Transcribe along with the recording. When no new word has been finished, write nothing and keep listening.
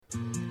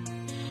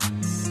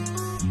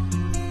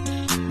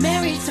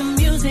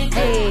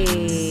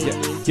Hey.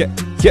 Yeah.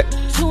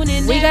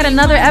 We got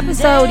another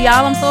episode,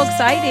 y'all. I'm so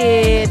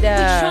excited.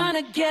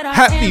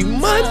 Happy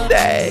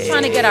Monday.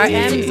 Trying to get our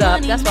M's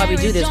up. That's why we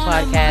do this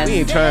podcast. We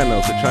ain't trying though,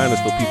 because trying is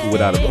for people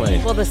without a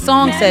plan. Well, the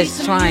song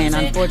says trying,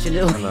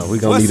 unfortunately. No, we're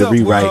going to need a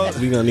rewrite.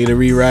 We're going to need a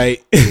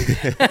rewrite.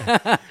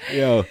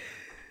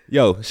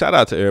 Yo, shout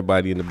out to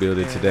everybody in the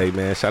building today,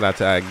 man. Shout out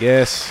to our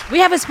guests. We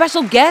have a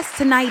special guest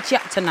today.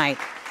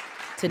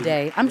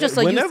 I'm just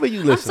so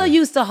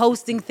used to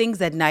hosting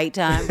things at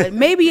nighttime, but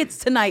maybe it's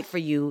tonight for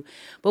you.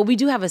 But we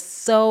do have a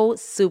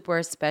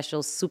super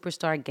special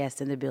superstar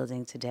guest in the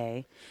building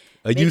today.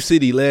 A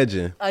U-City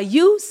legend.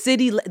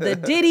 The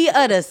Diddy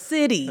of the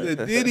city.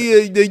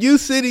 The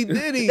U-City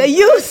Diddy. The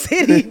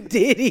U-City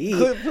Diddy.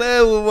 Quit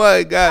playing with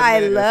my guy. I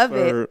love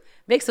it.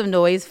 Make some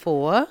noise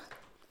for...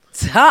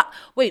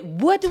 Wait,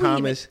 what do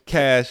Thomas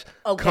Cash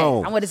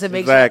Combs. I wanted to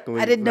make Exactly,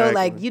 sure. I didn't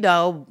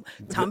know,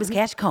 Thomas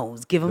Cash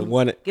Combs. Give him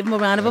a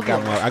round of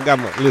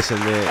applause. Listen,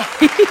 man.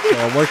 So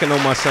I'm working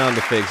on my sound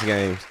effects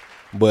games,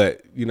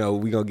 but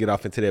we're gonna get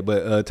off into that.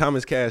 But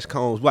Thomas Cash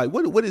Combs, like,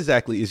 what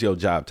exactly is your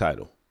job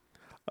title?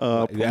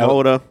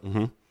 Promoter.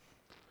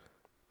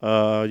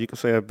 Mm-hmm. You can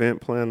say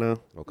event planner.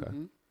 Okay.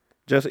 Mm-hmm.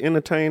 Just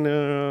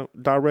entertainer,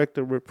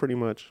 director, pretty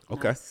much.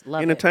 Okay. Nice.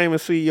 Love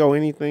Entertainment CEO,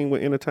 anything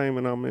with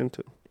entertainment I'm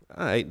into.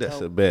 All right, that's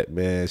a bet,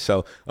 man.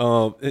 So,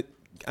 I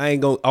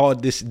ain't gonna all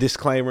this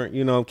disclaimer.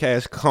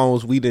 Cash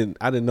Combs. I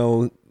didn't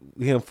know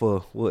him for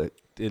what,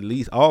 at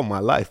least all my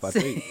life. I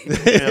think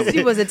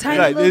He was a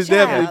tiny little it's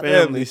child.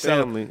 definitely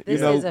family. Family.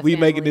 So, we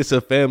making this a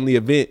family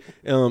event.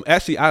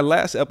 Actually, our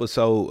last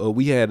episode,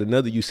 we had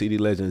another U-City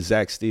legend,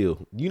 Zach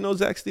Steele. You know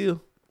Zach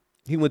Steele?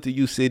 He went to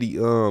U-City.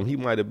 He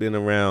might have been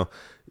around.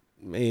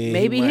 Man,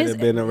 maybe he might his have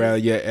been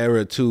around your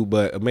era too,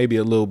 but maybe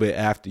a little bit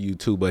after you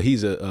too. But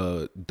he's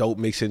a dope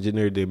mix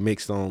engineer that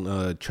mixed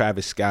on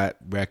Travis Scott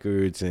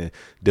records and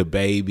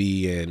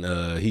DaBaby,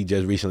 and he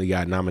just recently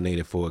got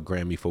nominated for a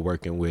Grammy for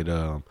working with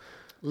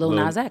Lil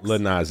Nas X. Lil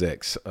Nas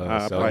X.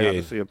 I probably have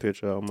to see a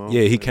picture of him.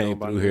 Yeah, he came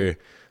through here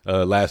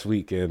last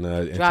week and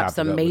dropped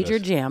some major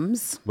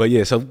gems. But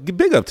yeah, so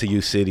big up to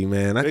you, City,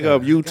 man. Big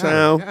up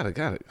U-Town.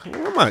 Got it.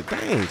 Oh my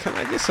dang! Can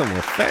I get some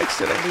effects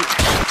today?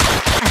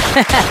 All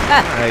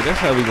right, that's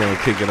how we gonna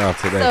kick it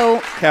off today. So,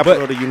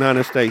 Capital of the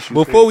United States.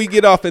 Before we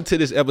get off into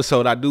this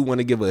episode, I do want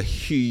to give a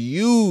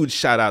huge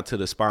shout out to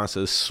the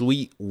sponsor,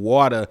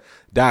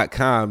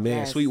 Sweetwater.com, man.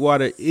 Yes.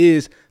 Sweetwater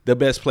is the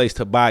best place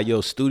to buy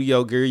your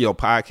studio gear, your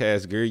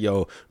podcast gear,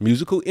 your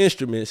musical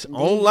instruments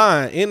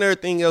online, and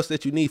everything else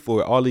that you need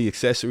for it. All the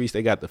accessories.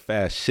 They got the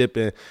fast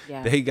shipping.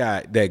 Yeah. They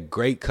got that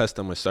great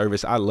customer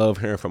service. I love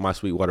hearing from my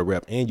Sweetwater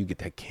rep, and you get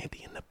that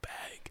candy in the bag.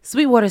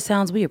 Sweetwater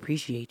Sounds, we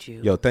appreciate you.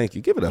 Yo, thank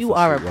you. Give it up. You for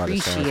are Sweetwater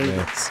appreciated.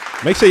 Sounds,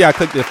 man. Make sure y'all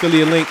click the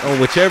affiliate link on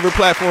whichever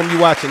platform you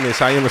watching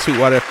this. I am a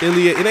Sweetwater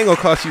affiliate. It ain't gonna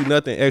cost you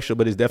nothing extra,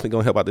 but it's definitely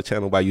gonna help out the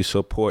channel by you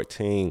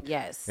supporting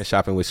and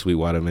shopping with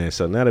Sweetwater, man.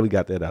 So now that we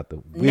got that out the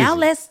way. Now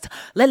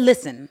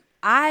listen.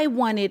 We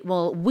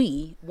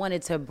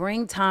wanted to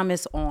bring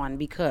Thomas on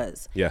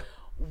because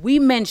we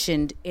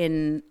mentioned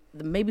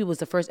maybe it was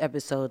the first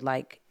episode,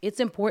 like it's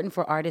important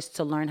for artists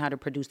to learn how to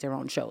produce their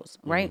own shows,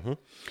 right?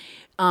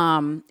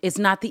 It's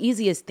not the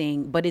easiest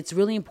thing, but it's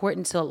really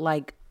important to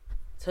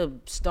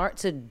start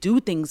to do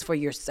things for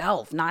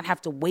yourself, not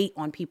have to wait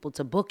on people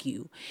to book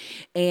you.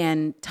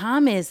 And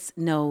Thomas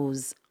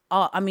knows,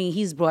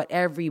 he's brought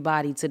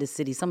everybody to the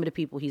city. Some of the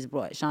people he's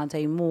brought,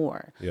 Shantae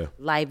Moore,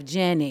 Life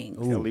Jennings,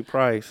 Kelly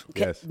Price.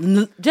 Yes.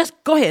 Just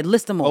go ahead,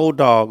 list them all. Old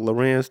Dog,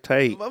 Lorenz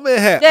Tate. My man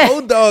had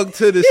Old Dog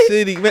to the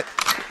city, man.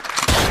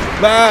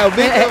 Wow,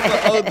 big up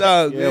for Old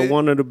Dog. Yeah, man.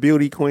 one of the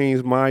beauty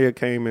queens, Maya,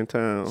 came in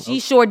town. She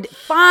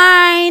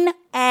fine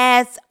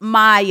ass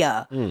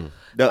Maya.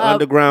 The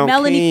Underground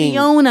King.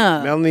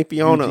 Melanie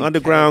Fiona,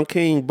 Underground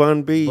King,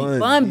 Bun B.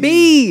 Bun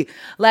B.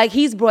 Like,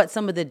 he's brought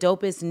some of the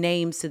dopest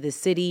names to the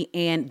city,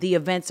 and the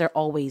events are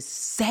always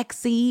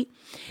sexy.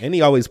 And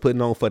he always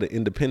putting on for the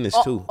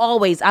independents too.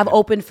 Always. I've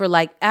opened for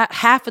like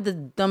half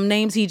of them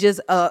names he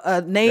just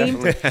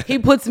named. He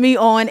puts me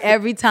on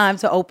every time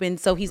to open.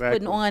 So he's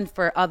putting on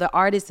for other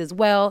artists as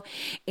well.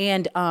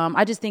 And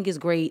I just think it's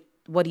great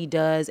what he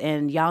does,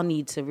 and y'all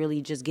need to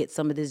really just get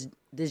some of this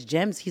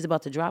gems he's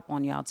about to drop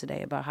on y'all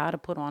today about how to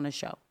put on a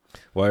show.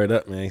 Word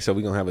up, man. So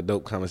we're going to have a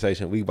dope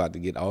conversation. We about to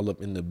get all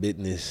up in the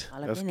business.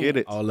 Let's get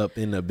it. All up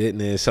in the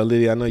business. So,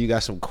 Lydia, I know you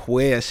got some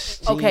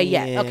questions. Okay,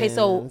 yeah. Okay,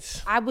 so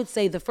I would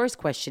say the first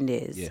question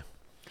is,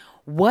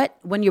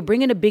 when you're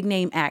bringing a big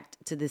name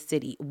act to the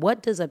city,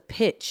 what does a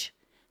pitch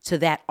to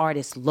that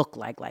artist look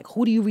like? Like,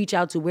 who do you reach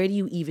out to? Where do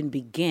you even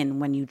begin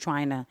when you're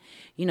trying to,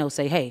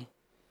 say, hey,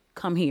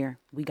 come here,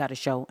 we got a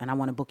show, and I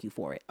want to book you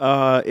for it?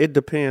 It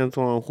depends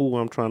on who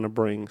I'm trying to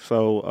bring.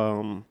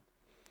 So,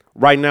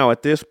 right now,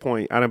 at this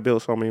point, I done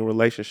built so many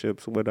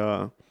relationships with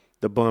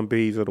the Bun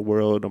B's of the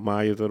world, the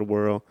Mayas of the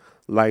world,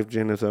 Life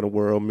Jennings of the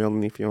world,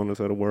 Melanie Fiona's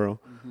of the world.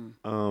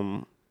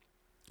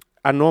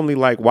 I normally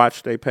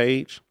watch their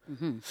page.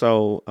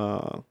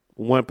 So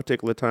one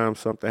particular time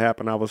something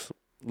happened, I was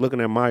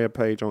looking at Maya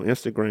page on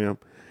Instagram,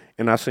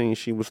 and I seen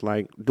she was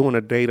doing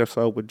a date or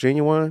so with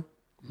Genuine.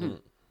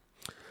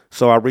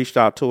 So I reached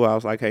out to her. I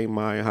was like, hey,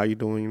 Maya, how you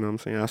doing? You know what I'm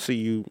saying? I see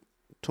you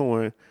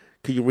touring.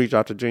 Can you reach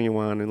out to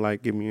Genuine and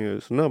like give me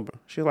his number?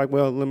 She's like,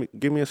 well,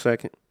 give me a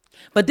second.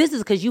 But this is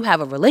because you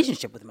have a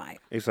relationship with Maya.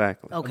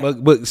 Exactly. Okay.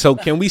 But so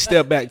can we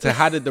step back to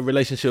how did the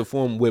relationship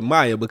form with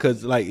Maya?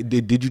 Because like,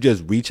 did you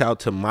just reach out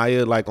to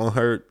Maya like on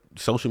her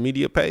social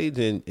media page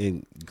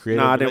and create?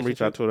 No, I didn't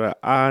reach out to her.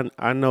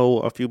 I know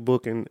a few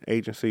booking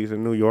agencies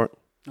in New York.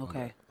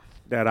 Okay.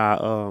 That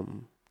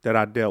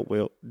I deal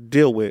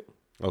with.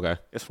 Okay.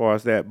 As far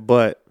as that,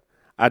 but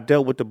I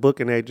dealt with the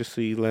booking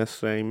agency, let's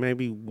say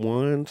maybe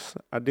once.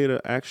 I did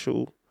an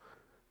actual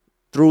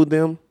through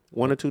them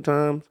 1 or 2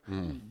 times,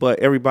 but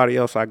everybody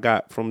else I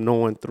got from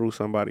knowing through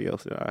somebody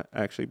else that I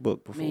actually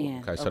booked before.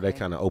 Man, okay, so they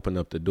kind of opened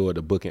up the door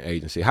to booking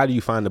agency. How do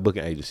you find the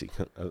booking agency?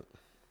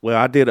 Well,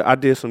 I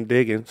did some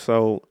digging.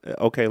 So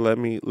okay,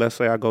 let's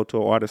say I go to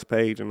an artist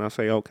page and I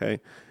say, okay,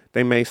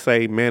 they may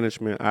say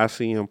management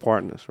ICM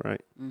partners,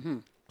 right? Mm-hmm.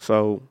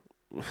 So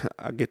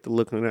I get to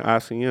looking at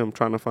ICM,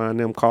 trying to find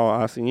them, call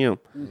ICM.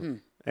 Mm-hmm.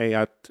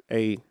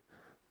 Hey,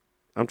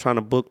 I'm trying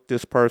to book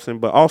this person,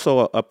 but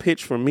also a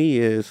pitch for me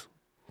is,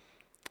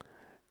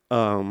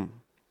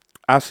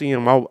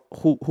 ICM,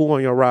 who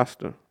on your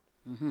roster?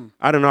 Mm-hmm.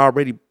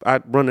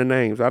 I run the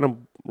names. I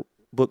done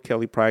book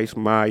Kelly Price,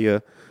 Maya,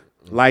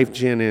 Life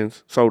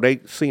Jennings. So they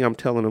see I'm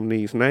telling them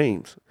these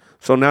names.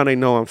 So now they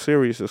know I'm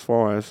serious as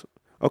far as,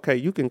 okay,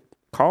 you can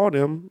call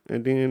them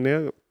and then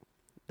they'll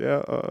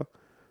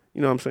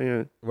you know what I'm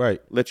saying?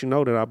 Right. Let you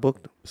know that I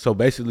booked them. So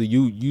basically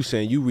you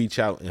saying you reach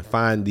out and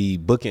find the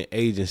booking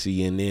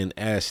agency and then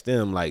ask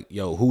them like,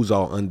 yo, who's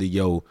all under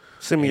your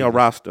send me your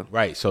roster.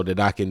 Right. So that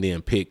I can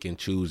then pick and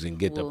choose and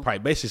get the price.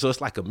 Basically, so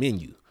it's like a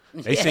menu.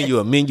 They send you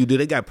a menu. Do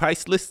they got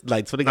price lists?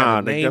 Like, so they got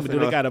a name? Do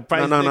they got a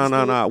price list?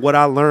 No. What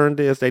I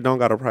learned is they don't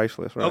got a price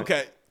list, right?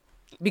 Okay.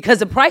 Because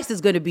the price is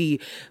going to be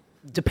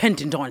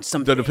dependent on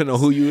something. So depending on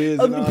who you is.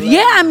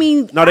 Yeah, I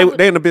mean. No,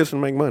 they in the business to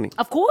make money.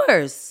 Of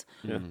course.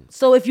 Yeah.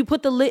 So if you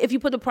put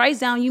the price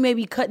down, you may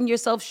be cutting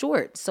yourself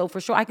short. So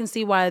for sure, I can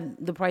see why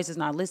the price is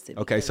not listed.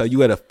 Okay, so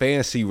you at a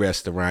fancy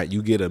restaurant,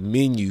 you get a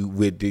menu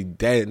with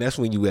and that's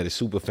when you at a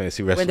super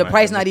fancy restaurant. When the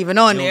price not even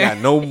on there. You got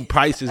no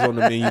prices on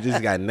the menu, you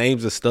just got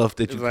names of stuff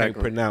that you can't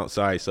pronounce.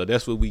 All right, so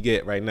that's what we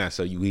get right now.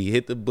 So we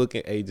hit the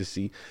booking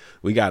agency.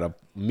 We got a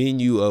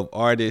menu of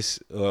artists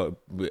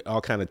with all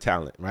kind of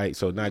talent, right?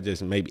 So not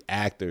just maybe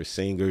actors,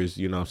 singers,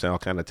 you know what I'm saying, all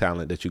kind of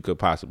talent that you could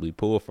possibly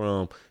pull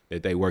from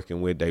that they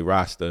working with, they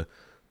roster.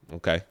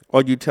 Okay.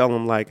 Or you tell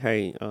them like,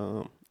 hey,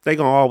 they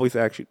gonna always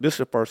ask you, this is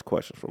the first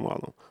question from all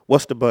of them.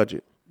 What's the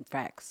budget?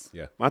 Facts.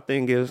 Yeah. My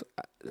thing is,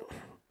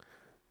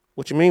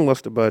 what you mean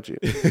what's the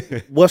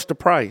budget? What's the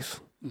price?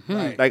 Mm-hmm.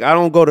 Right. Like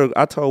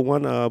I told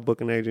one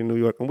booking agent in New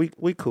York, and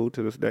we cool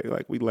to this day.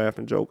 Like we laugh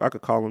and joke. I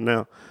could call him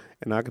now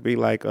and I could be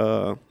like,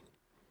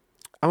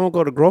 I don't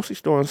go to the grocery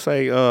store and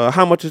say,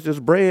 how much is this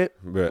bread?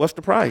 What's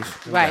the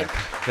price? Right.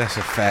 That's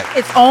a fact.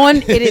 It's on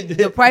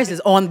the price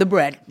is on the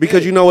bread.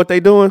 Because you know what they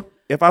doing?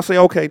 If I say,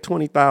 okay,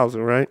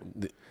 20,000, right?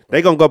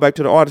 They gonna go back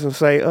to the artist and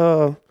say,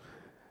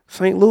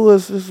 St.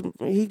 Louis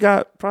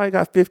probably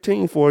got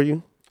 15 for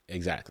you.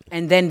 Exactly.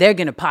 And then they're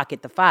gonna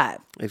pocket the 5.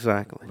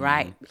 Exactly.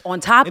 Right. Mm-hmm. On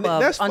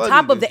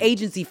top of the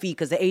agency fee,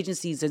 because the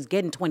agencies is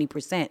getting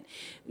 20%,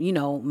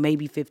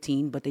 maybe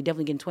 15, but they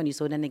definitely getting 20.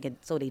 So then they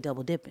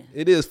double dipping.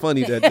 It is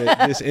funny that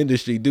this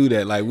industry do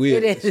that. Like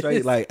we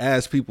straight like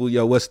ask people,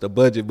 yo, what's the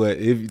budget? But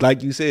if,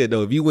 like you said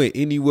though, if you went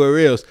anywhere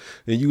else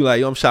and you like,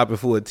 yo, I'm shopping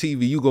for a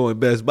TV, you go in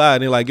Best Buy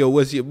and they're like, yo,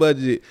 what's your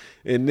budget?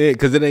 And then,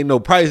 cause it ain't no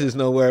prices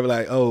nowhere.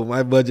 Like, oh,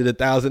 my budget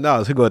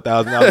 $1,000. Here go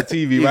 $1,000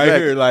 TV right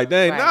here. Like,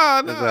 dang, right. Nah,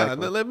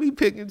 exactly. Let me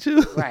pick and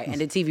choose. Right,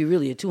 and the TV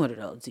really a $200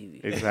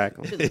 TV.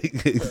 Exactly.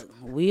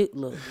 we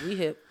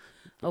hip.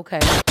 Okay.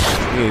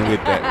 We ain't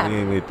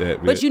with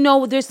that.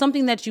 But there's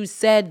something that you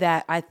said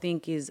that I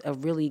think is a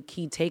really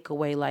key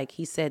takeaway. Like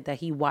he said that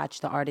he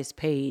watched the artist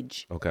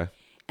page. Okay.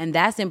 And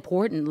that's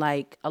important.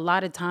 Like a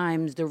lot of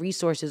times the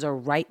resources are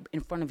right in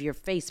front of your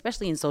face,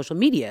 especially in social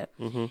media.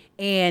 Mm-hmm.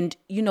 And,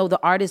 the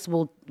artists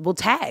will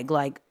tag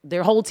like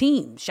their whole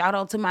team. Shout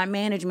out to my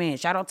management.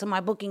 Shout out to my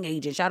booking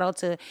agent. Shout out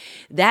to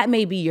that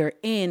may be your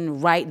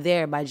in right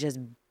there by just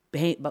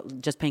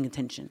paying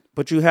attention.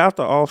 But you have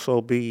to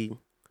also be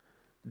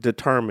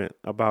determined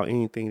about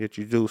anything that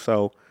you do.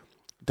 So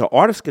the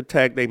artist could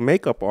tag their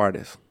makeup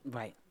artist.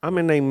 Right. I'm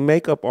in a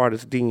makeup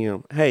artist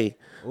DM. Hey,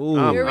 I'm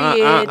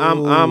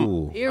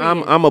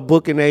a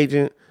booking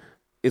agent.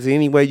 Is there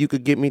any way you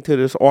could get me to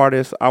this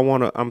artist?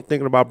 I'm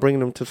thinking about bringing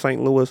them to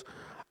St. Louis.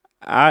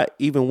 I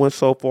even went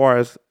so far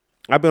as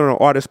I've been on an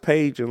artist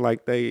page and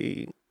like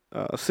they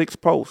 6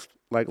 posts,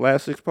 like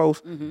last 6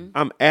 posts. Mm-hmm.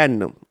 I'm adding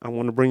them. I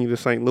want to bring you to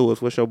St. Louis.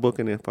 What's your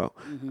booking info?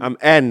 Mm-hmm. I'm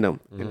adding them.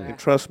 Mm-hmm. And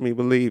trust me,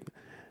 believe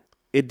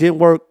it didn't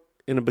work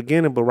in the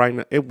beginning, but right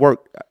now it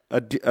worked.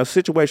 A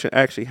situation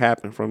actually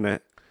happened from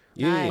that.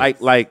 Yeah, nice.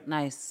 like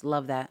nice,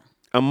 love that.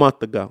 A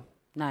month ago.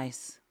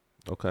 Nice.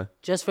 Okay.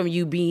 Just from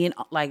you being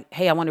like,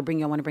 hey, I want to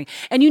bring.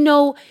 And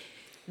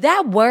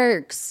That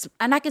works.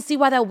 And I can see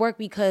why that worked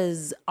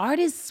because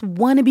artists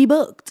want to be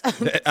booked.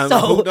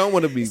 Who don't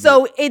want to be booked?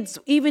 So it's,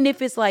 even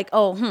if it's like,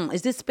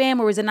 is this spam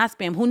or is it not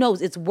spam? Who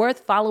knows? It's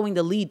worth following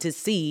the lead to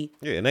see.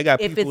 Yeah, and they got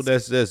people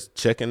that's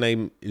checking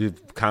their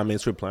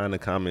comments, replying to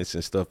comments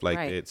and stuff like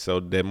that. So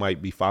they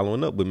might be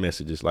following up with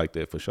messages like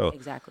that for sure.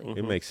 Exactly.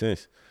 It makes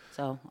sense.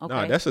 So, okay.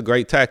 No, that's a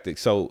great tactic.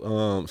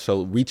 So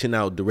so reaching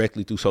out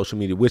directly through social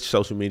media. Which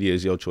social media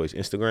is your choice?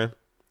 Instagram?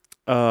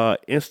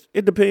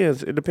 It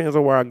depends. It depends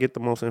on where I get the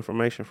most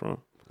information from.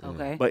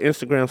 Okay. But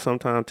Instagram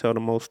sometimes tell the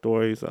most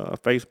stories.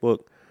 Facebook,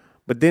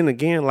 but then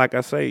again, like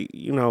I say,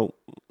 you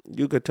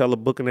could tell a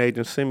booking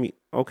agent, send me,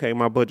 okay,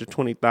 my budget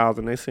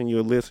 $20,000. They send you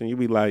a list, and you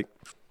be like,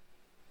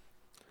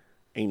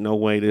 ain't no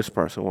way this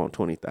person want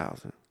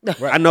 $20,000.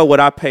 Right. I know what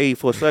I paid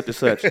for such and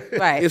such.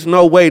 Right. It's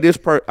no way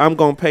I'm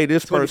gonna pay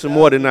this person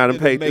more than I done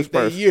paid this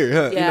person. Year,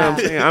 huh? Yeah. You know what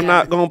I'm saying? I'm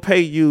not gonna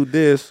pay you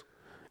this,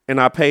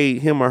 and I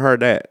paid him or her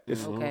that.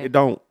 It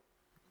don't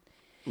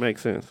make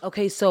sense.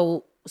 Okay,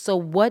 so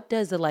what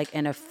does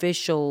an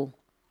official,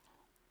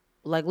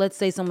 like, let's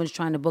say someone's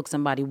trying to book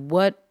somebody,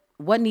 what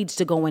needs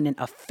to go in an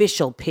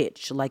official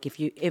pitch? Like, if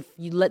you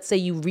let's say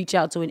you reach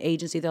out to an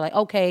agency, they're like,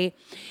 okay,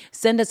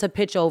 send us a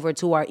pitch over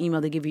to our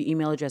email. They give you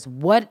email address.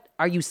 What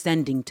are you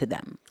sending to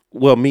them?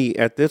 Well, me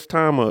at this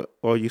time, or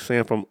are you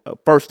saying from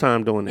first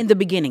time doing it? In the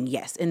beginning,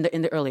 yes. In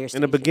the earlier stages.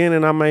 In the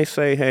beginning, I may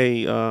say,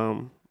 hey,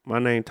 my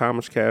name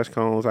Thomas Cash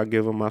Combs. I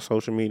give them my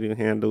social media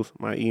handles,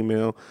 my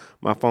email,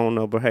 my phone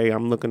number. Hey,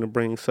 I'm looking to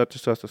bring such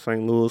and such to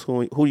St. Louis.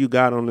 Who you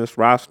got on this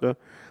roster?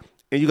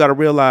 And you got to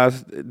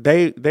realize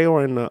they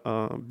are in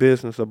the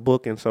business of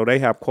booking, so they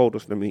have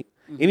quotas to meet.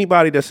 Mm-hmm.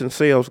 Anybody that's in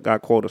sales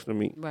got quotas to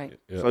meet. Right.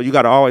 Yep. So you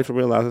got to always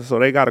realize it. So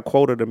they got a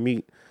quota to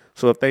meet.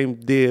 So if they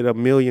did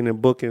 1 million in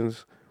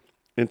bookings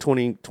in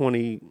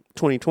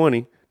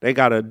 2020, they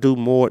got to do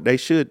more. They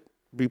should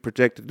be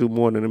projected to do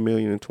more than 1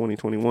 million in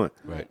 2021.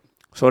 Right.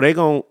 So they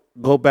going to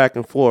go back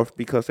and forth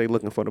because they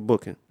looking for the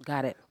booking.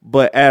 Got it.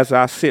 But as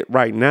I sit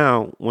right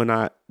now, when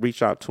I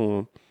reach out to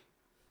them,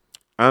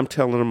 I'm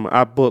telling them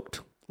I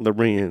booked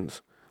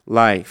Lorenz,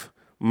 Life,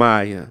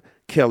 Maya,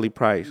 Kelly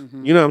Price.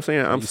 Mm-hmm. You know what I'm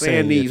saying? I'm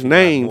saying these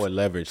names. More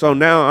leverage. So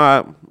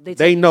now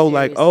they know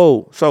like,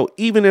 so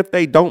even if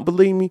they don't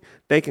believe me,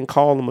 they can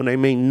call them and they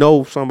may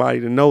know somebody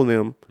to know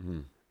them. Mm-hmm.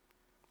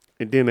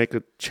 And then they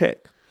could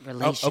check.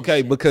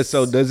 Okay, because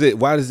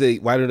why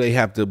do they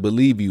have to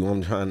believe you?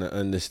 I'm trying to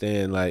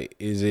understand, like,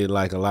 is it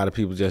like a lot of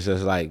people just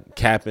like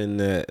capping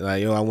that,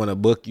 like, I want to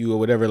book you or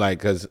whatever, like,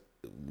 because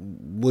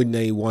wouldn't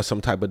they want some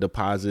type of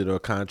deposit or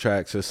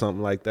contracts or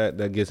something like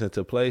that gets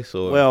into place?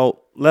 Or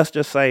well, let's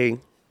just say,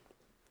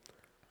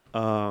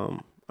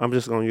 I'm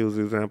just gonna use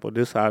the example.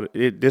 This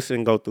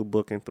didn't go through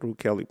booking through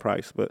Kelly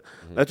Price, but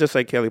let's just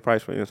say Kelly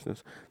Price, for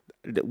instance,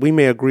 we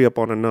may agree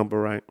upon a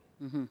number, right?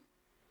 Mm-hmm.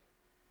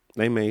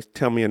 They may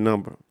tell me a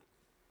number.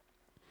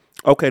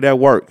 Okay, that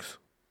works.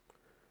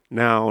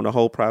 Now the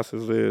whole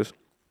process is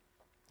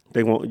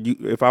they want you.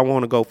 If I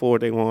want to go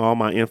forward, they want all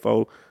my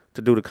info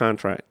to do the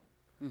contract.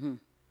 Mm-hmm.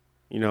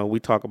 We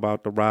talk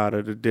about the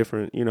rider, the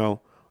different. Am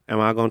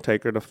I gonna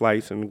take her to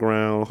flights and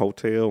ground,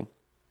 hotel,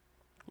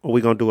 or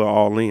we gonna do it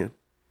all in?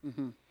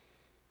 Mm-hmm.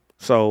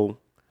 So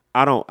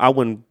I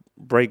wouldn't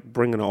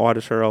bringing an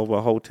artist her over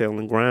a hotel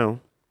and ground.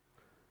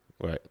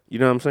 Right. You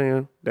know what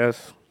I'm saying?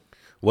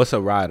 What's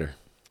a rider?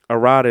 A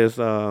rider is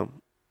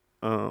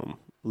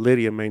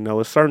Lydia may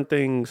know. It's certain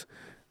things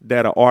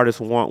that an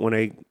artist want when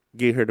they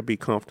get here to be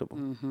comfortable.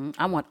 Mm-hmm.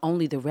 I want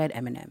only the red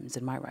M&Ms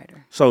in my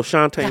rider. So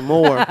Shantae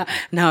Moore,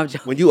 no, I'm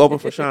joking. When you open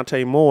for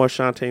Shantae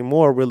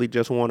Moore really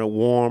just wanted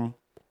warm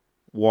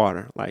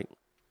water. Like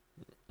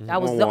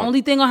that was the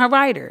only thing on her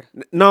rider.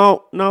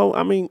 No.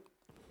 I mean,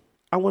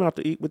 I went out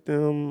to eat with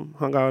them,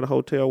 hung out at a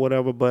hotel,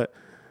 whatever. But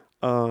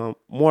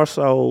more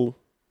so,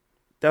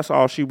 that's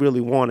all she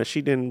really wanted.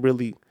 She didn't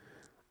really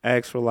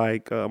ask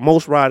for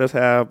most riders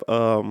have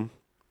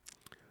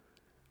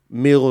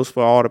meals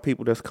for all the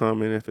people that's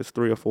coming. If it's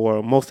 3 or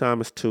 4, most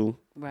time it's 2,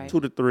 right. 2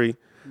 to 3.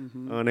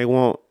 Mm-hmm. They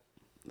want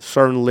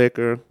certain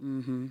liquor,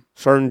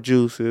 certain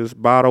juices,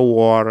 bottled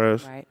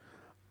waters,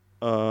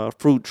 right.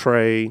 Fruit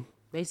tray.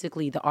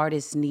 Basically, the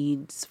artist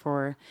needs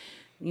for,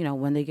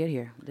 when they get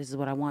here. This is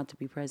what I want to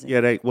be present.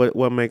 Yeah,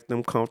 what makes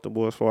them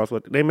comfortable as far as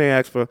what they may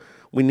ask for.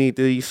 We need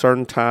these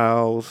certain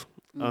towels.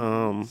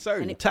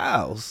 Certain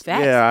towels.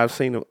 Facts. Yeah, I've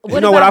seen them.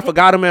 What I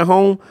forgot them at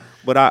home,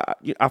 but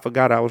I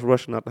forgot I was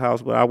rushing out the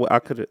house, but I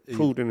could have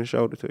proved it and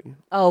showed it to you.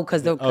 Oh,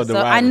 because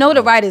I know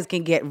the writers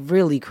can get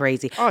really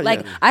crazy. Oh,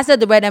 yeah. I said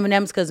the red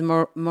M&Ms because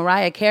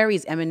Mariah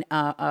Carey's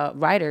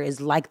writer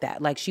is like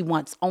that. Like she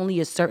wants only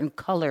a certain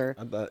color.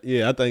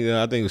 I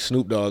think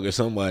Snoop Dogg or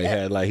somebody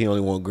had he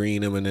only want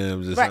green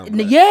M&Ms or something.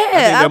 Yeah, I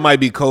think that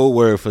might be code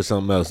word for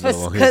something else.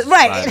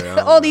 Right,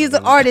 all these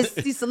artists,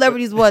 these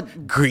celebrities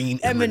want green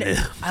M&Ms.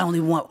 I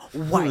only want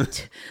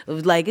white.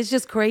 It's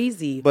just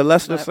crazy. But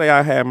let's just say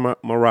I had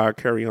Mariah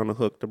Carey on the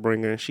hook to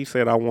bring her, and she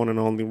said I wanted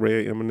only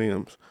red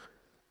M&Ms.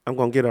 I'm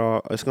gonna get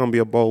it's gonna be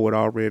a bowl with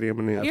all red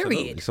M&Ms.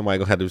 Period. Somebody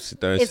gonna have to sit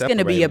there and It's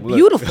gonna be a separate them.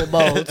 beautiful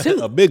bowl too.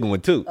 A big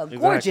one too. A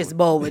gorgeous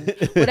bowl with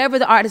whatever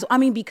the artist. I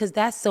mean, because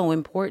that's so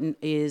important.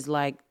 Is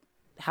like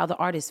how the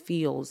artist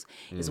feels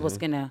is what's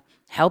gonna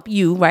help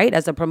you, right,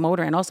 as a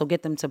promoter, and also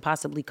get them to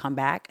possibly come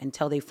back and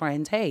tell their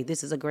friends, hey,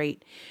 this is a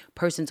great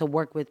person to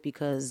work with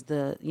because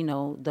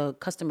the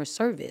customer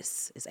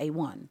service is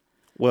A1.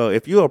 Well,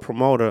 if you're a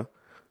promoter,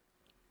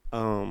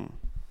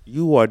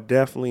 you are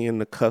definitely in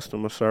the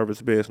customer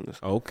service business.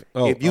 Okay.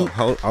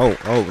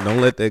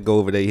 Don't let that go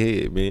over their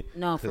head, man.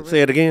 No, for real.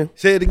 Say it again.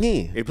 Say it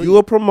again. If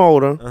you're a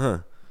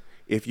promoter,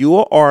 if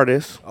you're an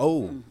artist,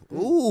 ooh,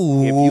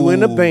 if you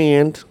in a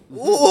band,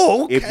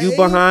 ooh, okay. if you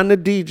behind the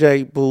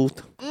DJ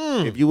booth,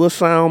 if you a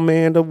sound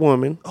man, the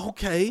woman,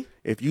 okay,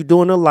 if you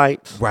doing the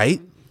lights,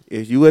 right,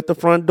 if you at the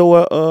front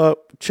door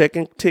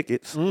checking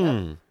tickets,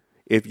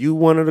 if you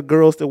one of the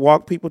girls that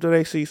walk people to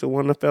their seats or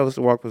one of the fellas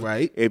that walk people,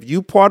 right. If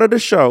you part of the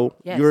show,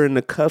 Yes. you're in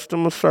the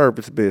customer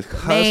service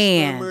business.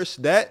 Man. Customers,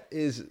 that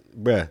is,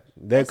 bruh,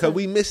 because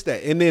we missed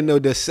that. And then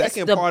the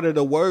second part of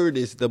the word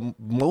is the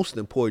most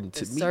important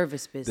to me.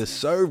 Service business. The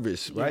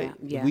service, right?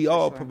 Yeah, we for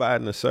all sure.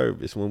 providing a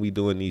service when we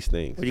doing these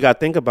things. But you got to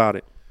think about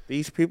it.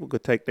 These people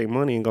could take their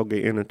money and go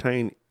get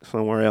entertained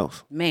somewhere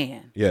else.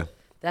 Man. Yeah.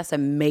 That's a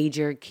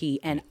major key.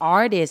 And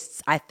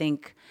artists, I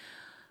think,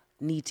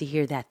 need to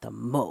hear that the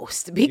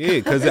most.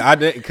 Because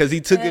Because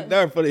he took it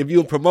there for if you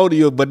a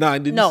promoter, but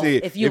not didn't no, say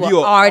if you're an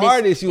an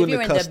artist, you if in you're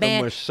the in the customer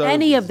band, service.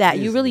 any of that,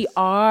 you business. really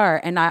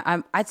are. And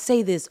I'd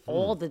say this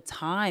all the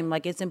time.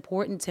 Like, it's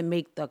important to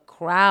make the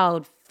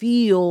crowd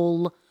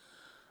feel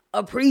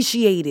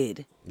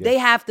appreciated. Yeah. They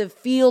have to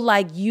feel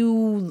like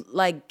you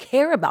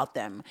care about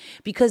them,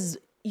 because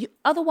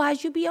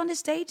otherwise you'd be on the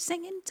stage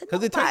singing to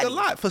nobody. Because it takes a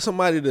lot for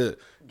somebody to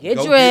get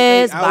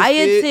dressed, buy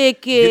a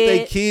ticket, get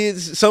their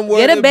kids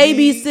somewhere, get a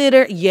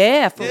babysitter.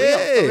 Yeah, for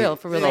real.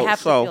 They have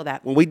to feel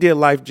that. When we did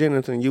Life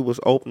Jennings and you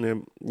was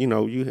opening,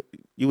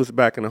 you was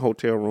back in the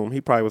hotel room. He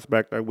probably was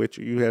back there with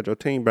you. You had your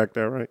team back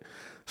there, right?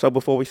 So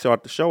before we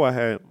started the show, I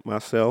had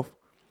myself,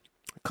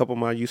 a couple of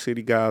my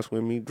U-City guys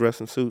with me,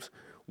 dressed in suits.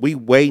 We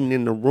waiting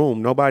in the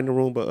room. Nobody in the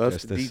room but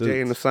us, the DJ suits.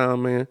 And the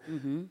sound man.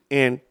 Mm-hmm.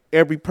 And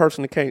every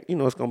person that came,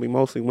 it's going to be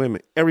mostly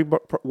women. Every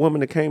woman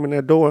that came in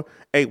that door,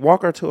 hey,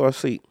 walk her to her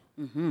seat.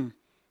 Mm-hmm.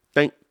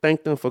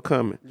 Thank them for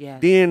coming.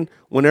 Yes. Then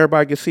when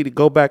everybody gets seated,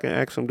 go back and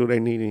ask them, do they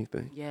need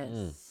anything?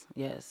 Yes.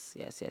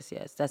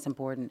 That's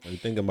important. You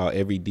think about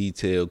every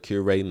detail,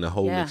 curating the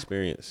whole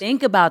experience.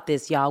 Think about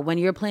this, y'all. When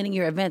you're planning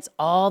your events,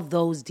 all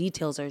those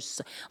details are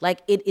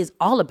it is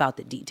all about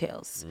the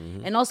details.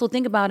 Mm-hmm. And also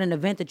think about an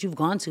event that you've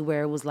gone to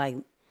where it was like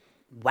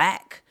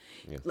whack.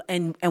 Yeah.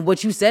 And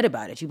what you said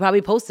about it. You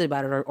probably posted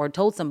about it or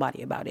told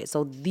somebody about it.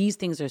 So these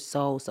things are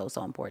so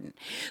important.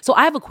 So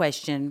I have a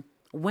question.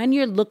 When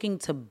you're looking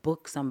to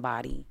book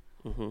somebody,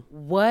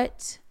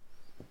 what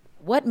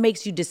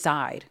makes you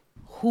decide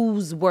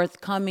who's worth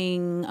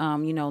coming?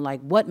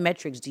 What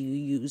metrics do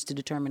you use to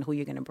determine who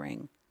you're going to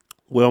bring?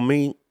 Well,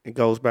 it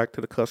goes back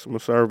to the customer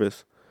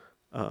service.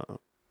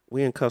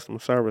 We in customer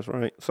service,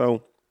 right?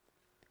 So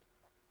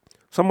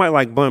somebody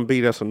like Bun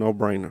B, that's a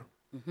no-brainer.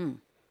 Mm-hmm.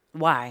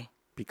 Why?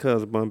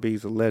 Because Bun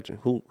B's a legend.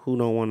 Who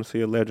don't want to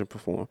see a legend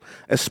perform?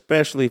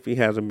 Especially if he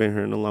hasn't been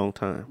here in a long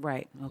time.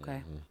 Right,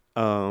 okay.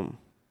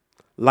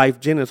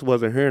 Life Jennings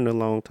wasn't here in a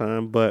long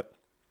time, but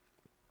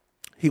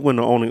he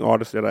wasn't the only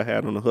artist that I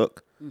had on the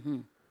hook.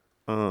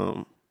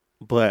 Mm-hmm.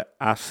 But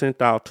I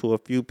sent out to a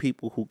few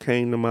people who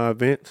came to my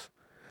events.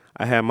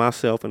 I had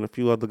myself and a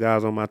few other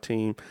guys on my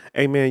team.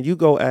 Hey, man, you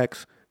go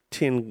ask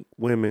 10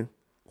 women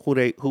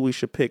who we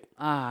should pick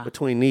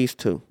between these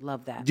two.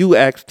 Love that. You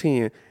ask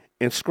 10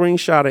 and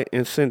screenshot it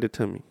and send it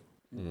to me.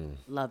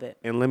 Love it.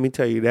 And let me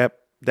tell you,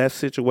 that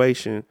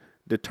situation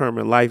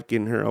determined Life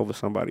getting her over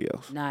somebody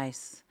else.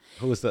 Nice.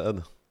 Who was the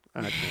other?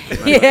 They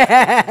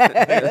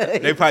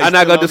probably I'm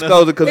not gonna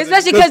disclose it because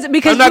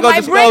I'm not gonna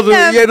disclose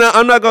it. Yeah,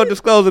 I'm not gonna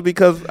disclose it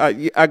because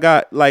I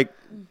got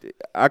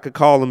I could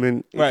call them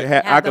and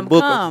I could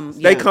book them.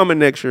 They coming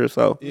next year,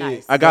 so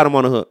nice. I got them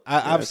on the hook.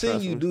 I've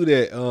seen you do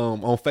that on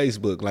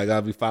Facebook. Like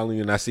I'll be following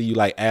you and I see you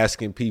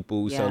asking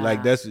people. Yeah. So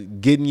that's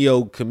getting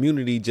your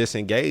community just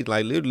engaged.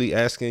 Like literally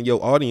asking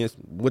your audience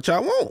what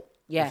y'all want.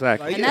 Yeah,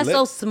 exactly. And that's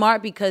so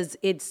smart because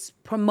it's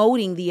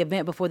promoting the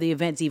event before the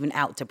event's even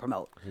out to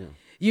promote. Yeah.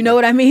 You know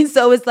what I mean?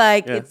 So it's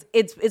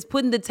it's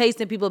putting the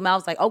taste in people's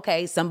mouths. Like,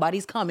 okay,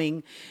 somebody's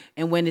coming,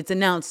 and when it's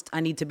announced,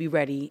 I need to be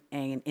ready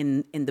and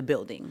in the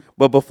building.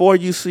 But before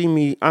you see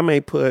me, I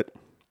may put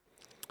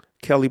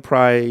Kelly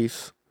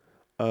Price,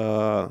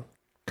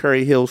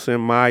 Curry Hilson,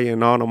 Maya,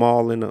 and on them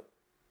all and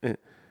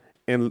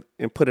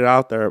put it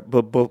out there.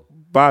 But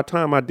by the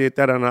time I did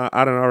that, I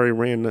done already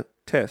ran the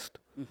test.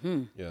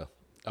 Mm-hmm. Yeah.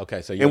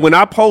 Okay, so when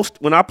I post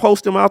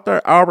them out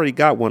there, I already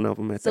got one of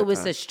them at that time. So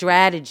it's a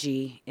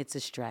strategy. It's a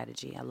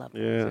strategy. I love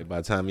it. Yeah. So by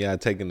the time y'all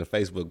taking the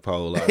Facebook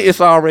poll,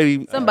 it's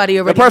already somebody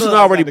already the person booked.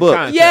 already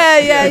booked.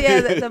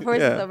 Yeah. The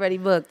person's already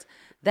booked.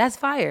 That's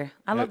fire.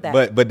 I love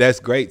that. But that's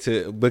great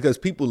because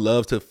people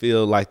love to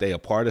feel like they a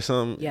part of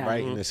something,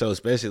 right? Mm-hmm. And so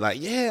especially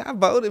like, yeah, I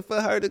voted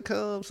for her to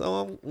come, so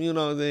I'm, you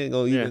know what I'm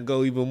saying,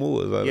 go even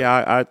more. So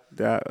I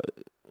a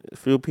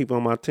few people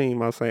on my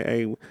team, I'll say,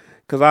 hey,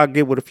 because I'll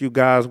get with a few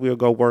guys, we'll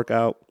go work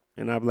out,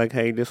 and I'll be like,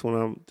 hey, this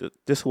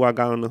who I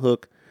got on the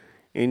hook.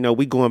 And, you know,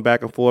 we going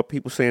back and forth,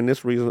 people saying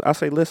this reason. I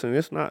say, listen,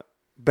 it's not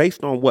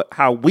based on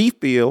how we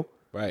feel.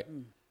 Right.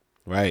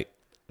 Right.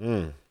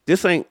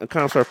 This ain't a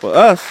concert for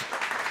us.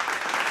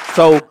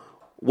 So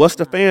what's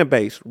the fan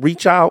base?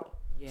 Reach out,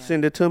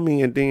 send it to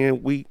me, and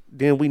then we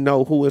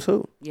know who is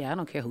who. Yeah, I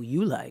don't care who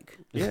you like.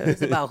 Yeah,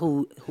 it's about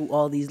who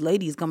all these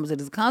ladies coming to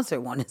this concert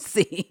want to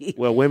see.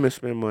 Well, women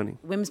spend money.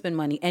 Women spend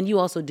money, and you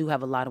also do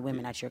have a lot of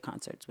women at your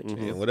concerts, which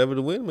And whatever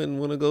the women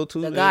want to go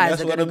to, the guys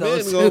that's are what gonna the go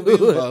men to. gonna be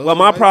about. Well,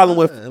 my problem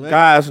with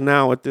guys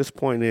now at this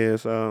point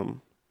is,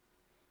 and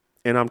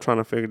I'm trying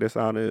to figure this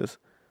out, is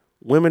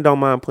women don't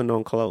mind putting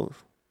on clothes.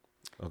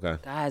 Okay.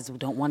 guys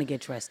don't want to get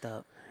dressed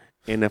up.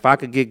 And if I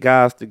could get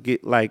guys to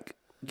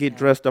get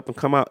dressed up and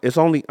come out,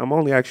 I'm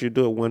only actually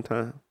do it one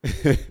time.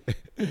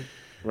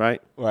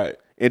 Right? Right.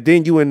 And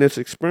then you in this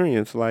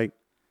experience, like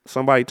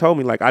somebody told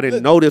me, like I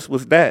didn't know this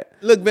was that.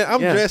 Look, man, I'm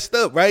dressed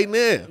up right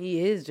now.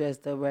 He is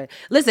dressed up right.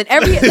 Listen,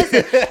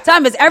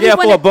 Thomas,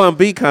 everyone. Yeah, for a Bun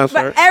B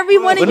concert. But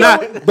everyone in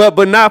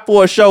but not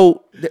for a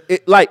show.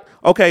 Like,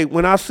 okay,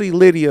 when I see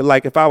Lydia,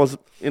 like if I was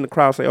in the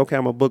crowd, say, okay,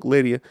 I'm gonna book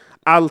Lydia.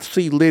 I'll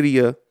see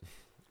Lydia.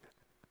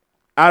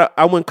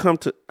 I wouldn't come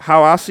to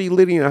how I see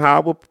Lydia and how I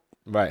would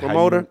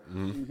promote her.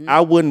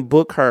 I wouldn't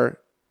book her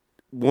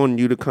wanting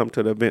you to come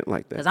to the event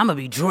like that. Because I'm gonna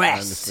be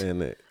dressed. I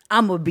understand that.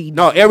 I'm gonna be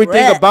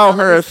everything about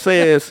her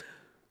says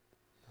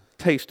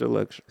taste the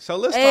luxury. So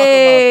let's talk about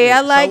this.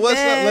 I like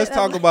that. Let's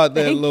talk about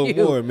that a little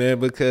more, man,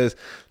 because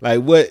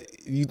like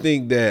what you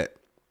think that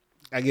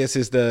I guess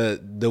it's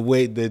the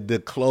way the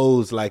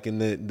clothes, like in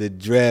the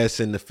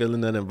dress and the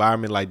feeling of the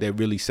environment, like that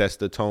really sets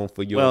the tone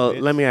for your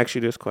events? Let me ask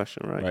you this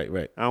question, right?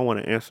 Right. I don't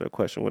want to answer a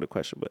question with a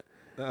question, but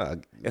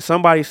if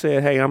somebody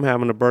said, hey, I'm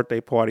having a birthday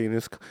party, and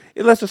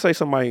let's just say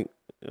somebody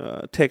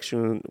text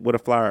you with a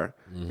flyer.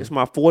 It's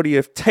my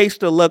 40th Taste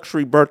the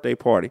Luxury birthday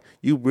party.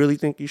 You really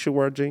think you should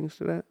wear jeans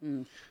to that?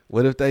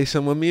 What if they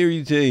some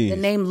Amiri jeans?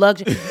 The name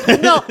luxury.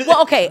 No,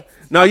 well, okay.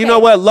 No, you know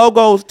what?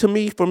 Logos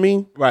for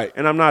me, right?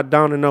 And I'm not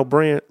down to no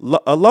brand.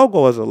 A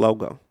logo is a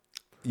logo.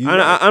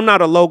 I'm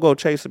not a logo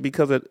chaser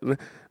because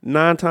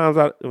 10 times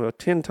out of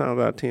 10,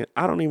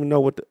 I don't even know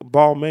what the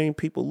Balmain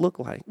people look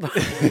like.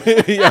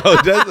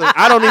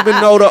 I don't even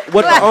know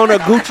what the owner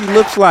of Gucci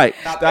looks like.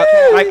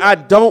 Like I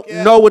don't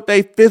know what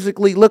they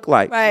physically look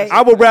like. Right.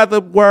 I would rather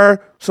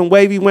wear some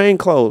Wavy Wayne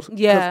clothes.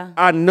 Yeah.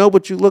 I know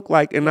what you look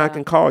like and I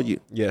can call you.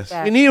 Yes.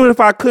 Yeah. And even if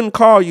I couldn't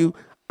call you,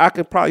 I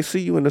could probably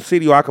see you in the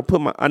city, or I could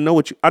put I know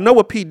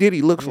what P.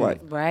 Diddy looks like.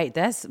 Right,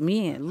 that's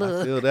me.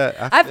 Look, I feel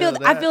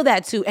that. I feel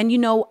that too. And you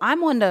know,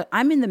 I'm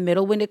in the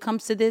middle when it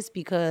comes to this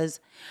because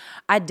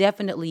I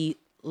definitely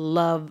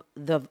love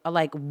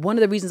one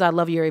of the reasons I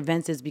love your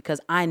events is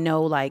because I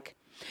know like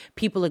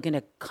people are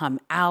gonna come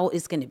out.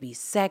 It's gonna be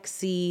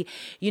sexy.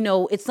 You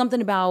know, it's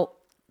something about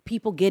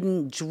people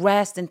getting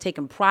dressed and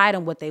taking pride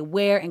in what they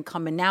wear and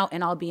coming out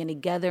and all being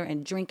together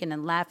and drinking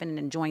and laughing and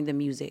enjoying the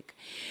music.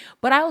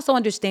 But I also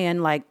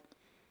understand like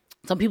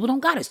some people don't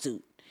got a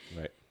suit.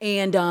 Right.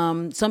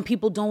 And some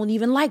people don't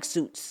even like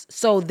suits.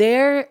 So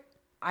their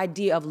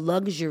idea of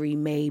luxury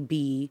may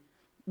be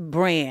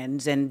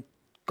brands and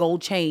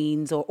gold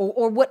chains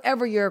or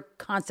whatever your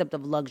concept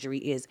of luxury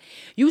is.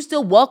 You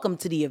still welcome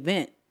to the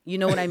event. You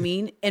know what I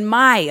mean? In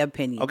my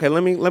opinion. Okay,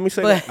 let me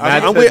say But-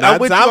 that.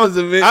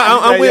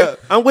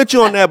 I'm with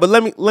you on that, but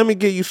let me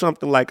give you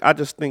something. Like I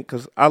just think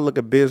because I look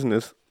at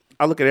business,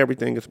 I look at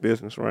everything as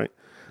business, right?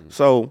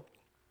 So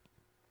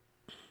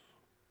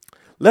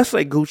let's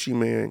say Gucci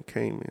man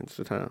came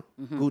into town,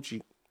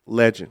 Gucci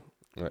legend.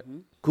 Right.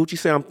 Gucci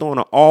say I'm throwing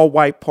an all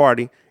white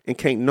party and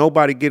can't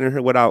nobody get in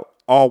here without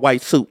all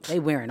white suits. They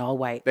wearing all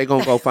white. They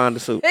gonna go find a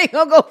suit. They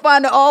gonna go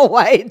find an all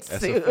white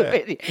suit.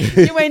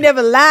 You ain't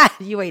never lied.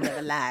 You ain't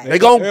never lied. They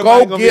gonna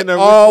Everybody go gonna be get in there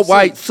with all some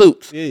white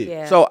suits.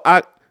 Yeah. So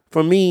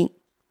for me,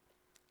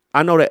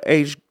 I know the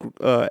age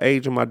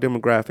of my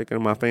demographic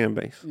and my fan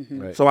base.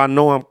 Right. So I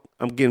know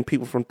I'm getting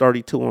people from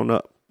 32 on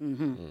up.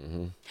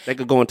 They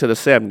could go into the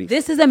 70s.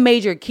 This is a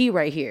major key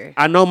right here.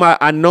 I know my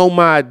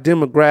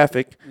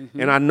demographic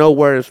and I know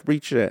where it's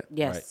reached at.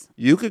 Yes. Right.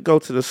 You could go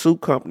to the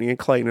suit company in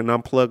Clayton, and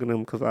I'm plugging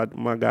them because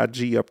my guy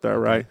G up there,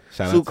 right?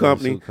 Shout out Suit to the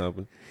company. suit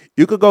company.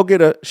 You could go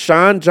get a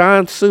Sean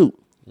John suit,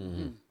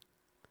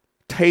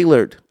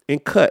 tailored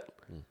and cut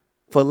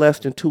for less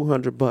than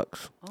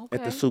 $200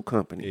 at the suit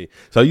company. Yeah.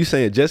 So you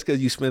saying just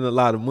because you spend a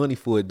lot of money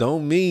for it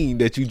don't mean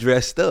that you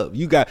dressed up.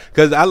 You got,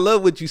 because I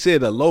love what you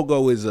said. A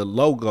logo is a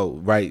logo,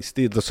 right?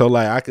 Still, so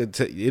like I could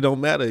it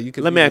don't matter. You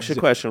can Let me ask you a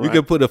question. You right?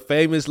 can put a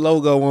famous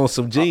logo on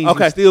some jeans.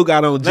 Okay. You still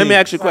got on jeans. Let me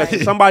ask you a question.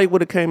 Right. Somebody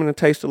would have came in and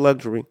tasted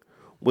luxury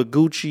with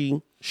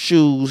Gucci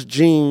shoes,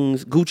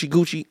 jeans,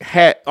 Gucci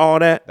hat, all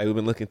that. They would have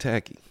been looking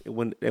tacky. They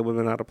would have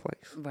been out of place.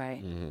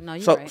 Right. No,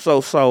 you're So right.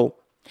 so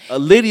a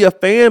Lydia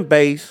fan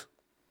base,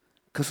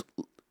 because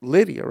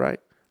Lydia, right?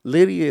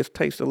 Lydia is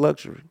Taste of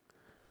Luxury.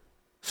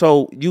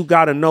 So you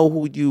got to know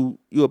who you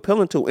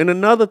appealing to. And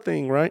another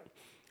thing, right?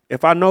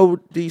 If I know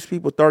these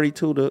people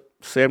 32 to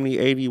 70,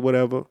 80,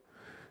 whatever,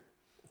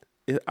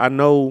 I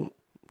know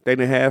they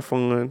didn't have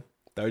fun.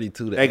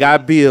 32 to They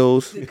got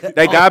bills.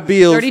 They got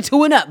bills.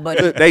 32 and up,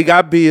 buddy. They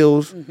got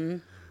bills. Mm-hmm.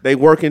 They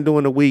working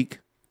during the week.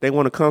 They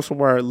want to come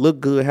somewhere, look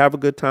good, have a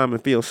good time,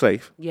 and feel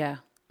safe. Yeah.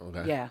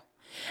 Okay. Yeah.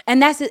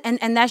 And that's it,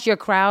 and that's your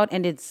crowd,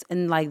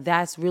 and like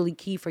that's really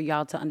key for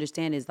y'all to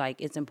understand is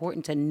like it's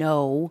important to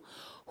know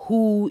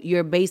who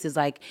your base is.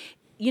 Like,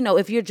 you know,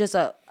 if you're just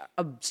a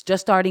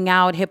just starting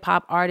out hip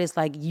hop artist,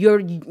 like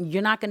you're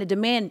not going to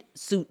demand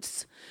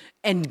suits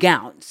and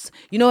gowns.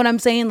 You know what I'm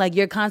saying? Like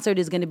your concert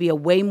is going to be a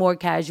way more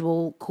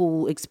casual,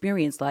 cool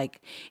experience.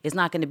 Like it's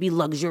not going to be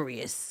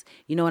luxurious.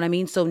 You know what I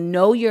mean? So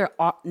know your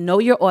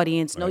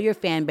audience, know your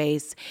fan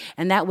base,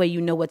 and that way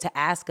you know what to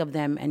ask of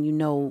them, and you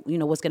know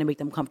what's going to make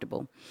them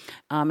comfortable.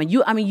 And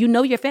you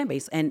know your fan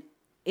base, and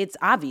it's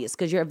obvious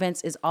because your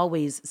events is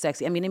always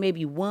sexy. I mean, there may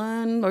be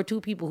one or two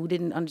people who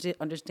didn't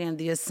understand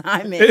the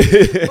assignment.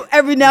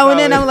 Every now and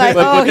then, I'm like,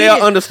 but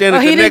they'll understand it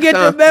the he didn't next get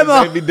time. the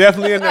memo. They be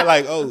definitely in there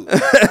like,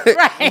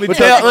 Right. But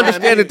they'll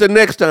understand it the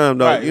next time,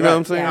 though. Right, you know what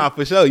I'm saying? Nah,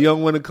 for sure. You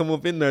don't want to come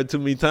up in there too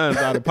many times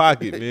out of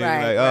pocket, man.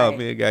 Right, oh, right.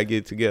 man, gotta get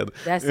it together.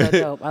 That's so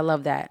dope. I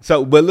love that.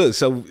 So, but look,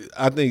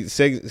 I think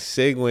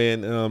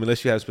segueing,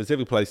 unless you have a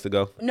specific place to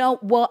go. No,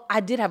 well, I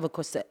did have a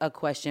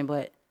question,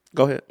 but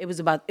Go ahead. it was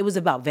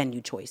about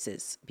venue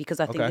choices because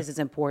I think this is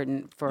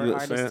important for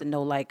artists to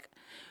know. Like,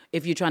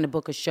 if you're trying to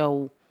book a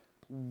show,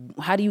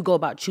 how do you go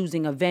about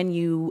choosing a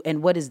venue,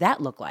 and what does that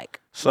look like?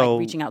 So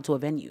like reaching out to a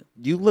venue.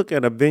 You look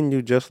at a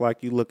venue just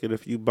like you look at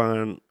if you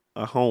buying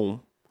a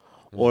home,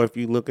 or if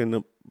you looking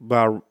to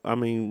buy,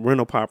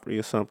 rental property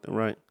or something,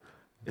 right?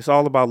 It's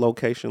all about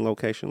location.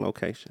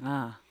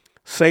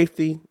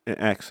 Safety and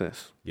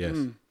access. Yes.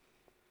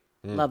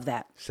 Love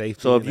that. Safety.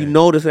 So if you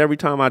notice every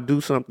time I do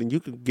something, you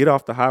can get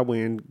off the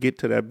highway and get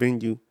to that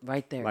venue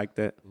Right there. like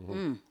that.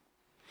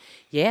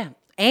 Yeah.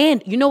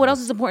 And you know what else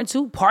is important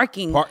too?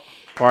 Parking.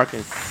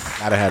 Parking.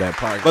 Gotta have that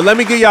parking. But let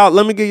me give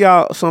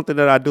y'all something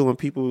that I do when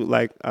people,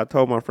 like, I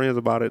told my friends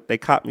about it. They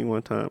caught me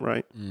one time,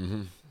 right?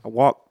 Mm-hmm. I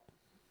walked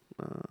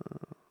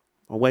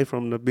away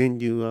from the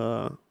venue,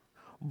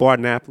 Bar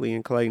Napoli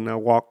in Clayton. I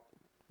walked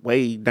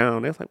way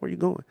down. They was like, where you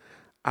going?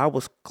 I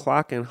was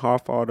clocking how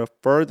far the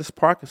furthest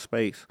parking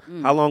space,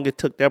 how long it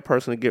took that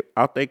person to get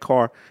out their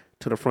car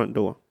to the front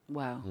door.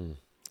 Wow.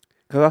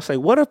 Because I say,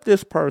 what if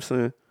this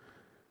person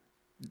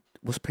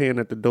was paying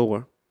at the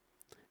door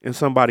and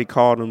somebody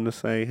called them to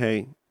say,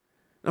 hey,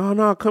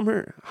 no, come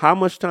here. How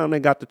much time they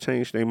got to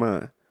change their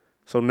mind?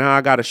 So now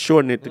I got to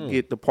shorten it to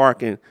get the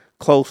parking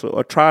closer,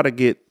 or try to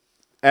get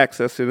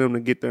access to them to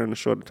get there in a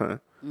shorter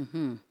time.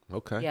 Mm-hmm.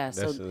 Okay. Yeah.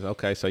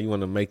 Okay. So you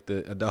want to make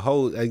the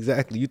whole,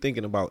 exactly. You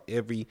thinking about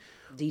every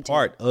Detail.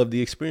 part of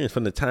the experience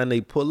from the time they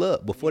pull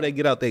up before they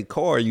get out their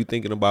car. You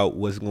thinking about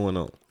what's going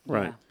on.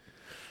 Right. Yeah.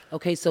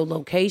 Okay. So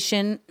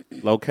location.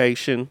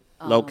 Location.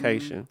 And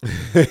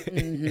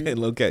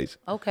location.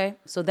 Okay.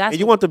 So that's And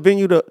you want the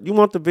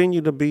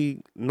venue to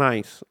be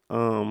nice.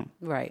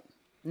 right.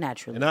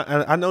 Naturally. And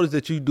I noticed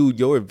that you do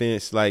your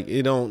events, like,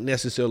 it don't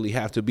necessarily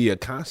have to be a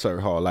concert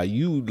hall. Like,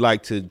 you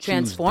like to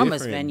Transform choose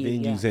us different venue,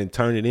 venues yeah. and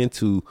turn it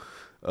into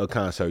a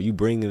concert. You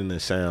bring in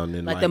the sound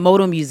and like the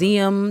Moto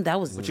Museum.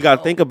 That was. But you got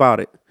to think about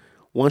it.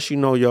 Once you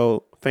know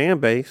your fan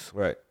base,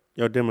 right,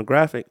 your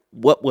demographic,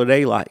 what will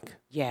they like?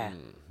 Yeah.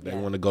 They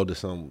want to go to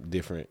some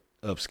different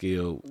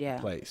upscale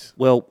place.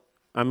 Well,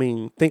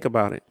 think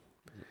about it.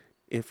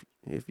 If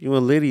you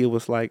and Lydia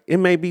was like, it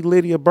may be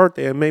Lydia's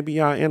birthday, it may be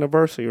our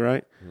anniversary,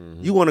 right?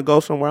 Mm-hmm. You want to go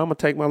somewhere, I'm going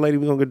to take my lady,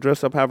 we're going to get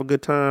dressed up, have a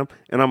good time,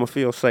 and I'm going to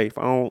feel safe.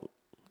 You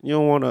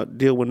don't want to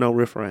deal with no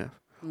riffraff.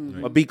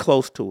 Mm-hmm. Or be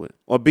close to it.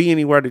 Or be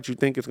anywhere that you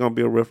think it's going to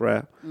be a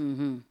riffraff.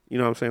 Mm-hmm. You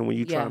know what I'm saying? When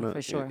you're trying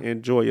to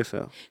enjoy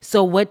yourself.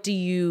 So what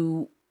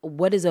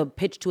does a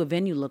pitch to a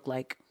venue look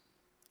like?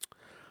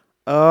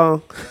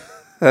 In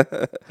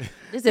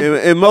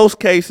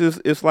most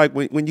cases, it's like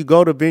when you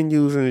go to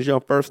venues and it's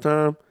your first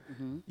time,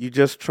 you're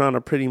just trying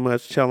to pretty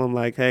much tell them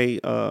like, hey,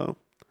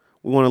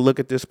 we want to look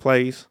at this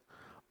place.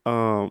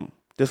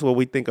 This is what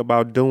we think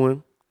about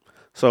doing.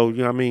 So,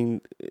 they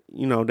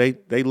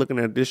looking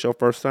at this your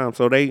first time.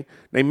 So they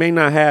may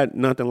not have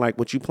nothing like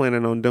what you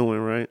planning on doing,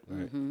 right?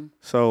 Mm-hmm.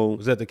 So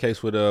was that the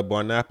case with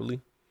Bar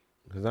Napoli?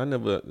 Because I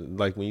never,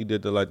 like, when you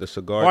did the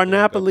cigar. Bar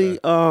Napoli,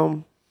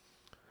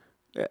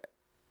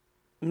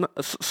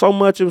 so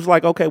much it was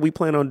like, okay, we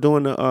plan on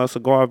doing the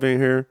cigar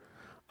event here.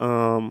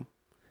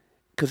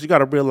 Because you got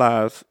to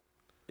realize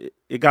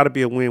it got to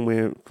be a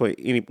win-win for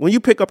when you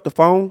pick up the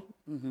phone,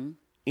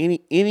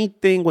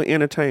 anything with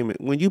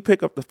entertainment, when you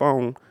pick up the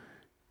phone,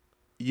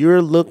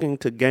 you're looking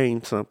to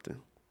gain something,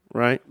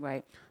 right?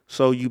 Right.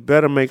 So you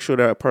better make sure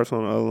that person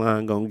on the other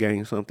line going to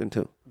gain something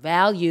too.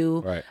 Value.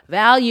 Right.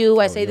 Value.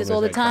 I say this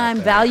all the time.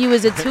 Value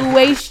is a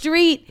two-way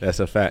street. That's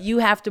a fact. You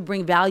have to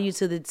bring value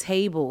to the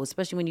table,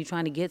 especially when you're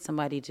trying to get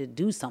somebody to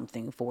do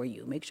something for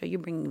you. Make sure you're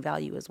bringing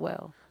value as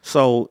well.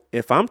 So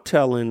if I'm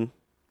telling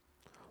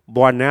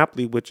Bar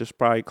Napoli, which is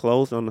probably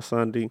closed on a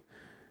Sunday,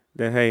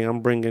 that, hey,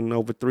 I'm bringing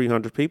over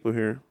 300 people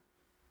here.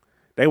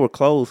 They were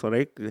closed, so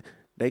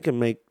they can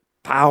make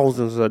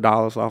thousands of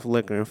dollars off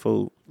liquor and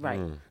food. Right.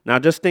 Now,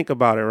 just think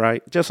about it,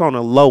 right? Just on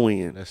a low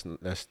end.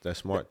 That's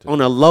smart too. On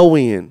a low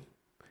end,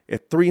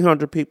 if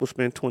 300 people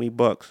spend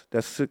 $20,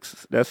 that's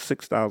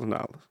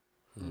 $6,000.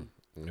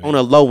 On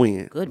a low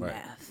end. Good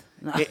math.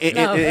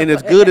 And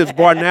as good as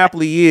Bar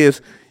Napoli is,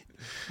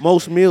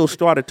 most meals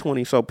start at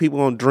 20, so people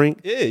gonna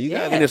drink. Yeah, you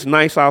got and it's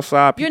nice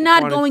outside. You're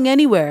not going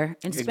anywhere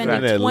and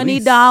spending Exactly.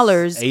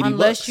 $20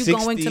 unless you're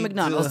going to 60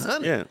 McDonald's.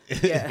 Yeah.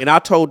 And I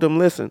told them,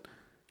 listen,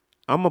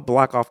 I'm gonna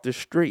block off this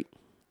street,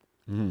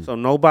 so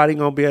nobody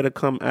gonna be able to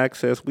come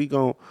access. We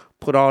gonna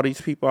put all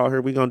these people out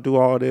here. We gonna do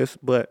all this,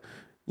 but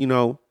you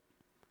know,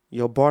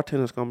 your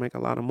bartender's gonna make a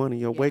lot of money.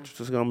 Your waitress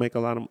is gonna make a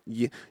lot of.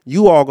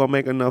 You all gonna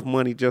make enough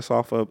money just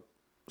off of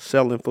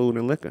selling food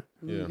and liquor.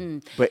 Yeah.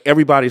 But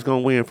everybody's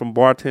gonna win, from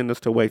bartenders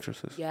to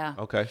waitresses. Yeah.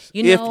 Okay.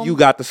 You know, If you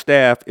got the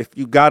staff, if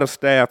you got a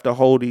staff to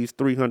hold these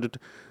 300,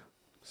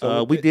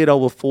 we did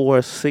over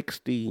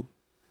 460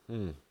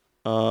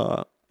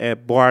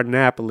 at Bar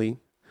Napoli.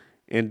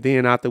 And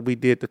then after we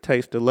did the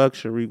Taste of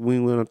Luxury, we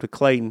went up to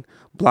Clayton,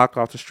 blocked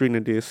off the street,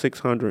 and did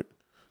 600.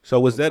 So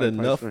was that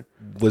enough?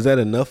 Was that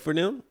enough for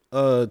them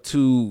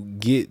to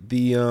get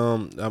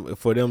the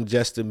for them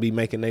just to be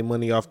making their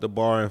money off the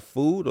bar and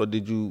food, or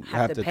did you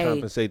have to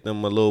compensate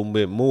them a little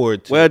bit more?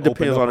 Well, it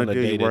depends on the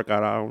deal you work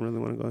out. I don't really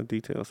want to go into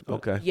details.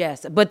 Okay.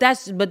 Yes, but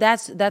that's a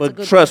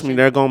good. Trust me,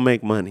 they're gonna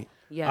make money.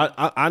 Yeah.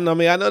 I know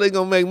they're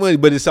gonna make money,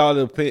 but it's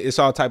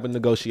all type of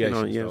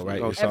negotiations, yeah, though,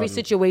 right? Every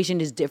situation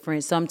is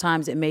different.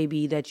 Sometimes it may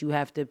be that you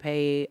have to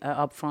pay an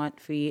upfront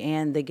fee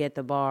and they get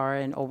the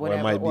bar or whatever. Or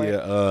it might be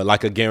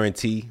like a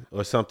guarantee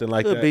or something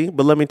like that. Could be,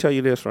 but let me tell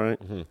you this, right?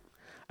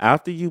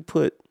 After you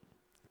put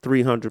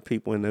 300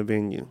 people in the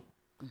venue,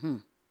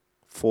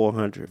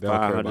 400,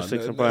 500,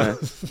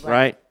 600,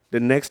 right? The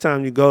next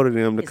time you go to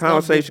them, the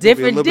conversation will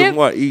be a little bit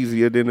more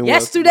easier than it was.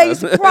 Yesterday's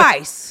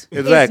price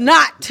is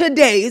not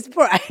today's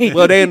price.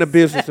 Well, they're in the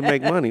business to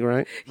make money,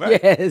 right?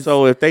 Yes.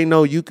 So if they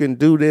know you can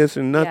do this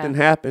and nothing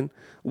happened,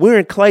 we're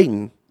in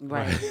Clayton.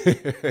 Right.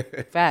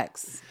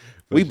 Facts.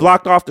 We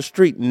blocked off the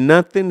street.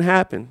 Nothing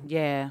happened.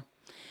 Yeah.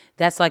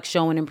 That's like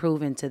showing and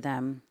proving to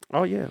them.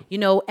 Oh, yeah. You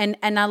know, and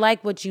I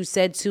like what you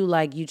said, too,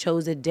 like you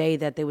chose a day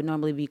that they would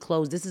normally be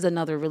closed. This is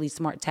another really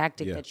smart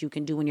tactic that you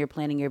can do when you're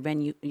planning your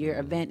venue. Your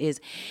event is,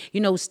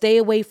 you know, stay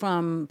away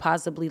from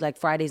possibly like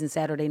Fridays and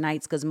Saturday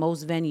nights, because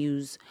most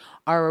venues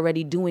are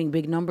already doing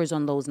big numbers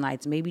on those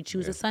nights. Maybe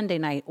choose a Sunday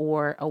night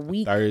or a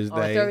week or a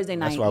Thursday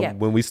night. That's why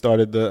when we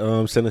started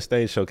the Center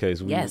Stage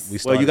Showcase, we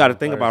well, you got to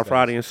think about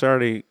Friday and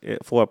Saturday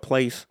for a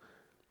place.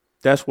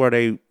 That's where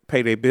they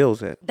pay their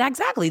bills at.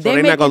 Exactly. So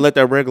they're not gonna let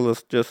their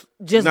regulars just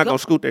not gonna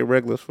scoot their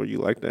regulars for you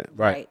like that.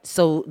 Right.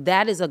 So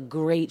that is a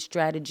great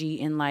strategy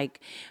in like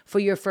for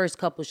your first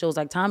couple shows.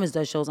 Like Thomas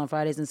does shows on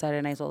Fridays and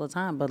Saturday nights all the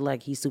time, but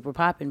like he's super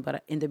popping.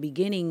 But in the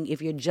beginning,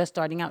 if you're just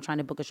starting out trying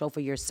to book a show for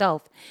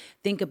yourself,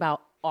 think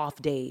about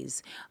off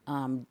days,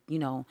 you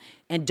know,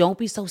 and don't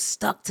be so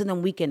stuck to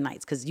them weekend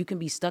nights, because you can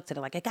be stuck to it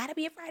like, it gotta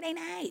be a Friday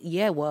night.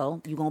 Yeah,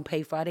 well, you're gonna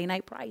pay Friday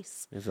night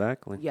price.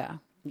 Exactly. Yeah.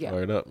 Yeah.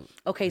 Word up.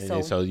 Okay,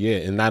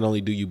 and not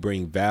only do you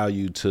bring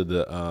value to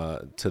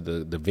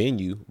the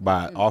venue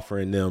by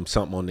offering them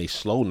something on their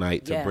slow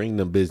night to bring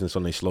them business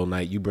on their slow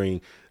night, you bring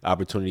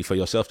opportunity for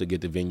yourself to get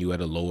the venue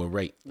at a lower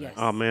rate. Yes.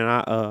 Oh man,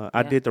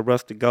 I did the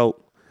Rusty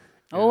Goat.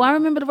 Oh, I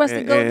remember the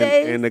Rusty Goat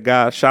days. And the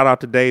guy, shout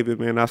out to David,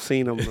 man. I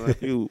seen him a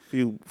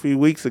few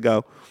weeks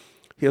ago.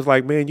 He was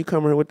like, man, you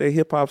come here with that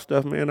hip hop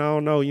stuff, man. I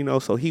don't know, you know.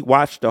 So he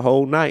watched the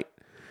whole night,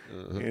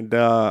 and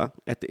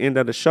at the end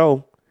of the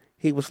show,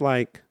 he was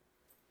like,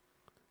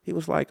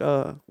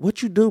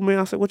 what you do, man?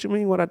 I said, what you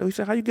mean what I do? He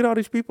said, how you get all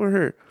these people in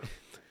here?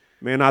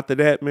 Man, after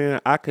that, man,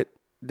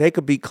 they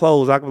could be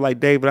closed. I could be like,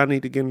 David, I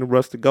need to get in the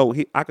Rusty Goat.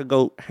 I could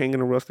go hang in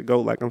the Rusty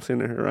Goat like I'm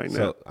sitting here right now.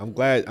 So I'm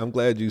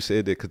glad you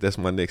said that, because that's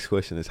my next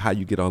question is how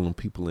you get all them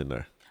people in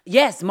there.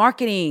 Yes,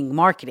 marketing.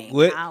 What is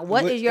your marketing?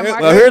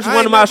 Well, here's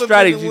one of my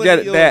strategies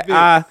that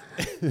I,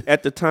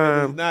 at the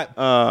time,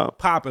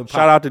 popping.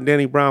 Shout out to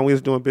Danny Brown. We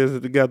was doing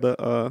business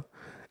together.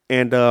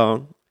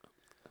 And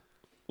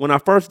when I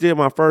first did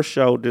my first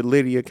show, that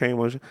Lydia came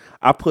on,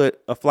 I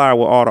put a flyer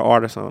with all the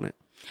artists on it.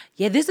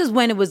 Yeah, this is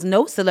when it was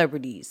no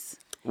celebrities.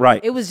 Right.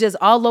 It was just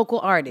all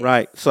local artists.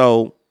 Right.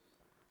 So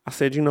I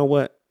said, you know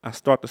what? I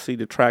start to see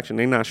the traction.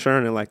 They're not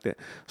sharing it like that.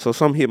 So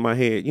something hit my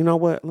head. You know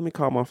what? Let me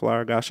call my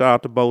flyer guy. Shout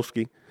out to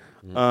Boski.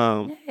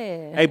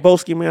 Hey,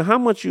 Boski, man, how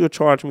much you would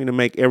charge me to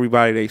make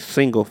everybody their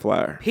single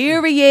flyer?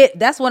 Period.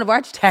 That's one of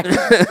our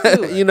tactics,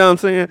 too. You know what I'm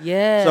saying?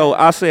 Yeah. So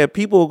I said,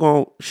 people are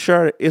going to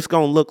share it. It's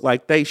going to look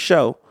like they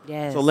show.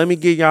 Yes. So let me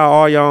give y'all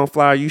all your own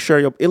flyer. You share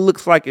it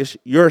looks like it's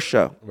your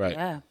show. Right.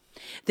 Yeah.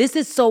 This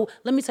is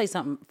let me tell you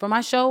something. For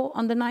my show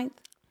on the 9th,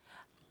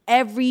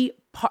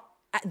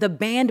 the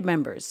band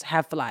members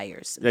have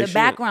flyers. The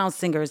background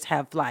singers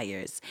have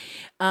flyers.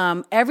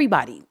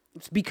 Everybody.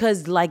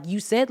 because like you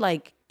said,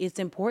 like it's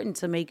important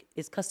to make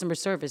it's customer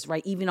service,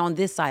 right? Even on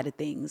this side of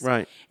things.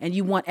 Right. And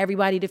you want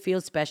everybody to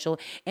feel special,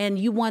 and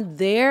you want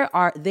their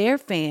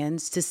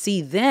fans to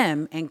see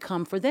them and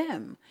come for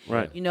them.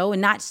 Right. You know,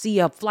 and not see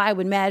a fly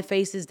with mad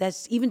faces.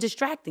 That's even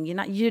distracting.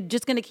 You're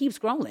just gonna keep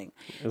scrolling.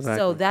 Exactly.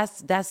 So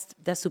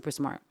that's super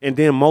smart. And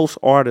then most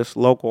artists,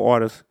 local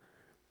artists,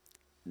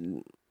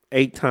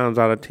 8 times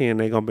out of 10,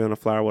 they're gonna be on a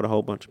flyer with a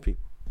whole bunch of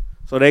people.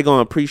 So they're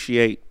gonna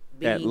appreciate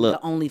that Being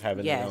look. the only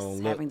Having their own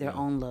look. Having their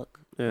own look.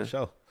 For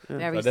sure.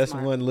 Very So that's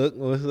smart. one look.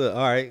 What's the,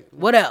 all right.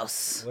 What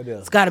else? What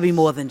else? It's got to be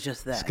more than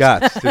just that.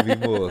 Got to be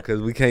more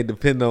because we can't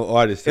depend on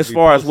artists. As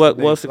far as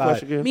what's the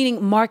question again?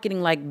 Meaning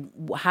marketing, like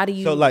how do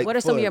you? So like what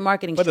are some of your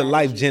marketing for the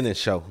Life strategies? Jennings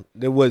show?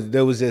 There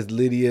was just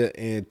Lydia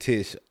and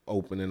Tish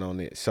opening on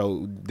it.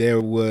 So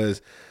there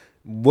was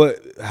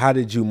how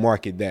did you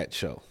market that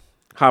show?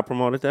 How I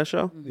promoted that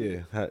show?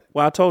 Yeah.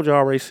 Well, I told you I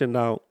already sent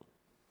out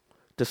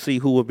to see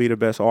who would be the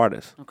best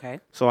artist. Okay.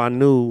 So I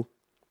knew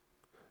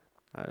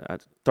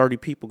 30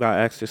 people got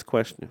asked this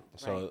question.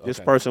 So This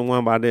person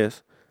won by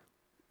this.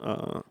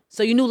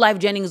 So you knew Life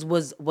Jennings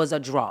was a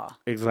draw.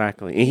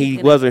 Exactly. And he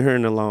wasn't here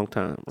in a long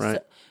time,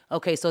 right?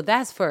 So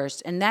that's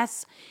first, and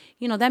that's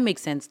that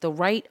makes sense. The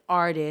right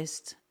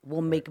artist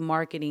will make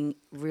marketing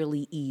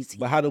really easy.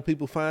 But how do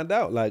people find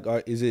out? Like,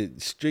 is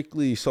it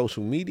strictly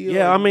social media?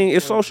 Yeah, I mean,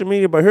 it's social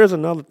media, but here's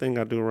another thing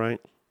I do, right?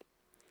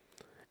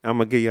 I'm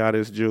going to give y'all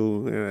this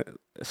jewel.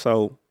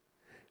 So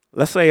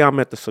let's say I'm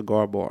at the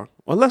cigar bar.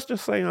 Or let's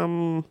just say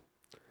I'm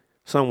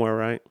somewhere,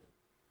 right?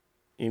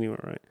 Anywhere,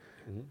 right?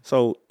 Mm-hmm.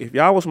 So if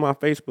y'all was my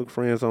Facebook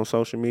friends on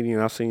social media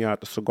and I seen y'all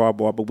at the cigar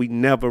bar, but we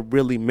never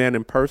really met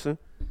in person,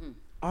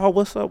 oh,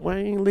 what's up,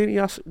 Wayne,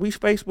 Lydia? We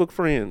Facebook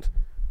friends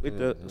with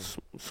the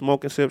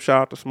Smoke and Sip.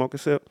 Shout out to Smoke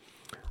and Sip.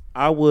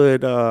 I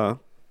would,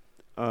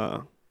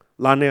 Lionel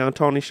and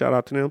Tony, shout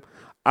out to them.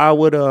 I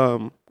would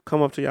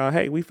come up to y'all,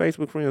 hey, we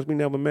Facebook friends. We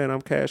never met.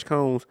 I'm Cash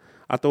Combs.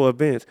 I throw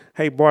events.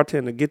 Hey,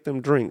 bartender, get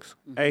them drinks.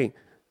 Mm-hmm. Hey,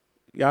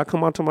 y'all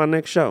come out to my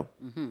next show.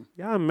 Mm-hmm.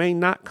 Y'all may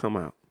not come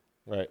out.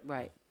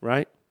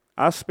 Right?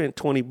 I spent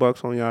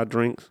 $20 on y'all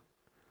drinks.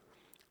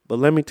 But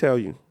let me tell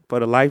you, for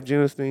the Life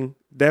Jennings thing,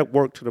 that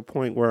worked to the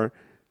point where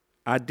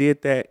I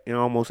did that, and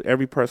almost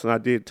every person I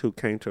did to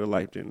came to the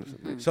Life Jennings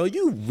event. So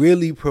you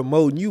really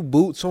promoting, you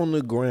boots on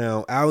the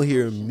ground, out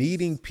here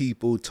meeting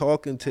people,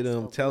 talking to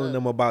them, telling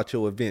them about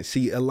your event.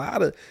 See,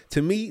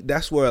 to me,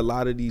 that's where a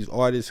lot of these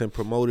artists and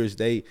promoters,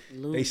 they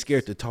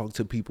scared to talk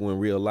to people in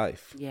real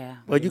life. Yeah.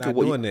 But you could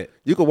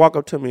walk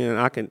up to me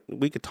and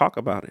we could talk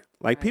about it.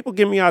 Like people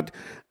give me out.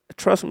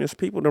 Trust me, it's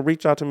people that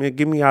reach out to me and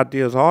give me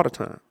ideas all the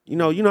time. You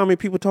know how many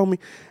people told me,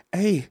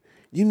 hey,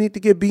 you need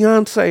to get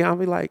Beyonce. I'll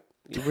be like,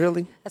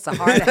 really? That's a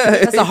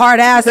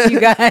hard ask, you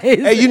guys.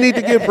 Hey, you need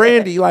to get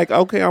Brandy. Like,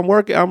 okay,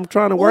 I'm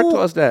trying to work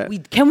towards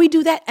that. Can we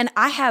do that? And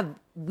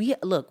we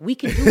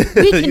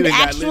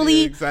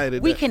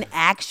can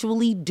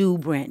actually do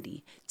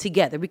Brandy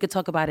together. We could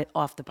talk about it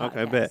off the podcast.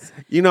 Okay, bet.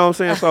 You know what I'm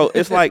saying? So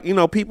it's like,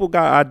 people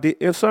got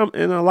ideas.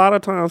 And a lot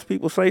of times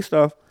people say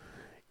stuff,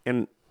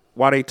 and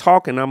while they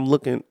talking, I'm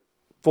looking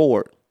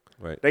forward.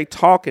 Right. They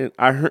talking,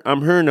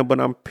 I'm hearing them,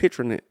 but I'm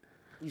picturing it.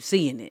 You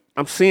seeing it.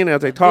 I'm seeing it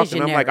as they talking.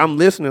 I'm like, I'm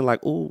listening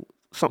like, ooh,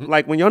 something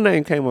like when your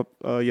name came up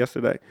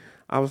yesterday,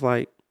 I was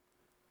like,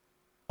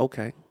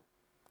 okay,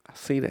 I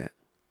see that.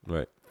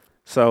 Right.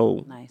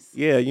 So nice.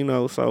 Yeah,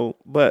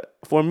 but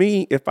for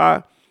me,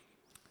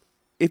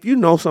 if you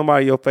know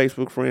somebody, your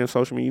Facebook friend,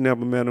 social media, you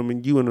never met them,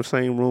 and you in the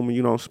same room and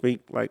you don't speak,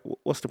 like,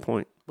 what's the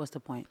point? What's the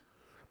point?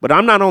 But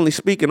I'm not only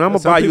speaking. I'm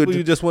gonna buy you.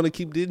 You just want to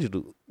keep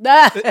digital.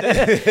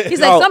 He's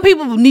like, some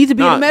people need to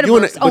be in the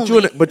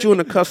metaverse but you in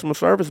the customer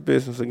service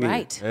business again.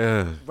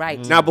 Right.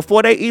 Right. Now,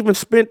 before they even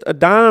spent a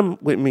dime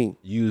with me,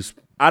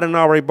 I done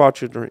already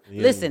bought your drink.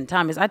 Yeah. Listen,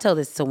 Thomas, I tell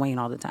this to Wayne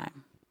all the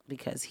time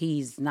because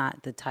he's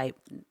not the type.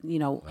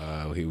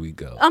 Oh, here we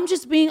go. I'm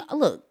just being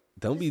look.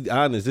 Don't be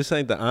honest. This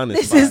ain't the honest.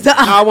 This is the.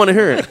 I want to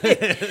hear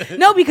it.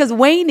 No, because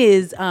Wayne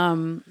is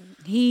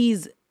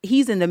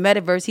he's in the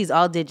metaverse. He's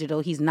all digital.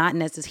 He's not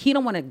necessarily. He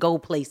don't want to go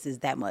places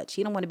that much.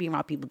 He don't want to be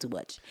around people too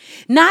much.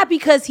 Not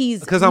because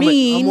he's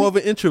mean. I'm more of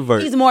an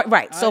introvert. He's more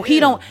right. So he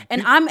don't.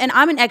 And I'm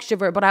an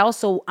extrovert, but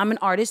I'm an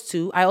artist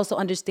too. I also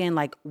understand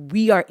like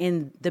we are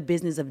in the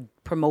business of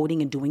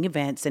promoting and doing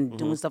events and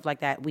doing stuff like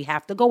that. We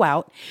have to go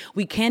out.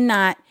 You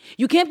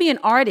can't be an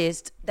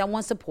artist that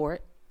wants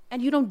support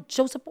and you don't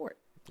show support.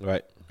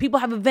 Right. People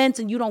have events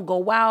and you don't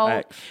go out.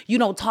 Right. You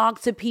don't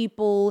talk to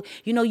people.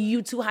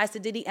 You too high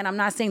sedity. And I'm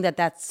not saying that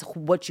that's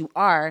what you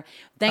are.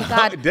 Thank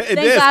God.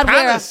 It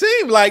kind of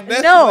seems like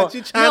that's what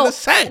you're trying to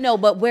say. No,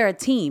 but we're a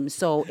team.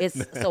 So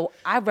so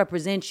I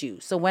represent you.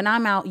 So when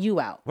I'm out, you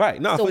out.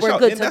 Right. No, so for we're sure.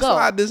 good And to that's go.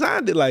 why I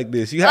designed it like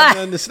this. You have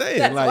to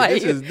understand.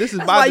 Like this is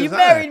that's by why design.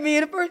 you married me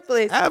in the first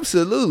place.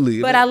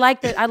 Absolutely. But I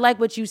like that. I like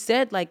what you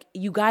said. Like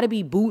you got to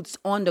be boots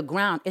on the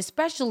ground,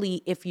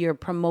 especially if you're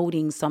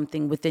promoting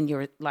something within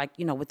your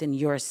within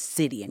your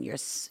city and your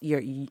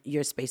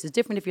space. It's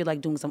different if you're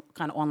like doing some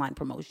kind of online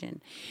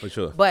promotion. For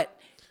sure. But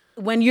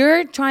when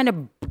you're trying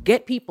to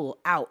get people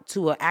out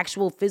to an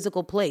actual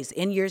physical place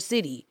in your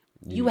city,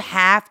 You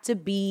have to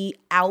be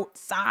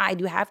outside.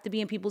 You have to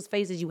be in people's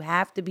faces. You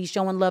have to be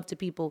showing love to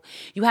people.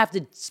 You have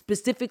to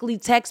specifically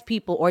text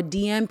people or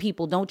DM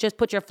people. Don't just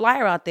put your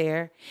flyer out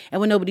there and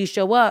when nobody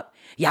show up,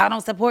 y'all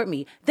don't support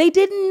me. They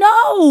didn't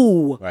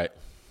know. Right.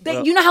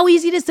 You know how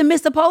easy it is to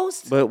miss a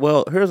post? But,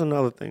 well, here's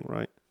another thing,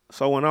 right?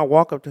 So when I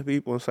walk up to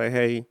people and say,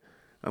 hey,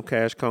 I'm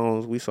Cash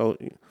Cones,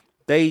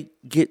 they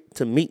get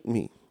to meet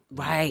me.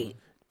 Right.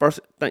 First,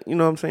 you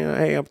know what I'm saying?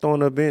 Hey, I'm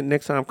throwing an event.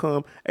 Next time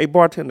come. Hey,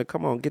 bartender,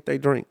 come on, get their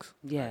drinks.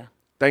 Yeah.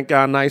 Thank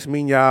y'all. Nice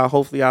meeting y'all.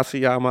 Hopefully I'll see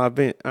y'all at my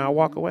event. And I'll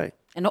walk away.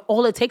 And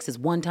all it takes is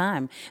one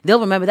time.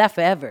 They'll remember that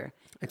forever.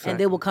 Exactly. And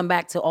they will come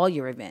back to all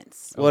your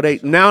events. Well,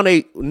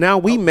 now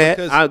we met.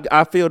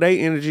 I feel their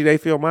energy. They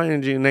feel my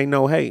energy. And they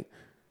know, hey,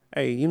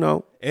 you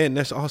know. And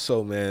that's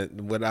also, man,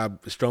 what I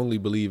strongly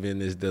believe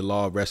in is the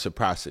law of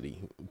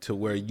reciprocity, to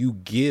where you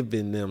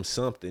giving them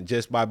something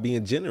just by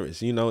being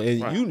generous, you know,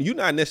 and right. you're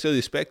not necessarily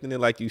expecting it,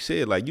 like you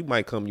said, like you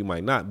might come, you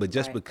might not, but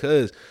just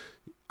because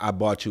I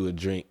bought you a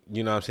drink,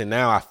 you know what I'm saying?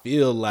 Now I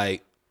feel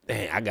like,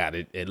 dang, I got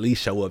to at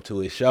least show up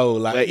to a show.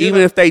 Like,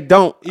 even if they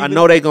don't, I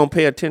know they're going to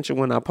pay attention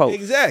when I post.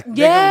 Exactly.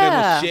 Yeah. They're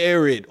going to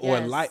share it or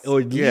at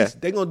least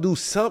they're going to do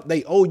something.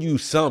 They owe you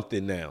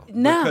something now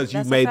because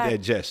you made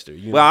that gesture.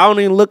 You know? Well, I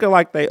don't even look at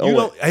like they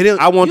owe it.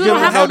 I want them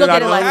to know that I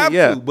don't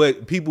have to,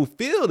 but people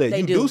feel that.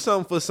 You do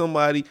something for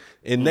somebody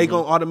and they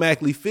going to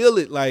automatically feel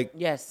it like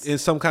in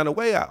some kind of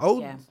way. I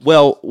owe you.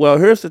 Well,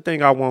 here's the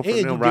thing I want from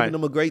them, right? And you're giving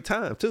them a great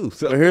time too.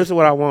 So. But here's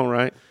what I want,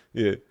 right?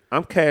 Yeah.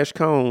 I'm Cash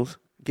Cones.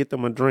 Get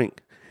them a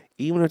drink.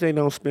 Even if they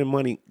don't spend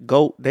money,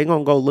 they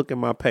gonna go look at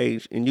my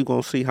page and you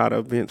gonna see how the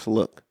events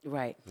look.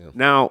 Right. Yeah.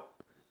 Now,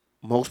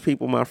 most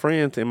people, my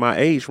friends in my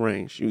age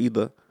range, you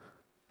either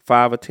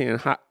 5 or 10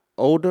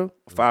 older,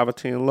 5 or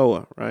 10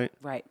 lower, right?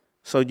 Right.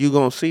 So you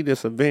gonna see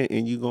this event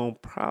and you gonna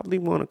probably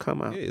want to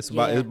come out. Yeah, it's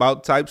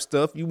about type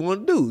stuff you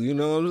want to do. You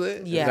know what I'm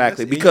saying? Yeah.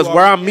 Exactly. Because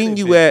where I'm meeting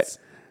you at,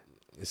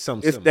 it's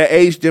the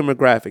age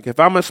demographic. If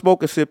I'm a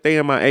smoker sip, they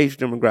in my age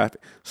demographic.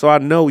 So I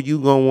know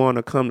you gonna want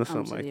to come to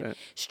something like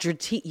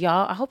that.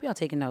 Y'all, I hope y'all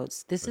taking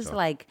notes. This is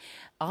like,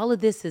 all of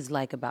this is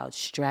like about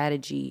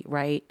strategy,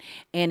 right?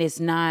 And it's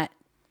not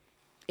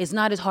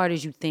as hard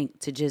as you think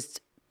to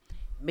just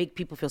make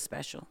people feel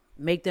special,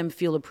 make them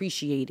feel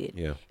appreciated.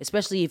 Yeah.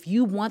 Especially if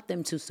you want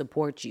them to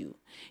support you,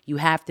 you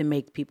have to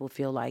make people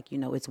feel like, you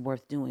know, it's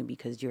worth doing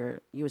because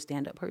you're a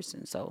stand-up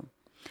person. So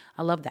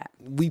I love that.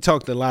 We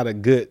talked a lot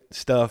of good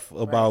stuff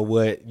about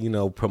what, you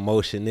know,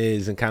 promotion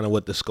is and kind of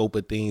what the scope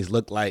of things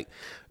look like.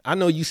 I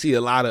know you see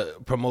a lot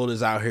of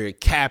promoters out here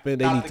capping.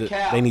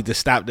 They need to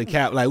stop the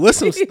cap. Like, what's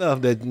some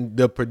stuff that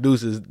the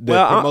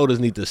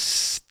promoters need to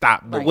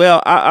stop doing?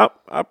 Well, I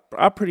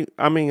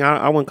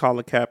wouldn't call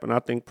it capping. I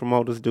think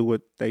promoters do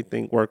what they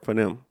think work for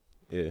them.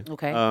 Yeah.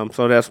 Okay.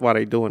 So that's why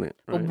they doing it.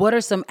 Right? But what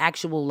are some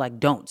actual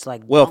don'ts?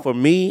 For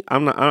me,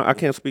 I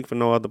can't speak for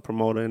no other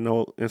promoter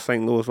in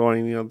St. Louis or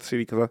any other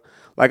city because,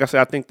 like I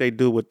said, I think they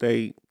do what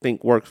they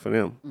think works for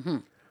them. Mm-hmm.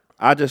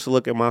 I just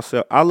look at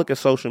myself. I look at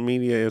social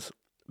media as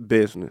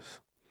business.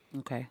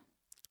 Okay.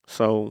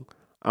 So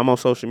I'm on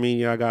social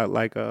media. I got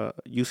like a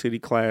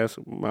UCity class.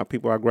 My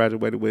people I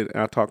graduated with,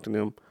 I talk to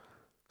them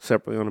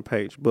separately on the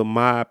page. But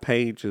my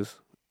page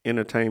is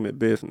entertainment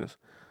business.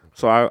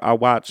 So I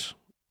watch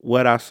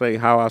what I say,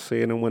 how I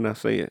say it, and when I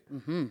say it.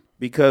 Mm-hmm.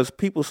 Because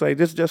people say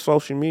this is just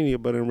social media,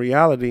 but in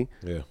reality,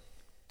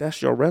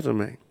 that's your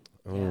resume.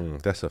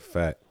 That's a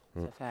fact.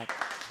 That's a fact.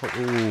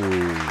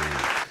 Ooh.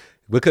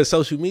 Because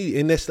social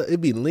media, and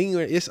it be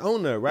lingering, it's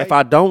on there, right? If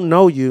I don't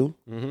know you,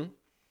 the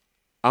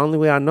only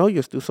way I know you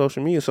is through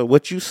social media. So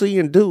what you see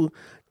and do,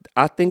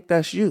 I think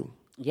that's you.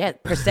 Yeah,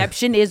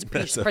 perception is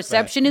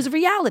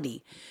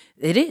reality.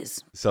 It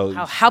is. So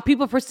how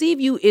people perceive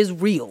you is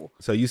real.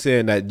 So you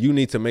saying that you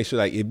need to make sure,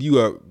 like, if you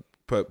are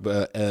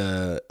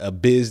a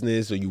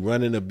business or you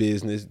running a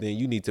business, then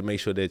you need to make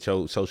sure that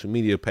your social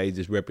media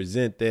pages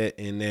represent that,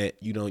 and that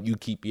you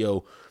keep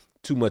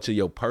too much of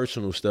your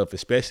personal stuff,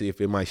 especially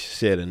if it might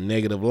shed a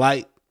negative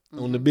light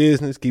on the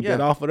business. Keep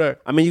that off of there.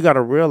 I mean, you got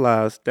to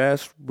realize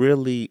that's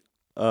really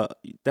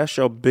that's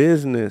your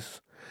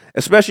business,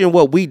 especially in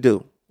what we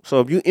do. So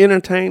if you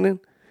entertaining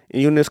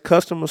and you're in this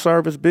customer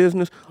service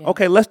business,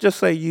 okay, let's just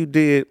say you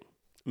did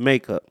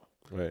makeup.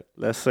 Right.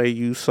 Let's say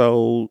you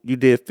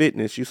did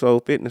fitness. You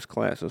sold fitness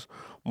classes,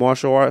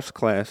 martial arts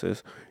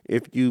classes.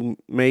 If you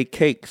made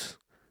cakes,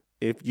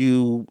 if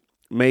you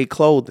made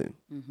clothing,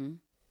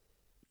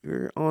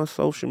 you're on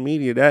social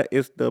media. That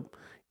is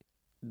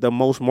the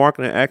most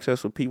marketing access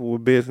for people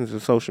with business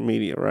is social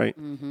media, right?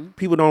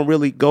 People don't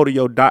really go to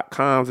your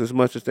 .coms as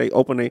much as they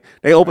open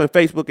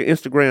Facebook and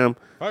Instagram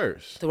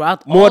first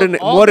throughout more than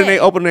they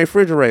open their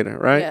refrigerator,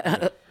 right?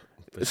 Yeah.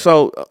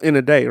 So in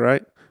a day,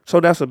 right? So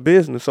that's a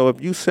business. So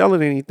if you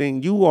selling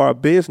anything, you are a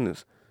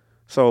business.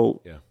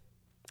 So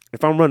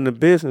if I'm running a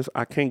business,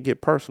 I can't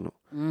get personal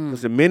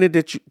because the minute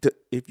that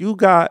if you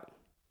got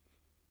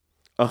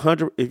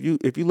 100,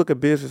 if you look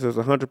at business as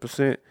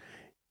 100%.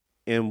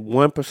 And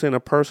 1%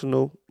 of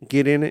personal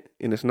get in it,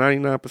 and it's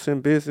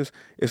 99% business,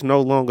 it's no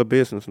longer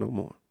business no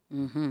more.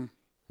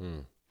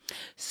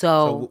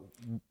 So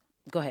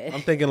Go ahead.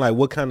 I'm thinking like,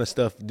 what kind of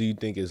stuff do you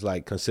think is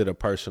like considered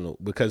personal?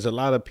 Because a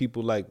lot of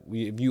people like,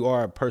 if you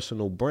are a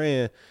personal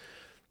brand,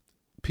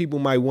 people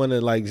might want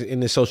to like in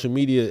the social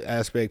media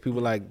aspect,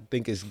 people like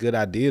think it's a good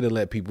idea to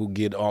let people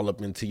get all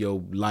up into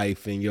your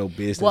life and your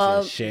business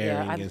and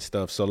sharing and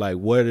stuff. So like,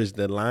 where does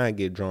the line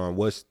get drawn?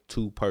 What's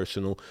too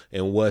personal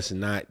and what's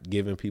not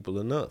giving people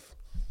enough?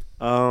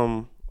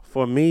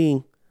 For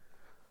me,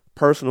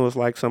 personal is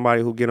like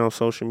somebody who get on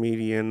social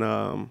media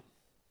and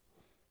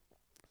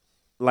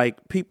like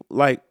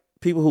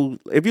people who,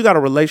 if you got a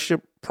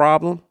relationship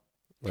problem.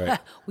 Right.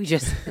 we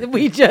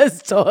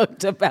just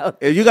talked about.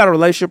 If you got a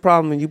relationship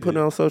problem and you put it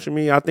on social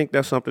media, I think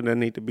that's something that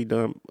need to be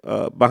done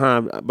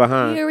behind.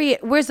 Period.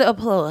 Where's the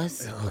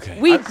applause? Okay.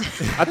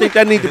 I think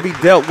that need to be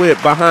dealt with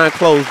behind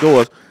closed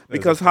doors,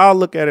 because how I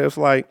look at it is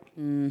like,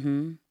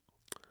 I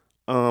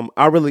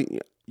really,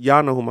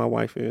 y'all know who my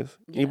wife is.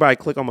 Yeah. Anybody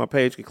click on my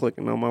page can click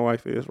and know my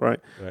wife is, right?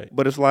 Right.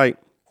 But it's like,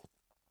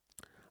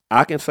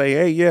 I can say,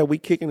 hey, yeah, we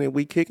kicking it,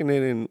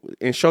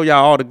 and show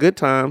y'all all the good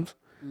times.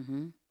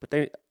 But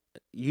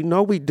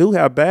we do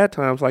have bad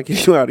times like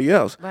anybody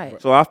else.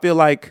 Right. So I feel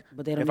like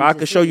if I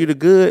could show you the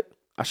good,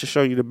 I should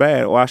show you the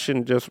bad, or I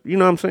shouldn't just, you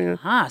know what I'm saying?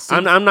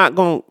 I'm not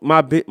going,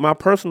 my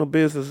personal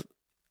business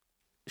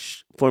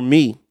for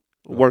me,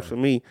 works for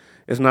me,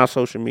 is not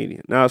social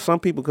media. Now, some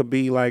people could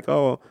be like,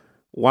 oh,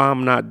 why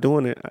I'm not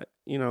doing it,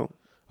 you know.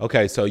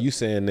 Okay, so you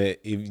saying that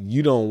if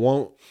you don't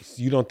want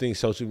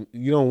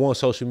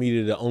social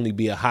media to only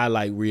be a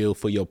highlight reel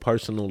for your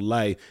personal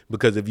life,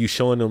 because if you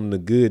showing them the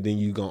good, then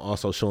you gonna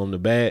also show them the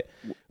bad.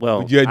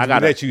 Well,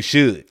 you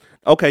should.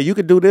 Okay, you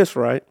could do this,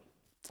 right?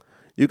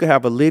 You could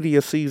have a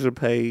Lydia Caesar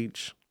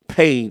page,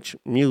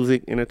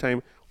 music,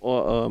 entertainment,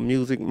 or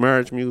music,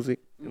 marriage music,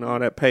 and all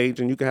that page,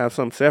 and you can have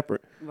something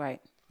separate.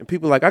 Right. And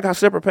people are like, I got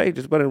separate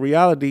pages, but in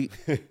reality,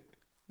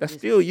 that's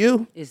still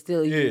you. It's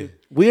still you.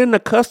 We're in the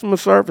customer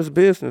service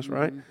business,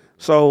 right?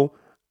 So,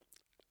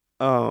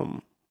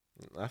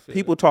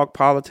 people talk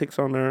politics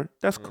on there.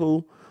 That's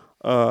cool.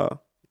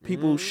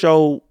 People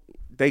show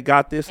they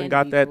got this and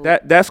got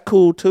that. That's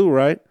cool too,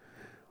 right?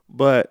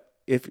 But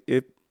if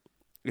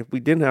we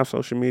didn't have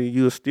social media,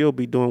 you would still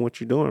be doing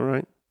what you're doing,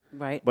 right?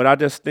 Right. But I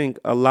just think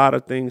a lot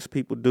of things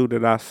people do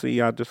that I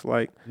see, I just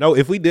like. No,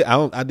 if we did,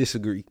 I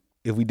disagree.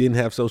 If we didn't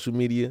have social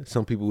media,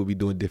 some people would be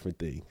doing different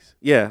things.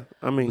 Yeah,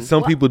 I mean,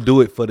 some people do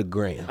it for the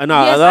gram. I know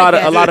a lot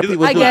of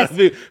people.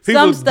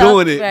 People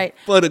doing it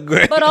for the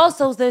gram. But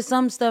also, there's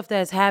some stuff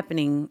that's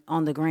happening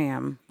on the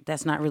gram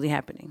that's not really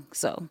happening.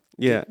 So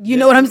yeah, you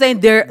know what I'm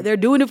saying? They're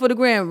doing it for the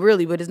gram,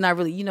 really, but it's not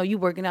really. You know, you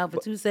working out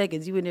for 2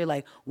 seconds, you in there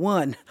like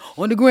one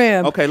on the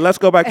gram. Okay, let's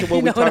go back to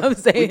what we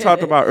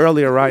talked about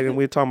earlier, right? And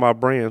we're talking about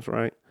brands,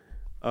 right?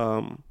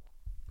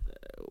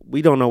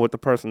 We don't know what the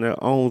person that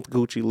owns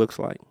Gucci looks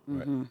like.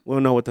 Right. We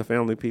don't know what the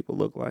family people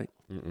look like.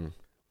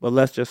 But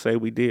let's just say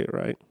we did,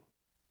 right?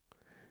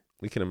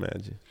 We can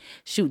imagine.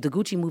 Shoot, the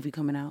Gucci movie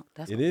coming out.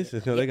 It is?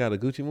 They got a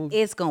Gucci movie?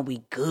 It's going to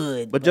be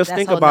good. But just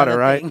think about it,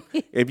 right?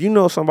 If you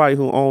know somebody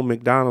who owned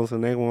McDonald's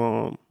and they were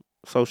on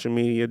social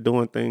media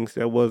doing things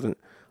that was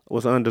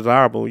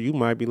undesirable, you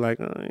might be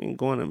like, I ain't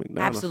going to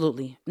McDonald's.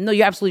 Absolutely. No,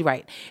 you're absolutely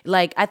right.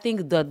 Like, I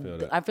think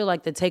I feel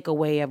like the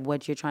takeaway of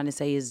what you're trying to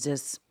say is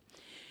just,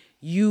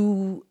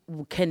 you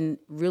can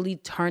really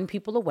turn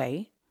people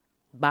away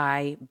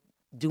by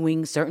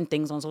doing certain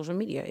things on social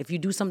media. If you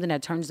do something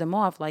that turns them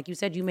off, like you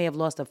said, you may have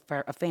lost a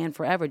fan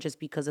forever just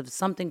because of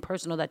something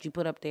personal that you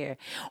put up there.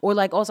 Or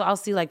like also I'll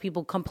see like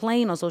people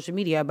complain on social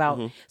media about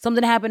something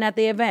that happened at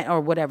the event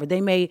or whatever.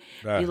 They may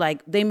be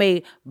like, they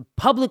may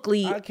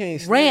publicly I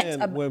can't rant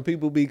stand when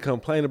people be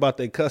complaining about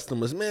their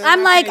customers. Man,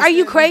 I'm like, are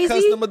you crazy?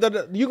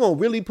 You gonna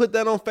really put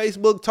that on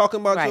Facebook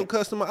talking about your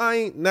customer? I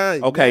ain't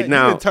okay.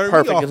 Now, turn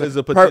me off as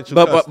a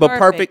potential customer.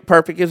 But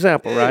perfect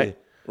example, right?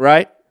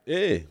 Right?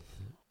 Yeah.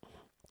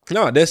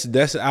 No, that's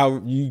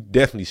you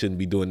definitely shouldn't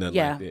be doing nothing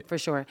like that. Yeah, for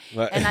sure.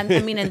 And I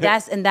mean, and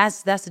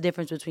that's the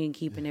difference between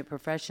keeping it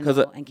professional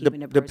and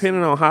keeping it personal.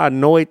 Depending on how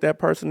annoyed that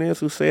person is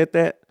who said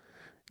that,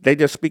 they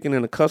just speaking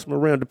in the customer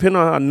realm. Depending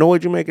on how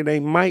annoyed you make it, they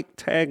might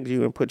tag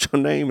you and put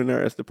your name in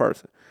there as the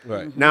person.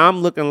 Right. Now I'm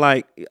looking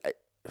like,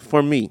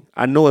 for me,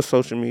 I know it's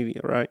social media,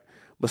 right?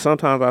 But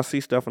sometimes I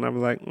see stuff and I be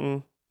like,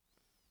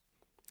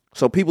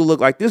 So people look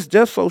like this is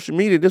just social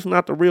media. This is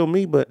not the real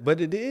me,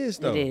 but it is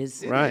though. It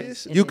is. Right. It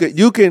is.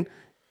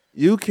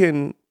 You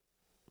can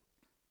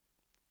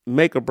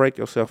make or break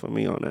yourself with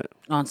me on that.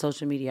 On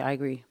social media, I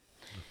agree.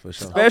 For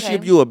sure. Especially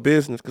if you're a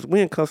business, because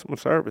we're in customer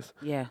service.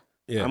 Yeah.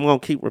 I'm going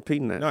to keep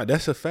repeating that. No,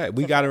 that's a fact.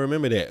 We got to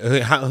remember that.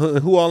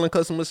 Who all in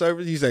customer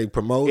service? You say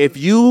promote. If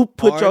you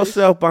put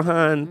yourself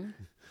behind,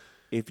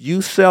 if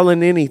you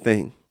selling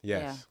anything,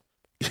 yes.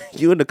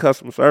 You in the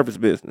customer service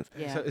business.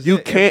 Yeah. So you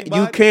can't.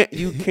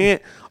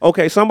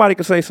 Okay, somebody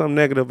can say something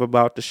negative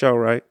about the show,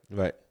 right?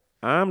 Right.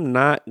 I'm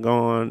not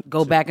going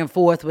go back and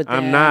forth with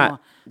them. I'm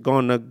not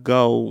going to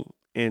go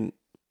and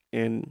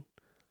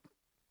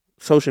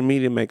social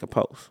media make a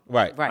post.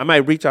 Right. I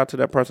might reach out to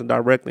that person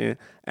directly and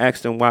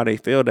ask them why they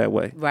feel that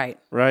way. Right.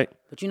 Right.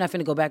 But you're not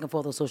finna go back and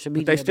forth on social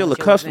media. But they still a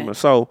customer.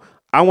 So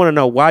I want to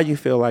know why you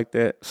feel like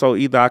that, so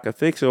either I can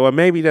fix it or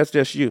maybe that's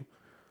just you.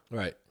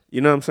 Right. You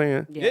know what I'm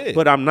saying? Yeah.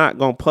 But I'm not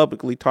going to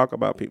publicly talk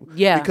about people.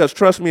 Yeah. Because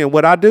trust me, and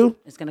what I do,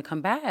 it's going to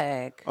come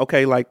back.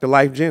 okay, like the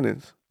Life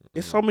Jennings.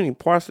 It's so many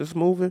parts that's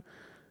moving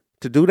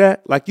to do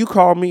that. Like you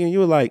called me and you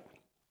were like,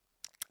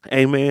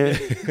 hey, man,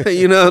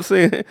 you know what I'm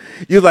saying?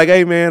 You was like,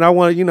 hey, man, I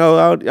want,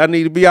 I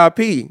need a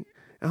VIP.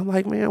 I'm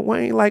like, man,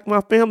 Wayne, like my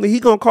family, he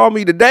gonna call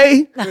me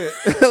today?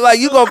 Like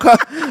you gonna call?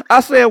 I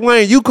said,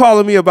 Wayne, you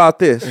calling me about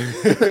this?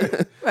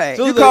 Right.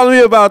 You calling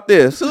me about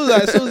this? Soon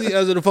as he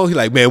answered the phone, he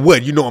like, man,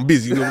 what? You know I'm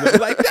busy. I'm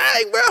like,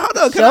 dang, bro, hold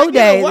on. Can Show I get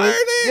day, a word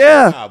in?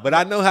 Yeah. Nah, but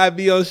I know how it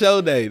be on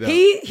show day, though.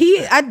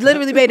 I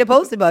literally made a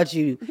post about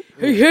you.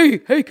 Hey,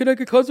 can I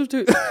get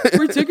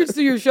free tickets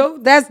to your show?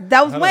 That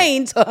was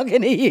Wayne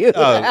talking to you.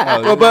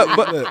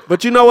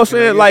 But you know what I'm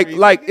saying?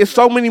 Like it's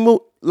so many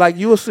like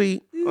you'll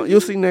see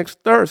next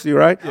Thursday,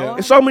 right? Yeah.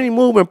 It's so many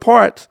moving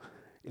parts.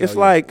 It's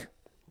like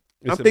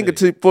It's I'm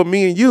thinking for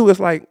me and you, it's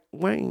like,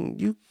 Wayne,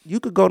 you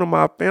could go to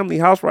my family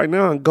house right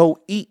now and go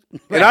eat.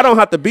 And I don't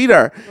have to be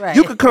there. Right.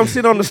 You could come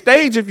sit on the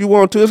stage if you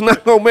want to. It's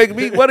not gonna make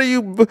me. What are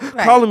you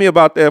calling me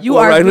about that You for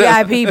are right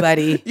VIP, now?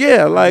 buddy.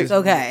 Yeah, like It's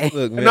okay.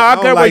 Look, man, no, I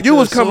don't get where like you to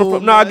was coming assume,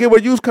 from. No, I man. get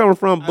where you was coming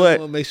from, I but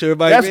want to make sure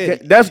everybody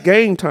ready. that's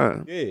game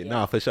time. Yeah,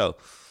 nah, for sure.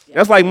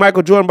 That's like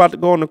Michael Jordan about to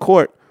go on the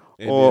court,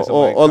 And or then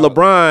somebody or call-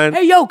 LeBron.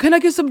 Hey, yo, can I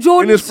get some And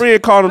Jordans? his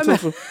friend called him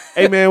to,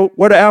 hey man,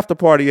 where the after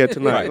party at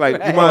tonight? Right.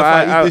 Like, You mind if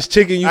I eat this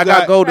chicken you I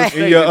got go to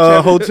in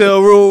your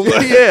hotel room?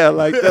 yeah,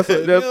 like that's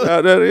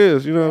how that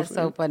is. You know, That's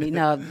so funny.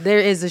 No, there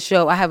is a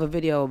show. I have a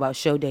video about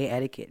show day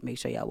etiquette. Make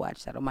sure y'all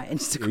watch that on my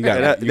Instagram. You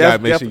gotta, That- you gotta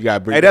that's make sure you gotta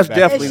bring Hey, that that's back.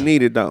 definitely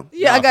needed though.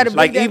 Yeah, I got to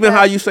Like even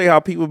how you say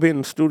how people been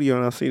in the studio,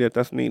 and I see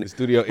that's needed. The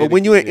studio But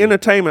when you're in etiquette, yeah.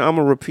 entertainment, I'm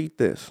gonna repeat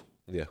this.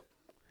 Yeah.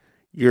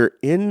 You're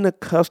in the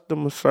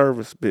customer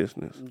service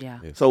business. Yeah.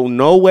 So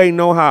no way,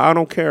 no how. I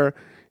don't care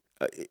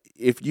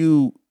if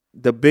you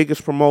the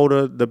biggest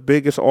promoter, the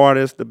biggest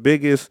artist, the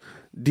biggest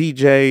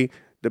DJ,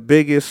 the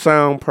biggest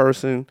sound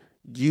person.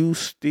 You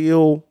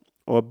still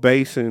are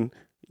basing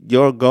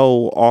your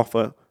goal off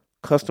of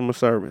customer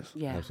service.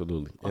 Yeah.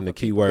 Absolutely. And the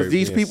key word.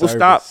 These being people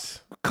service.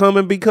 stop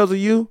coming because of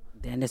you.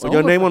 Then it's Or over.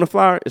 your name on the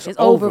flyer. It's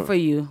over for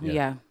you. Yeah.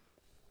 Yeah.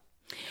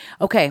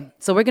 Okay,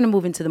 so we're gonna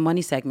move into the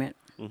money segment.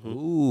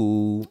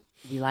 Ooh.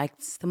 We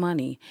liked the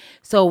money.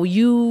 So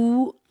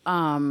you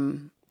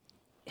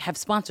have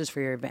sponsors for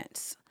your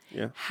events.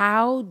 Yeah.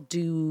 How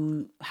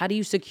do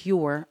you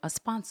secure a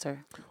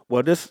sponsor?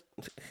 Well,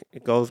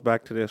 it goes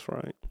back to this,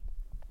 right?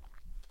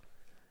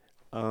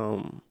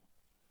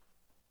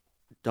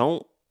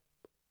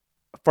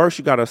 First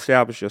you got to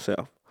establish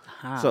yourself.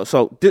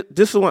 So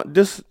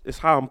this is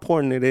how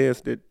important it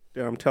is that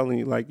I'm telling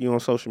you, like you on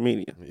social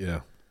media.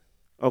 Yeah.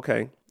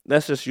 Okay,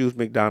 let's just use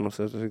McDonald's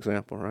as an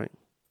example, right?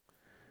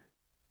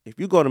 If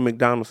you go to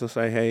McDonald's and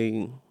say,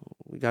 hey,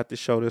 we got this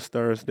show this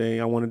Thursday,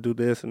 I want to do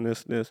this and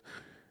this and this,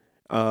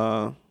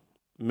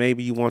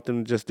 maybe you want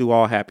them to just do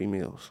all Happy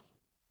Meals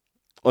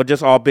or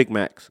just all Big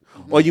Macs,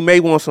 or you may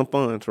want some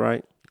funds,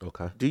 right?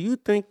 Okay. Do you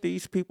think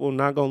these people are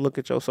not going to look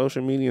at your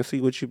social media and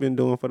see what you've been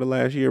doing for the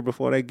last year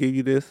before they give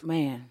you this?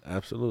 Man,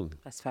 Absolutely.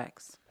 that's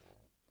facts.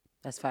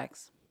 That's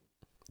facts.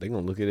 They're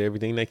gonna look at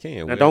everything they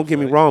can. Now, don't get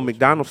me wrong,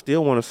 McDonald's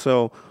still want to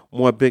sell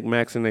more Big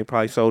Macs than they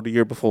probably sold the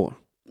year before.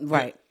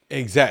 Right.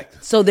 Exactly.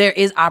 So there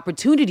is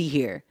opportunity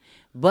here,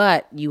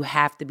 but you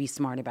have to be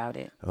smart about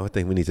it. Oh, I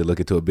think we need to look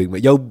into a Big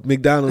Mac. Yo,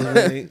 McDonald's,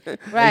 man.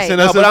 Right. Send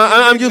No, us but a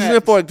I'm Big using Mac.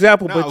 it for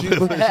example. No, But you,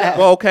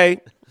 well,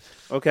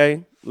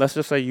 okay. Let's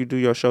just say you do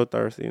your show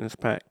Thursday and it's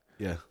packed.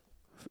 Yeah.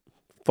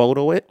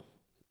 Photo it,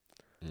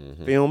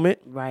 film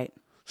it. Right.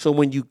 So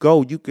when you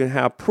go, you can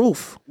have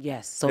proof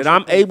Yes. that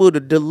I'm able to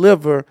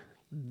deliver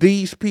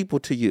these people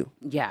to you.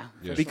 Yeah.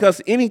 Yes.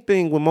 Because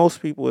anything with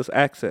most people is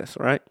access,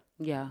 right?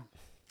 Yeah.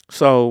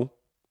 So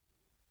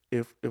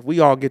if we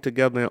all get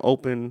together and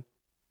open,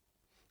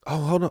 Oh,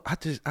 hold on.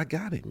 I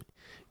got it.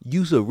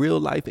 Use a real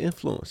life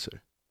influencer.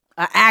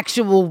 An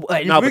actual.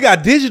 We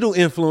got digital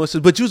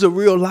influencers, but use a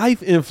real life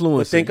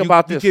influencer. think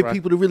about you this, get right?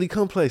 people to really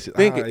come places.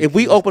 think All right, if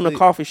we let's open a click.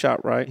 coffee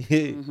shop, right, Yeah.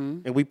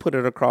 and we put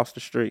it across the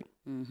street,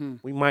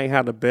 we might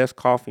have the best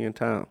coffee in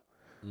town.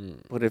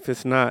 But if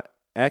it's not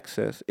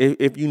access,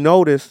 if you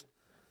notice,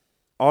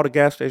 all the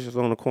gas stations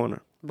on the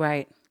corner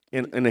Right.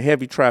 in a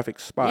heavy traffic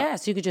spot. Yeah.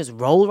 So you could just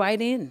roll right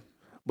in.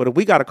 But if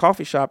we got a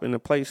coffee shop in a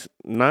place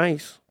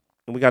nice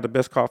and we got the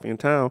best coffee in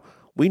town,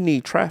 we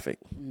need traffic.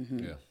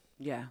 Yeah.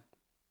 Yeah.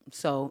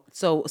 So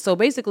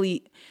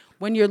basically,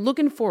 when you're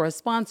looking for a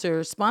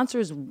sponsor,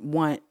 sponsors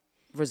want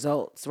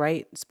results,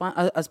 right?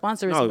 A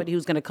sponsor is No. somebody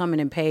who's going to come in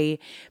and pay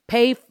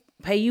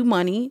you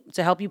money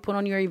to help you put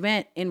on your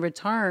event. In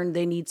return,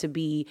 they need to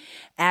be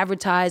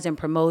advertised and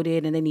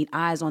promoted, and they need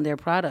eyes on their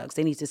products.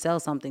 They need to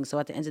sell something. So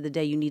at the end of the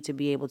day, you need to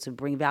be able to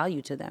bring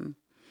value to them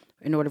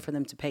in order for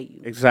them to pay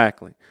you.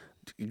 Exactly.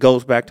 It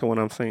goes back to what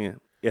I'm saying.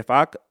 If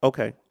I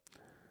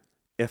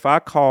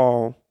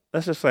call,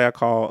 let's just say I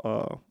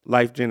call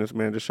Life Jennings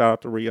manager, shout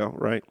out to Rio,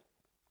 right?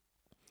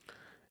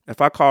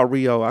 If I call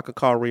Rio, I could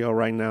call Rio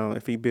right now.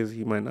 If he busy,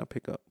 he might not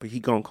pick up, but he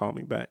gonna call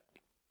me back.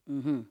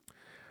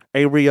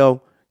 hey,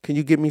 Rio, can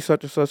you get me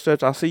such and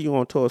such? I see you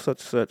on tour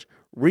such and such.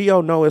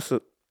 Rio know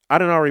I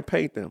done already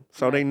paid them,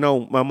 so they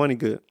know my money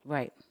good.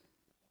 Right.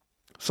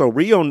 So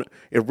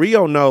if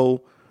Rio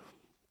know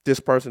this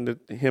person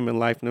that him and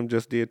Life and them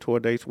just did tour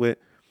dates with,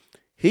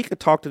 he could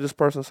talk to this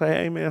person and say,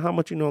 hey, man, how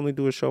much you normally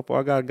do a show for?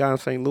 I got a guy in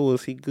St.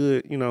 Louis. He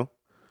good,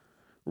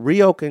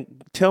 Rio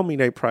can tell me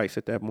their price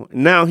at that moment.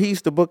 Now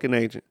he's the booking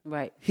agent.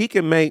 Right. He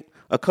can make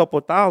a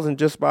couple $1,000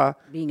 just by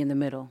being in the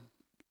middle,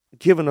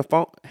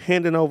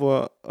 handing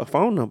over a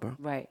phone number.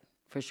 Right,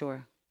 for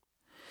sure.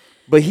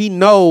 But he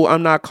know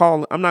I'm not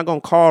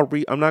gonna call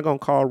Rio. I'm not gonna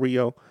call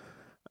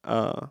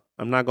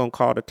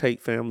the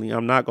Tate family.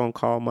 I'm not gonna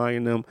call Maya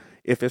and them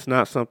if it's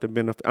not something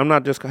benefit. I'm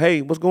not just,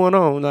 hey, what's going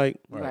on? Like,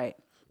 right.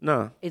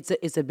 Nah.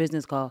 It's a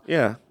business call.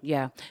 Yeah.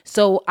 Yeah.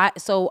 So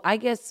I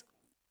guess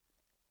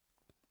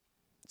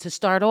to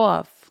start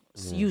off,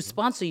 you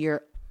sponsor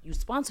your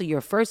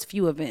first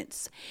few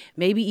events.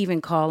 Maybe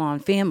even call on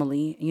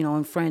family,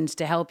 and friends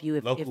to help you.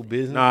 Local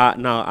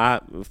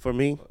business. For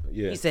me,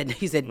 yeah.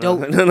 He said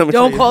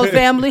don't call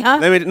family, huh?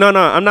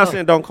 I'm not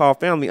saying don't call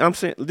family. I'm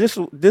saying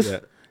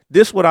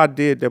this what I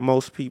did that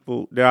most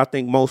people, that I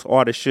think most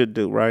artists should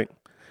do, right?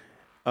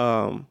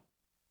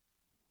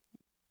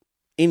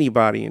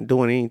 Anybody and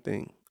doing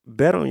anything,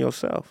 bet on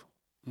yourself.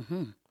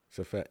 Mm-hmm.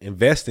 So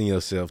invest in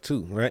yourself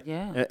too, right?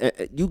 Yeah.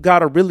 You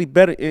gotta really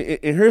bet it.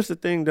 And here's the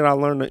thing that I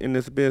learned in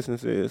this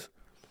business is,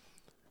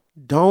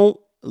 don't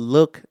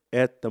look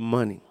at the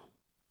money.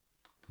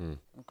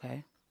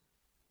 Okay.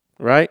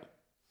 Right?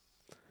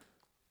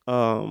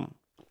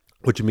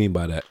 What you mean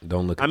by that?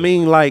 Don't look at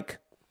like,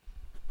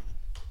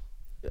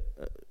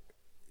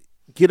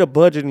 get a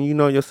budget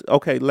and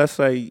okay, let's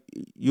say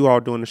you all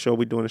doing the show,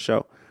 we doing the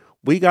show.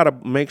 We got to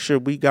make sure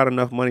we got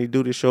enough money to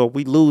do the show. If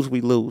we lose, we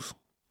lose.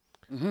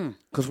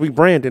 Because we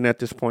branding at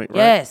this point, right?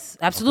 Yes,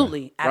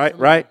 absolutely. Okay. Absolutely.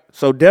 Right?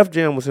 So Def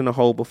Jam was in the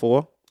hole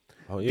before.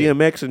 Oh, yeah.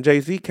 DMX and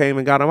Jay-Z came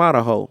and got him out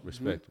of hole.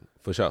 Respect.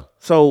 For sure.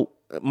 So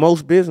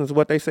most business,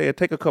 what they say, it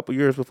take a couple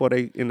years before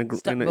they in the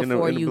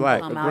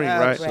black green,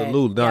 right?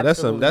 Absolutely. No,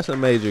 that's a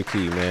major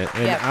key, man.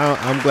 And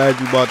I'm glad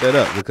you brought that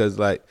up, because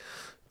like,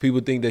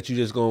 people think that you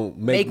just gonna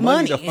make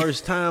money the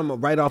first time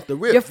right off the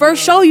rip. Your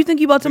first show, you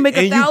think you about to make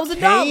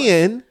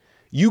 $1,000?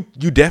 You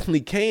definitely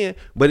can,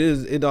 but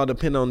it all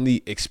depends on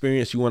the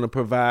experience you want to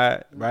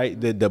provide, right?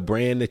 The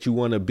brand that you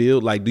want to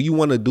build. Like, do you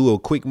want to do a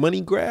quick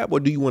money grab, or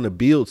do you want to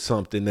build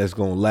something that's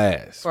gonna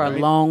last for a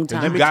long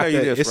time? Let me tell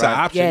you this, it's an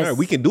option there.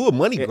 We can do a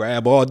money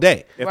grab all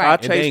day. If I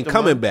chase and they ain't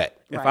coming back.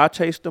 If I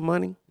chase the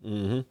money,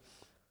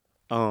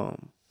 I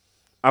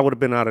would have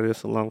been out of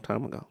this a long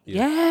time ago.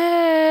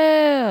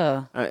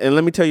 Yeah. And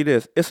let me tell you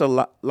this, it's a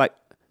lot. Like,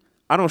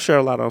 I don't share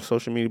a lot on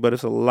social media, but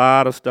it's a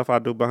lot of stuff I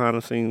do behind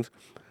the scenes.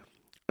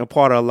 And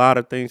part of a lot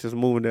of things is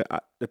moving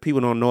that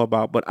people don't know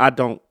about, but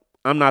I'm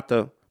not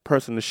the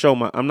person to show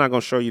I'm not going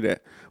to show you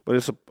that, but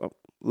it's a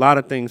lot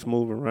of things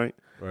moving, right?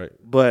 Right.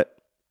 But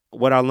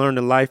what I learned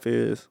in life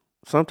is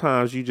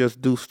sometimes you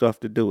just do stuff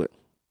to do it.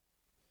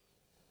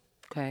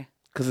 Okay.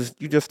 Because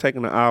you just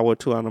taking an hour or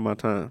two out of my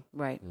time.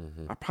 Right.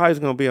 I probably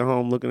going to be at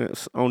home looking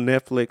at on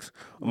Netflix,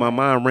 my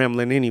mind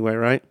rambling anyway,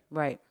 right?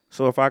 Right.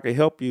 So if I could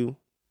help you,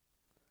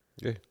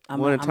 you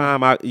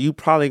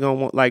probably gonna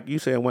want, like you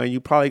said, Wayne, you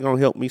probably gonna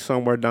help me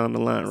somewhere down the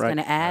line, right?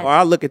 Gonna add. Or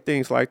I look at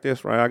things like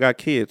this, right? I got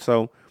kids,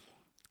 so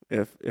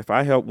if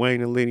I help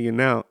Wayne and Lydia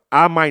now,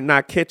 I might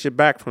not catch it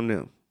back from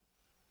them.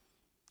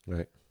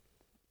 Right.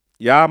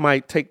 Y'all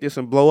might take this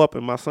and blow up,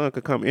 and my son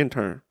could come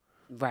intern.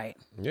 Right.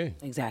 Yeah.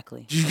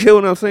 Exactly. You get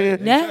what I'm saying?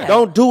 Yeah.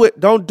 Don't do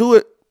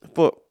it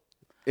for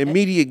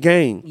immediate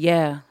gain.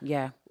 Yeah.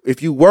 Yeah.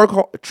 If you work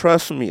hard,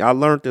 trust me, I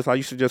learned this. I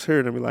used to just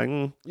hear it and be like,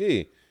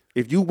 yeah.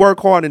 If you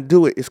work hard and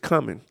do it, it's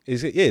coming.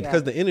 Is it? Yeah,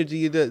 because the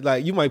energy,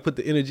 like, you might put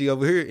the energy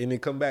over here and then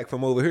come back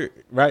from over here,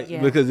 right? Yeah.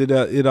 Because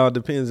it all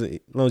depends as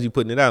long as you're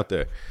putting it out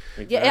there.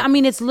 Exactly. Yeah, I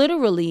mean, it's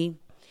literally,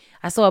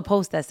 I saw a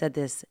post that said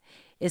this.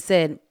 It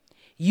said,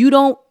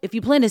 if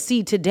you plant a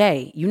seed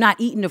today, you're not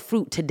eating the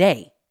fruit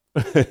today.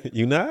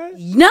 You not?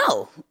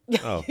 No.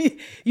 Oh.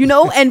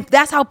 And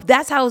that's how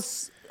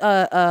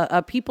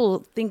people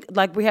think,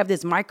 like, we have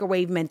this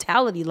microwave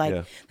mentality,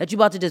 like that you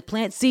about to just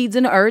plant seeds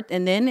in the earth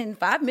and then in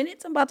 5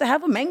 minutes I'm about to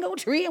have a mango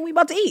tree and we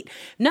about to eat.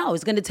 No,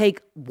 it's going to take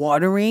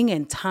watering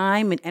and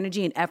time and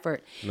energy and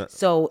effort. No,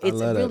 so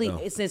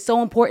it's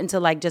so important to,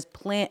 like, just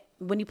plant,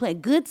 when you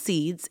plant good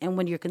seeds and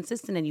when you're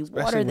consistent and you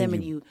water them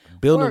and you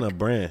building a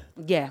brand.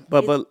 Yeah.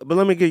 But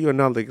let me give you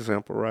another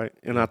example, right?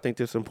 And I think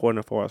this is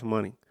important as far as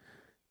money.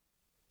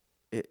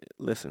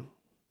 Listen.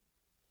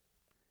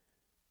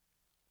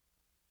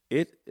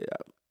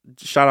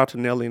 Shout out to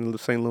Nelly and the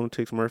St.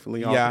 Lunatics, Murphy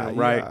Lee,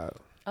 right?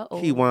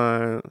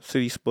 T-Wine,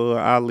 City Spud,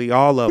 Ali,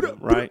 all of them,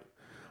 right?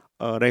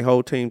 They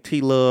whole team,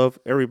 T-Love,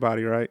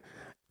 everybody, right?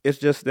 It's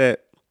just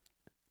that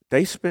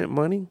they spent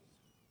money.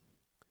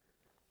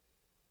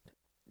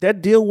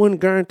 That deal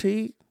wasn't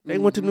guaranteed. They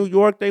went to New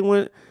York, they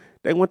went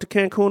to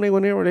Cancun, they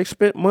went there, they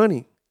spent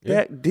money. Yeah.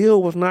 That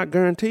deal was not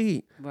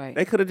guaranteed. Right.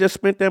 They could have just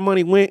spent that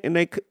money, went, and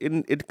it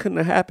couldn't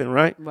have happened,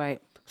 right?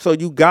 Right. So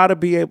you got to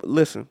be able,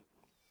 listen,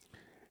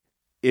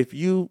 if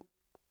you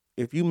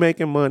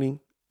making money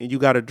and you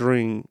got a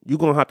dream, you're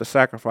gonna have to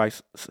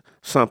sacrifice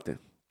something.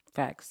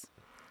 Facts.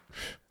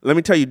 Let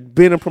me tell you,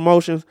 being in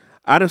promotions,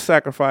 I done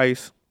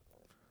sacrifice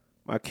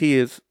my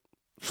kids'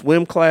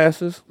 swim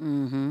classes,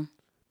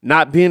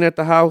 not being at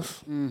the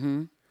house,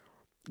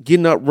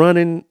 getting up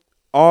running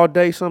all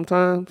day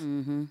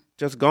sometimes,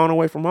 just going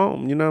away from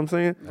home. You know what I'm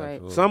saying?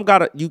 Right.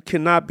 You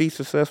cannot be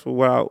successful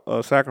without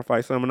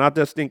sacrifice something. And I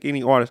just think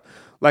any artist,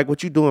 like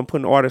what you doing,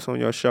 putting artists on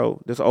your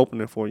show, that's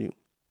opening for you.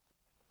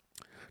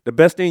 The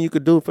best thing you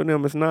could do for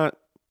them is not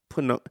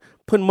putting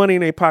money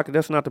in their pocket.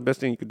 That's not the best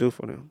thing you could do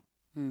for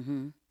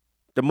them.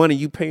 The money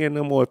you paying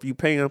them, or if you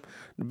pay them,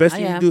 the best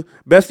thing you do,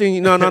 But I'm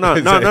saying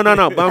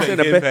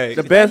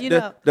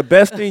the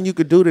best thing you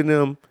could do to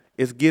them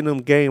is get them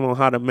game on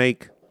how to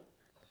make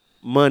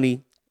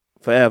money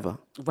forever.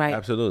 Right.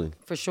 Absolutely.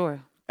 For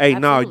sure. Hey,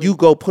 now you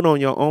go put on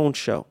your own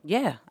show.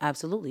 Yeah,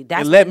 absolutely.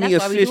 That's why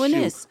we're doing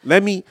this.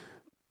 Let me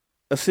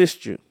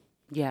assist you.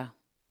 Yeah.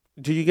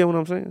 Do you get what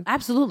I'm saying?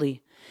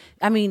 Absolutely.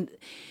 I mean,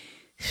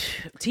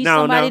 teach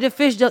somebody to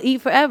fish, they'll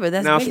eat forever.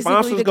 That's now basically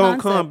sponsors the gonna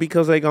concept. come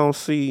because they gonna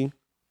see.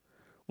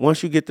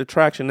 Once you get the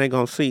traction, they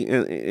gonna see,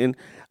 and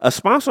a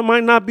sponsor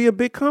might not be a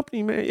big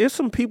company, man. It's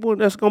some people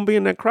that's gonna be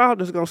in that crowd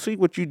that's gonna see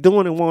what you're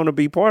doing and want to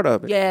be part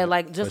of it. Yeah,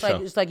 like just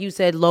like you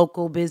said,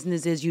 local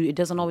businesses. It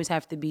doesn't always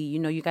have to be.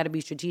 You got to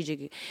be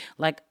strategic.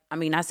 Like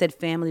I said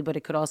family, but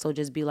it could also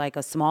just be like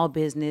a small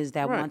business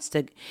that wants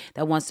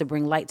to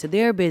bring light to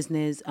their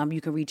business. You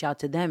can reach out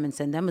to them and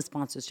send them a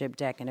sponsorship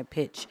deck and a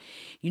pitch.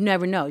 You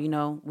never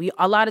know.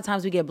 A lot of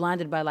times we get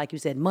blinded by, like you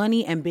said,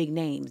 money and big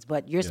names,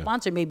 but your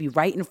sponsor may be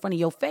right in front of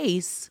your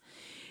face.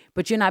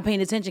 But you're not paying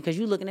attention because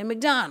you're looking at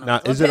McDonald's. Now,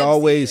 is it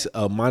always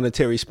a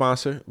monetary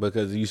sponsor?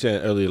 Because you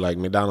said earlier, like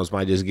McDonald's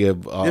might just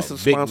give this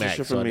is Big sponsorship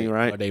Macs, for me,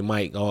 right? Or they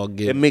might all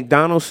give. And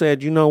McDonald's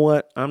said, you know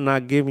what? I'm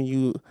not giving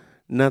you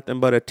nothing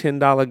but a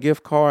 $10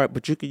 gift card,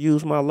 but you could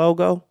use my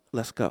logo.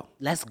 Let's go.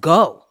 Let's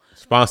go.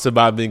 Sponsored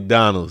by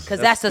McDonald's.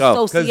 Because that's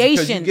association.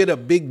 Because you get a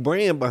big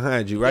brand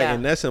behind you, right? Yeah.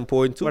 And that's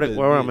important too.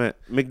 Where I'm at,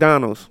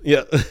 McDonald's.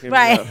 Yeah.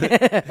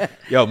 Right.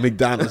 Yo,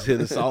 McDonald's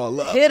hit us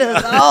all up. Hit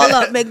us all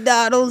up,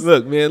 McDonald's.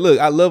 Look, man,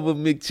 I love a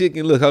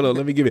McChicken. Look, hold on,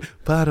 let me give it.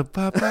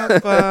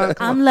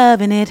 I'm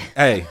loving it.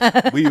 Hey,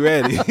 we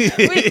ready.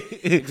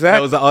 Exactly.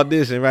 That was an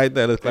audition right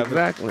there. Let's clap.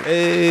 Exactly.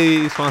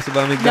 Hey, sponsored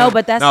by McDonald's. No,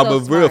 but that's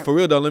for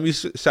real though, let me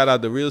shout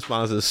out the real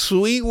sponsor,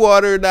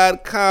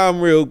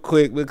 Sweetwater.com real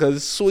quick,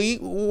 because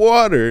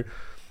Sweetwater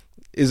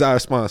is our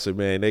sponsor,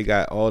 man. They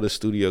got all the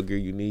studio gear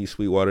you need.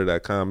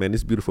 Sweetwater.com, man.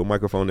 This beautiful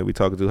microphone that we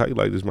talking to. How you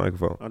like this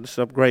microphone? Oh, this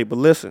stuff great. But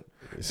listen,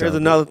 here's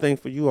another thing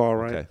for you, all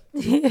right?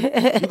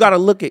 Okay. You got to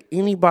look at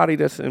anybody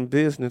that's in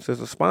business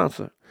as a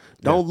sponsor.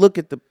 Don't look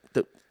at the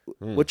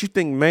what you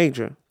think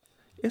major.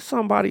 It's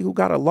somebody who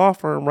got a law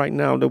firm right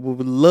now that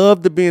would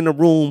love to be in the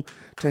room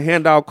to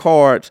hand out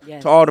cards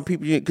to all the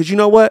people. Because you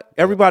know what?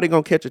 Everybody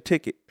going to catch a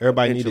ticket.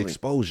 Everybody need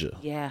exposure.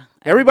 Yeah.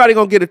 Everybody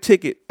going to get a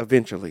ticket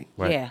eventually.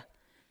 Right. Yeah.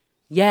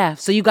 Yeah,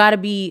 so you gotta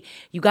look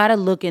in so not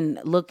the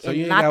obvious places. So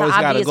you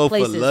gotta go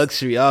for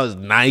luxury. I was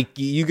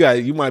Nike.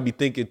 You might be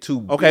thinking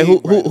too. Okay,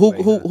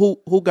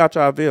 who got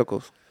your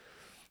vehicles?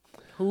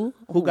 Who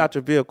got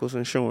your vehicles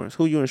insurance?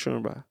 Who you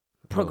insuring by?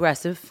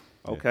 Progressive.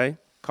 Okay,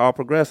 call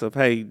Progressive.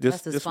 Hey,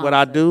 this is what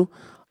I do.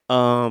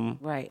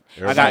 Right.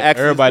 I got access.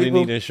 Everybody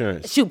need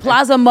insurance. Shoot,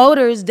 Plaza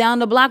Motors down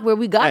the block where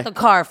we got the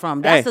car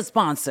from. That's a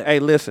sponsor. Hey,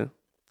 listen.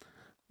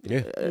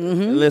 Yeah.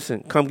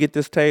 Listen, come get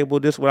this table.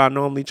 This is what I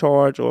normally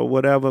charge or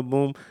whatever.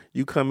 Boom.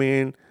 You come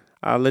in.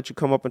 I'll let you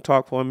come up and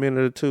talk for a minute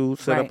or two.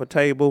 Set up a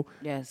table.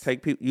 Yes.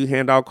 Take people. You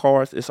hand out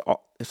cards. It's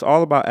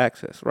all about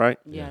access, right?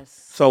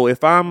 Yes. So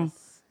if I'm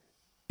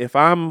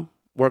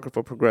working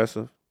for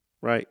Progressive,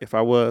 right? If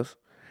I was,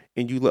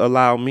 and you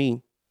allow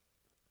me,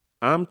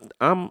 I'm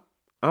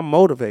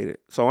motivated.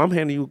 So I'm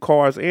handing you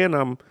cards,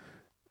 and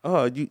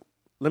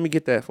let me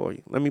get that for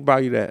you. Let me buy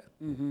you that.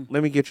 Mm-hmm.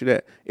 Let me get you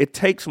that. It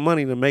takes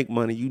money to make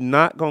money. You're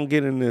not gonna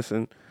get in this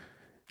and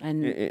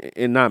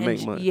not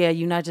make money. Yeah,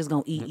 you're not just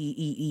gonna eat.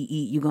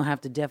 You're gonna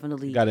have to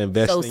definitely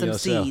sow some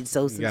seeds.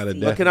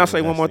 But can I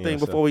say one more thing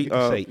before we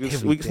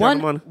can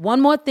money?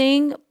 One more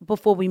thing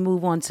before we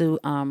move on to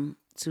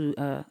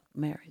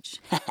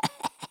marriage. All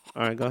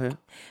right, go ahead.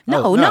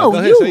 No.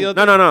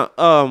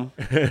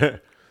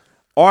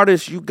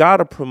 Artists, you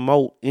gotta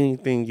promote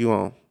anything you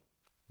own.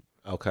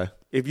 Okay.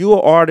 If you're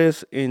an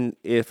artist and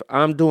if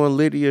I'm doing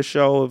Lydia's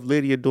show, if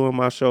Lydia doing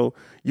my show,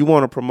 you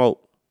want to promote.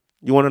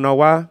 You want to know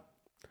why?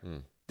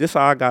 This is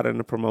how I got in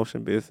the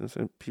promotion business,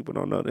 and people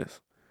don't know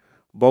this.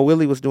 Bo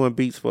Willie was doing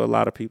beats for a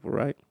lot of people,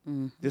 right?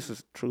 This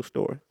is a true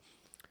story.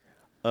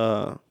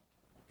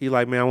 He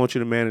like, man, I want you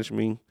to manage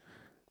me.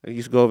 I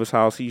used to go over his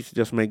house. He used to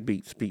just make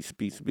beats. He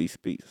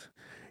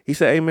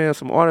said, hey, man,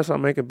 some artists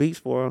I'm making beats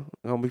for are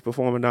going to be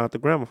performing down at the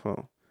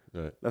Gramophone.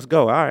 Right. Let's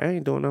go. All right, I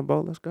ain't doing nothing,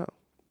 Bo. Let's go.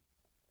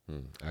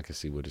 I can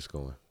see where it's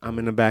going. I'm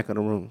in the back of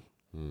the room.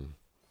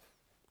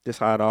 This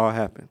how it all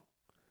happened.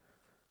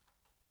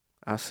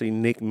 I see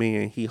Nick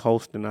Meehan, he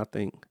hosting, I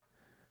think,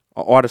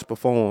 an artist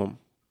perform.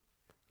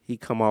 He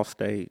come off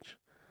stage.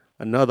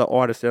 another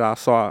artist that I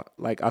saw,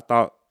 like I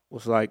thought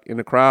was like in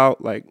the crowd,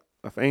 like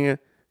a fan,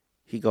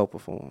 he go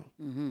perform.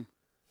 Mm-hmm.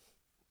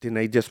 Then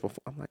they just perform.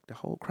 I'm like, the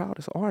whole crowd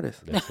is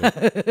artists. That's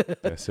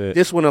it. That's it.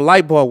 This when a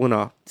light bulb went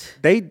off.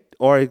 They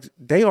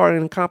are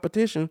in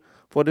competition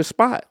for this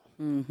spot.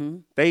 Mm-hmm.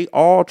 They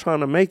all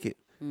trying to make it.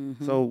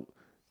 Mm-hmm. So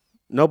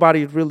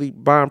nobody's really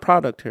buying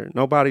product here.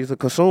 Nobody's a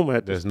consumer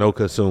at this. There's no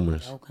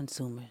consumers. No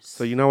consumers.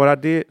 So you know what I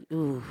did?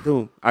 Ooh.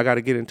 Dude, I got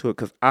to get into it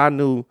because I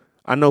know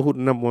who the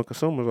number one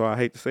consumers are. I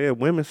hate to say it.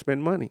 Women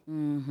spend money.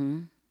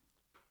 Mm-hmm.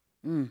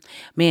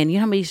 Man, you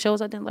know how many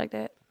shows I didn't like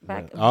that?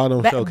 All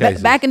them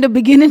showcases. Back in the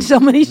beginning, so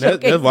many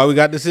showcases. That's why we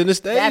got the center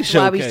stage. That's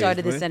showcase, why we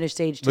started man. the center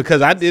stage.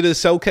 Because I did a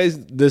showcase,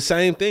 the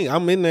same thing.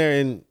 I'm in there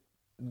and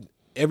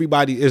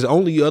everybody is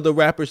only other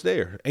rappers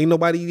there. Ain't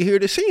nobody here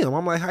to see them.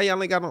 I'm like, how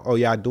y'all ain't got no? Oh,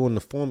 y'all doing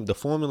the form. The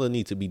formula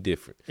needs to be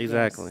different.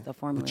 Exactly. Yes, the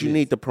formula. But you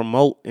need to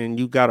promote, and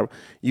you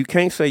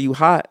can't say you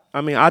hot.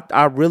 I mean,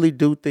 I really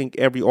do think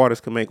every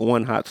artist can make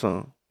one hot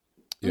song.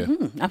 Yeah,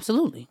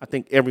 absolutely. I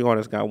think every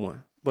artist got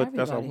one. But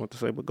that's all I Everybody. want to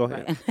say. But go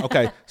ahead.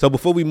 Okay, so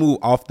before we move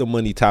off the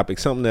money topic,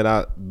 something that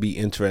I'd be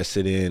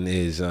interested in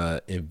is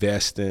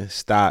investing,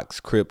 stocks,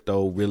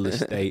 crypto, real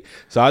estate.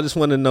 So I just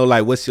want to know,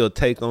 like, what's your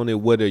take on it?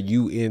 What are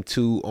you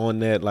into on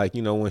that? Like,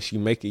 you know, once you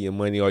making your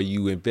money, are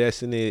you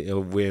investing it?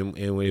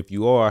 And if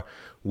you are,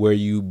 where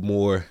you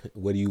more?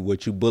 What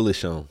you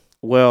bullish on?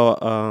 Well,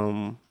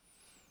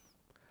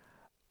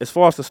 as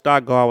far as the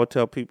stock go, I would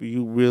tell people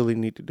you really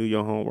need to do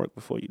your homework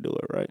before you do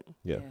it, right?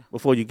 Yeah.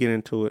 Before you get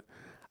into it.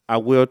 I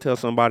will tell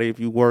somebody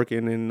if you're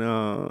working and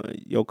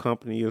your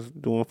company is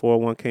doing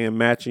 401k and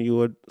matching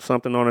you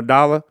something on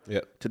 $1,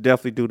 to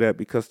definitely do that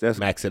because that's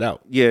max it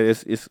out. Yeah,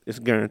 it's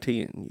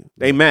guaranteeing you.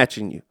 They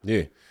matching you.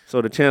 Yeah.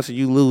 So the chance of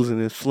you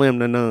losing is slim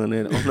to none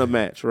on the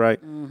match,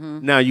 right?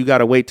 Now you got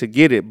to wait to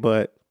get it,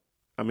 but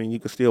I mean you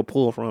can still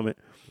pull from it.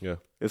 Yeah.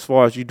 As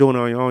far as you doing it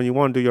on your own, you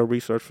want to do your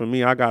research. For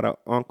me, I got an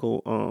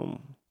uncle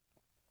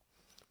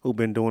who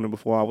been doing it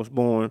before I was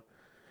born.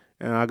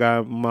 And I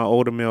got my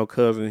older male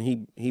cousin.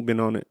 He been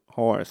on it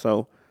hard.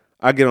 So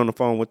I get on the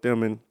phone with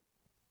them and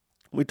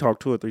we talk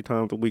 2 or 3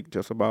 times a week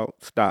just about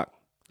stock.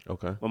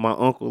 Okay. But my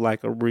uncle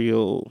like a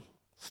real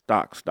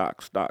stock.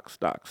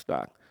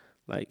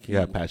 Like you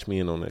gotta patch me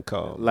in on that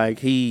call. Like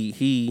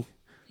he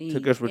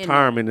took his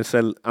retirement and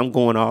said, I'm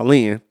going all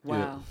in.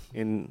 Wow.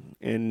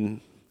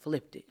 And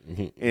flipped it.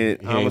 And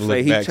I'm gonna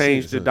say he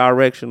changed the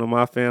direction of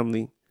my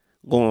family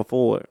going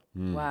forward.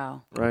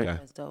 Wow. Right. Okay.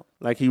 That's dope.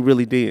 Like he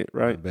really did,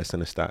 right? Invest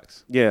in the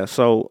stocks. Yeah.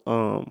 So,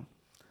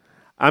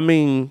 I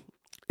mean,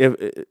 if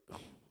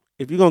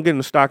you're gonna get in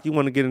the stock, you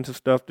want to get into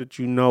stuff that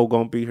you know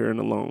gonna be here in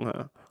the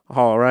long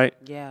haul, right?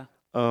 Yeah.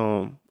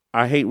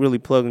 I hate really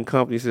plugging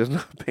companies that's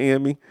not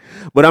paying me,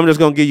 but I'm just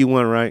gonna give you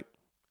one, right?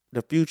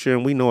 The future,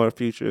 and we know the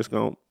future is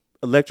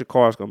electric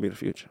cars gonna be the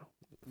future.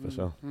 For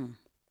sure.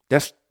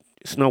 It's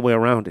no way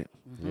around it.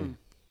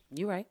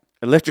 You right.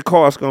 Electric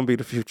cars gonna be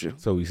the future.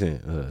 So we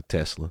saying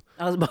Tesla.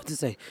 I was about to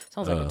say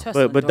sounds like a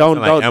Tesla. But don't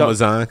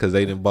Amazon because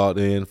they done bought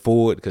in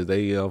Ford because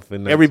they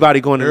everybody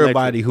going to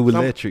everybody electric. who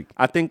electric.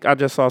 I think I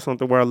just saw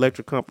something where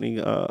electric company,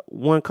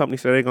 one company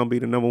said they're gonna be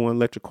the number one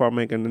electric car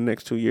maker in the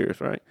next 2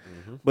 years, right?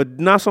 But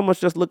not so much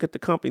just look at the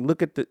company,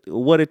 look at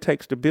what it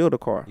takes to build a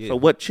car. Yeah. So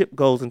what chip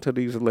goes into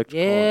these electric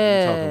cars?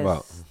 Yes. talking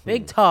about?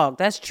 Big talk.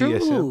 That's true.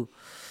 TSM.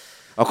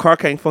 A car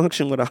can't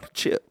function without a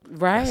chip.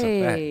 Right.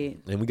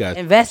 And we got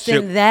Invest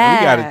in We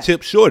that. got a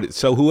chip shortage.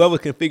 So whoever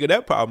can figure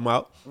that problem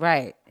out,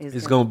 Right.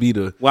 it's gonna be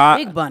the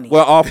Big bunny.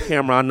 Well, off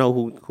camera, I know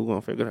who gonna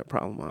figure that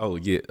problem out. oh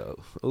yeah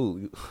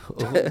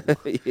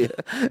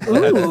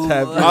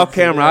Off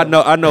camera, I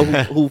know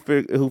who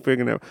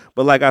figuring that.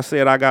 But like I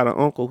said, I got an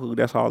uncle who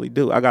that's all he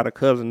do. I got a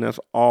cousin that's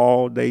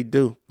all they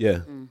do.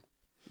 yeah.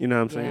 You know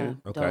what I'm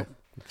saying? Okay. Dope.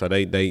 So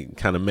they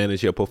kind of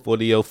manage your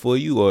portfolio for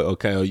you, or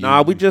okay? Or you,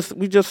 Nah, we just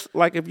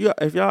like if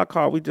y'all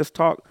call, we just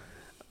talk.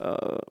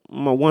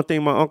 One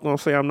thing my uncle gonna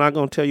say, I'm not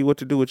gonna tell you what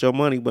to do with your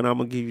money, but I'm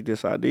gonna give you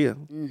this idea.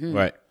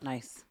 right.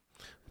 Nice.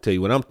 Tell you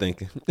what I'm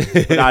thinking.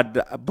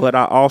 But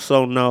I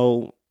also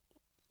know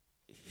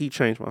he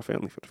changed my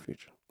family for the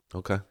future.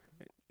 Okay.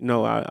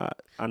 No, I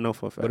know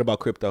for a fact. What about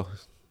crypto?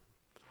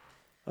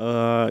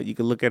 You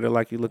can look at it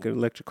like you look at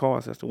electric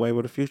cars. That's the way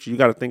of the future. You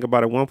got to think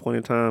about at one point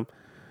in time.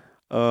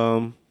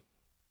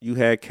 You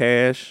had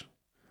cash.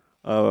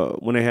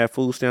 When they had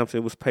food stamps,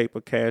 it was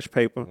cash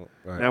paper.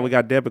 Right. Now we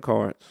got debit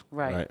cards.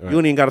 Right. You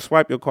don't even got to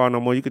swipe your card no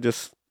more. You could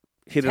just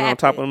hit it on Tap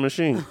top it. of the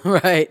machine.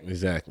 Right.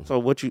 Exactly. So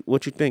what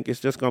you think? It's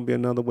just gonna be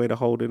another way to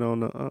hold it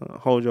on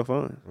hold your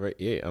funds. Right.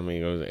 Yeah. I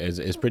mean,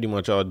 it's pretty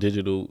much all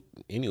digital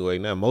anyway.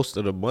 Now, most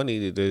of the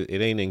money,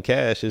 it ain't in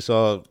cash. It's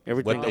all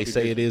Everything what they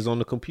say it is on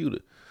the computer.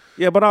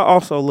 Yeah, but I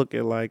also look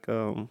at like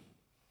for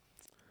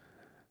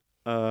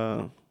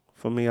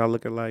me, I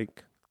look at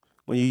like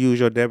when you use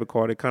your debit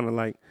card, it kind of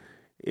like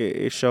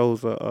it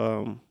shows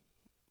where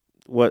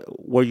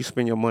you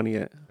spend your money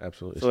at.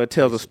 Absolutely. So it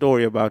tells a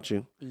story about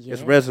you. Yes.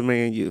 It's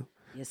resumeing you.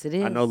 Yes, it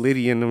is. I know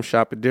Lydia and them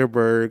shop at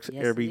Dearberg's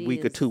every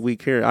week or 2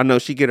 week here. I know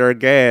she get her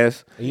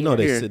gas. You know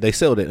they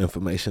sell that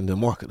information to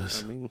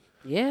marketers. I mean,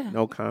 yeah.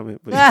 No comment.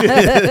 But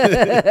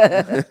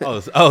I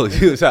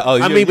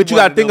mean, but you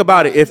got to think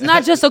about it. It's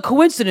not just a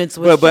coincidence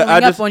with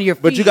showing up on your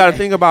feed. But you got to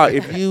think about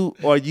if you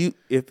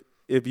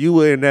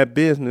were in that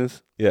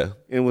business,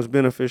 and was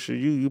beneficial,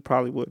 you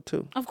probably would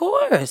too. Of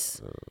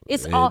course,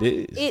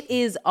 it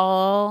is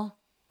all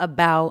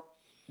about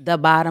the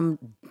bottom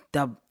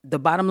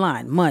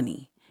line,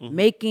 money.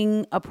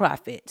 Making a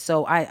profit.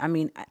 So I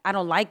mean, I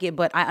don't like it,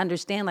 but I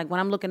understand. Like when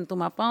I'm looking through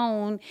my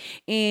phone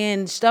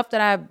and stuff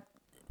that I've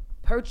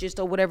purchased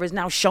or whatever is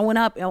now showing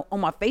up on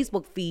my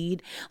Facebook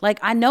feed, like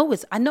I know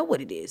what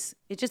it is.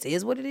 It just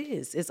is what it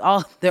is.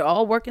 They're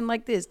all working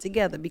like this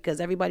together because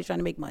everybody's trying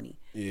to make money.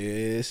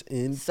 Yes,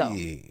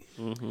 indeed.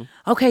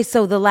 Okay,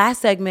 so the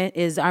last segment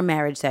is our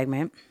marriage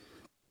segment.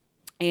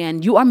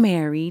 And you are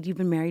married. You've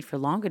been married for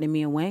longer than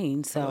me and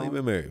Wayne. So you've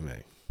been married,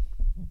 man.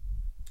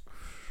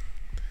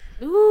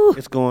 Ooh.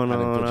 It's going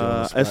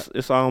on.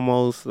 It's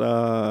almost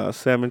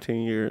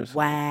 17 years.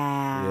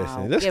 Wow. Yes,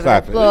 let's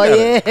clap it. You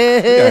gotta clap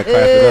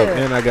it up.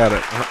 And I got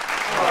it.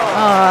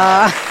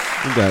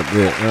 You got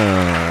good.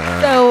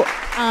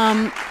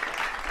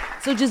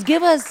 So just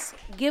give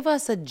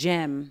us a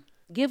gem.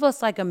 Give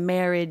us like a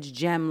marriage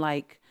gem.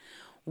 Like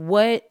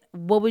what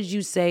would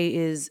you say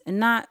is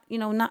not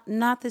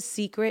the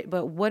secret,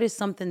 but what is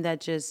something that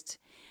just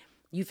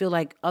you feel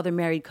like other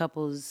married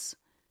couples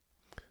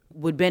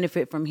would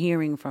benefit from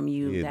hearing from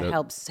you that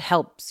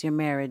helps your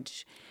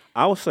marriage?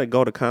 I would say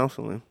go to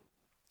counseling.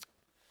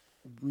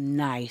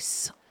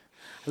 Nice.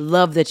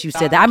 Love that you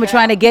said that. I've been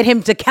trying to get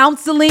him to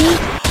counseling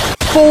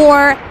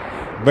forever.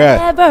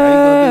 Why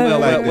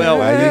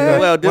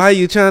are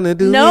you trying to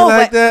do me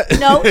like that?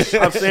 No.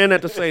 I'm saying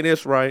that to say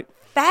this right.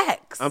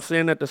 Facts. I'm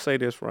saying that to say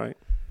this right.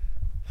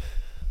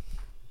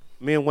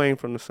 Me and Wayne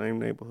from the same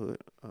neighborhood,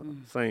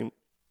 same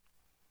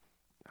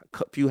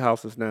few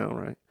houses down,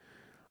 right?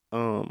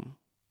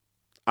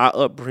 Our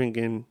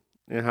upbringing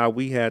and how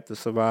we had to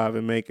survive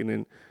and make it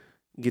and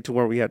get to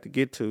where we had to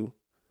get to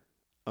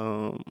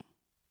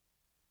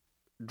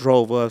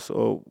drove us,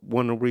 or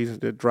one of the reasons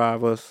that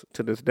drive us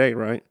to this day,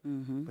 right?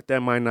 But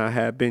that might not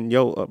have been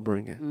your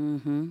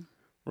upbringing,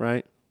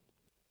 right?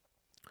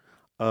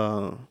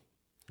 Our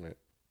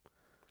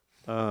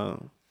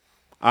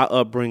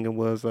upbringing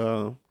was,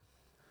 I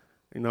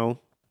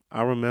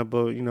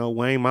remember,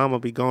 Wayne mama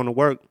be going to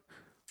work.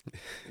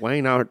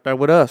 Wayne out there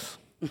with us.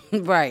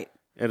 Right.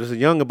 And as a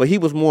younger, but he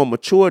was more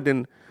mature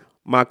than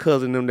my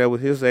cousin them that was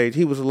his age.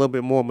 He was a little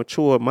bit more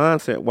mature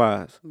mindset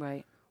wise.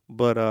 Right.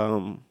 But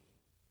so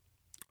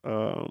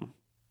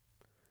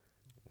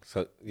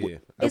yeah.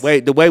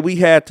 The way we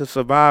had to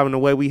survive and the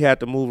way we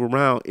had to move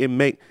around,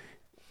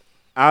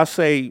 I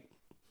say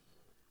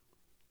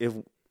if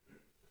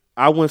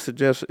I wouldn't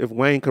suggest if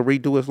Wayne could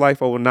redo his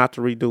life over not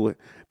to redo it,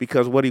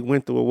 because what he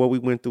went through or what we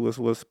went through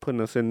was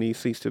putting us in these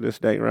seats to this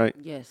day, right?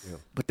 Yes. Yeah.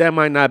 But that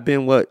might not have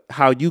been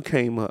how you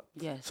came up.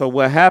 Yes. So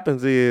what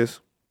happens is,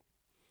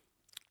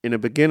 in the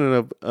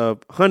beginning of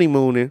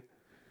honeymooning,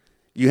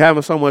 you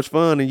having so much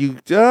fun and you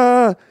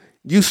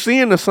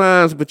seeing the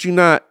signs, but you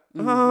not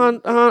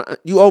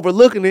you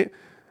overlooking it.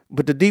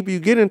 But the deeper you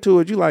get into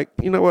it, you like,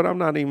 you know what? I'm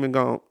not even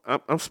going.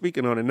 I'm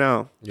speaking on it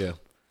now. Yeah.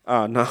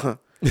 No.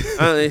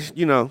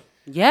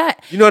 Yeah.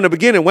 In the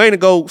beginning, Wayne to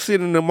go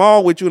sit in the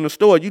mall with you in the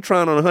store. You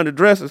trying on 100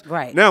 dresses.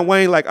 Right. Now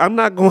Wayne like, I'm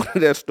not going to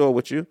that store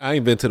with you. I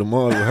ain't been to the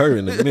mall with her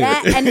in a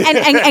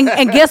minute.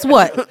 And guess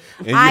what?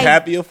 And you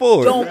happy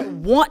for it.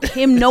 Don't want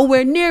him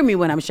nowhere near me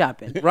when I'm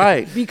shopping.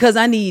 Right. Because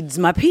I needs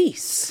my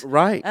peace.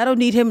 Right. I don't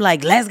need him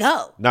like, let's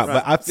go. No,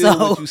 but I feel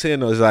what you're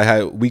saying though is like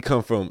how we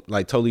come from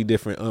like totally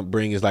different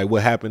upbringings. Like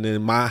what happened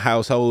in my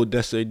household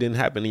necessarily didn't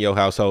happen in your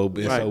household.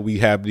 And so we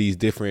have these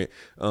different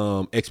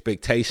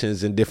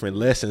expectations and different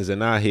lessons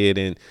in our head,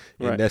 and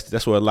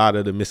that's where a lot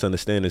of the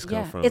misunderstandings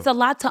come from. It's a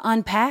lot to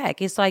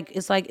unpack. It's like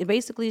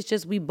basically it's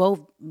just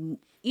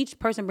each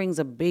person brings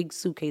a big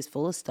suitcase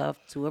full of stuff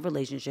to a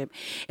relationship.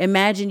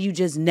 Imagine you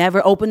just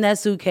never open that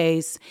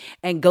suitcase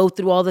and go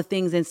through all the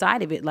things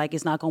inside of it. Like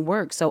it's not gonna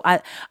work. So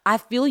I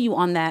feel you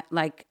on that.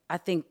 Like I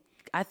think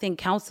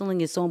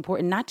counseling is so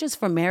important, not just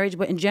for marriage,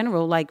 but in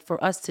general, like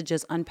for us to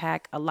just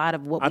unpack a lot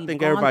of what we've gone through. I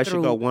think everybody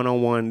should go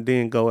one-on-one,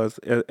 then go as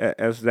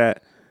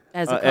that.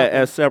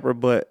 As separate,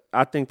 but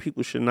I think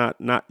people should not.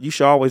 You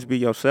should always be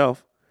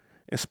yourself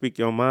and speak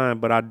your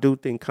mind. But I do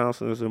think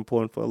counseling is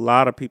important for a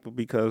lot of people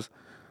because,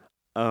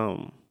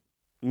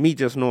 me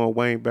just knowing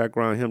Wayne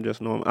background, him just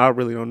knowing, I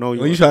really don't know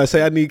you. Well, you trying to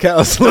say I need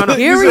counseling? No,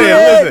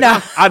 Period.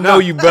 I know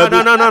you,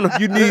 brother. No.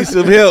 You need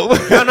some help.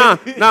 No.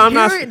 I'm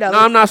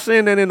not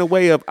saying that in the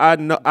way of I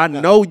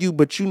know you,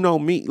 but you know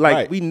me.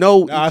 Like we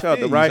know each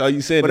other, right? So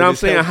you saying but I'm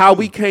saying how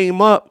we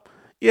came up.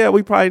 Yeah,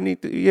 we probably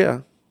need to.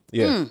 Yeah.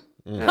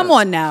 Come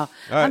on now.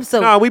 Right.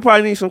 We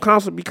probably need some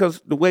counseling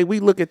because the way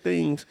we look at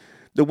things,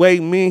 the way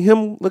me and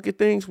him look at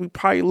things, we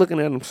probably looking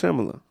at them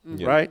similar,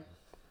 right?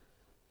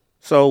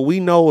 So we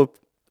know if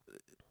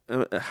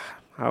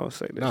how would I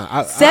say this?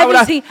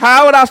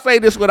 How would I say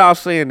this without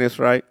saying this,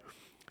 right?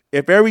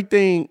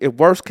 if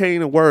worse came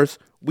to worse,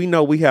 we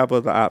know we have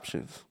other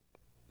options.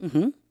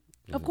 Mm-hmm.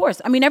 Of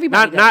course. I mean,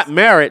 everybody not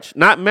marriage,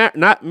 not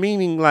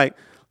meaning like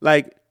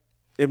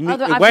if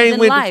Wayne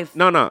went life.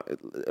 No,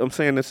 I'm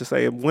saying this to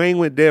say if Wayne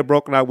went dead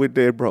broke and I went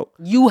dead broke,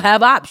 you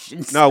have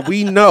options. No,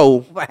 we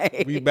know.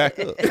 Right. We back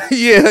up.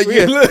 yeah.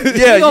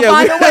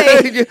 Find a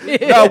way.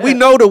 No, we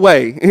know the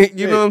way.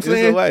 You know what I'm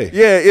saying? It's a way.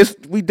 Yeah,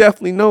 we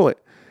definitely know it,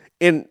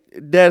 and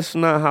that's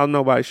not how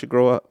nobody should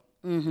grow up.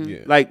 Mm-hmm.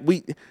 Yeah. Like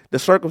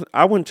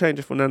I wouldn't change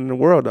it for nothing in the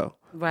world though.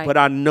 Right. But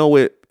I know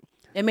it.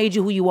 It made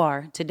you who you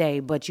are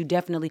today, but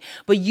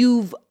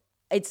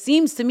it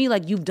seems to me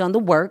like you've done the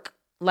work,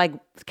 like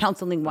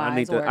counseling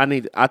wise.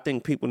 I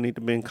think people need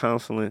to be in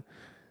counseling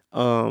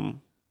at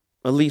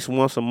least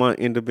once a month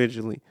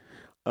individually.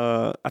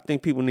 I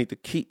think people need to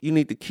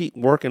keep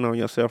working on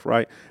yourself,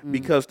 right? Mm-hmm.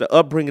 Because the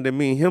upbringing that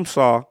me and him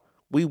saw,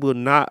 we will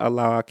not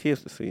allow our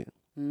kids to see it.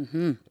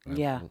 Mm-hmm.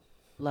 Yeah.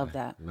 Love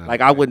that.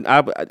 Like I wouldn't,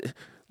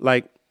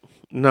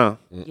 no.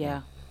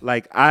 Yeah.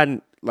 Like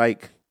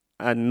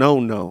I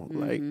know, mm-hmm.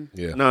 like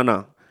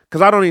no,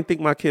 because I don't even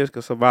think my kids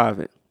could survive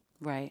it.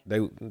 Right. They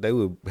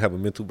would have a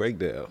mental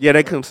breakdown. Yeah,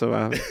 they couldn't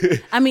survive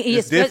it. I mean,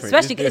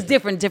 especially it's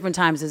different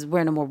times. We're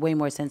in a way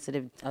more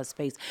sensitive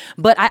space.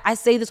 But I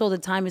say this all the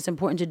time. It's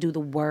important to do the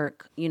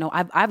work. You know,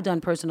 I've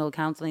done personal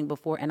counseling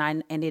before,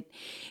 and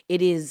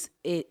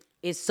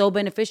it's so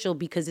beneficial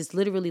because it's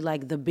literally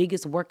like the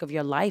biggest work of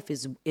your life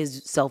is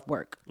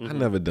self-work. I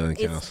never done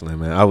counseling,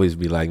 man. I always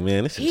be like,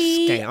 man, this is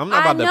a scam. I'm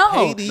not about to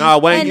pay these. No,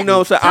 Wayne, you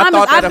know, so I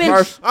thought that at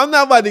first. I'm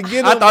not about to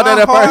get I thought that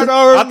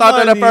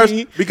at first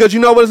because you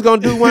know what it's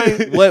gonna do,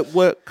 Wayne.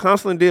 What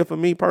counseling did for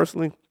me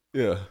personally?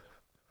 Yeah,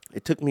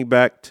 it took me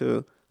back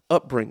to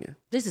upbringing.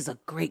 This is a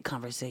great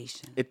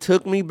conversation. It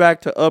took me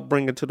back to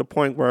upbringing to the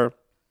point where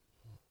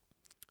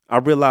I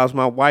realized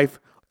my wife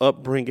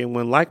upbringing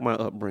wasn't like my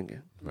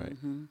upbringing. Right.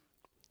 Mm-hmm.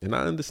 And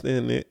I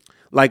understand that.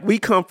 Like, we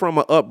come from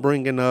an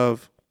upbringing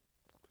of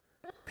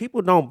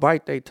people don't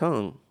bite their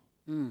tongue.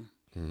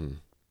 Mm-hmm.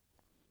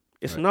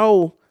 It's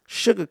no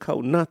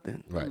sugarcoat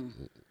nothing. Right.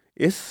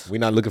 We're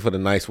not looking for the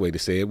nice way to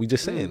say it. We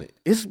just saying it.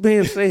 It's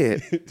being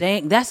said.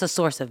 Dang, that's a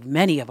source of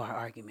many of our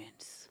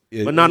arguments.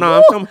 Yeah, but no,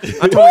 I'm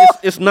telling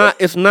it's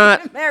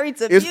not. Married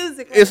to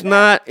music. It's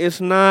not.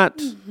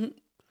 Mm-hmm.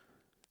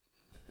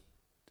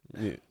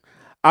 Yeah.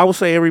 I would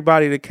say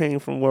everybody that came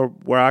from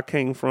where I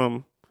came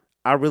from,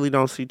 I really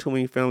don't see too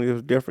many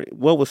families different.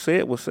 What was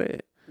said was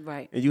said.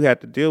 Right. And you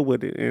had to deal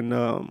with it. And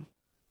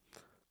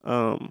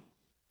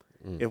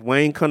if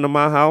Wayne come to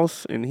my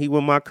house and he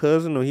with my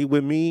cousin or he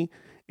with me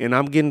and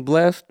I'm getting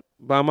blessed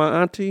by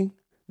my auntie,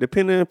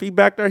 depending if he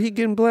back there, he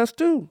getting blessed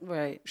too.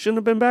 Right. Shouldn't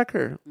have been back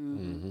here.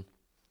 Mm-hmm.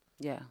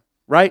 Yeah.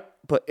 Right?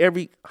 But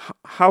every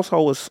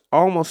household is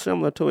almost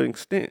similar to an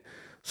extent.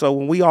 So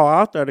when we all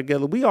out there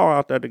together, we all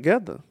out there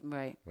together.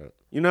 Right.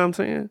 You know what I'm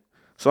saying?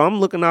 So I'm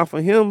looking out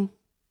for him.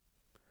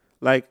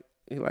 Like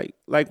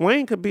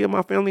Wayne could be in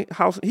my family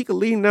house. He could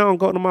leave now and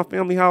go to my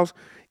family house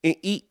and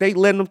eat. They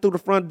letting him through the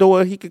front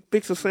door. He could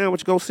fix a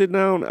sandwich, go sit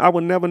down. I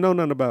would never know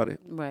nothing about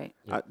it. Right.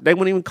 They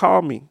wouldn't even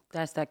call me.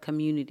 That's that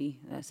community,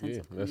 that sense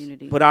of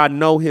community. But I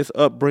know his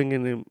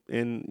upbringing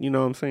and you know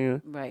what I'm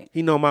saying? Right.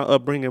 He know my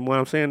upbringing. What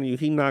I'm saying to you,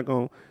 he not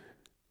going to,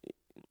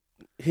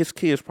 his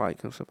kids probably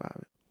can survive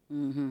it.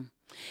 Mm-hmm.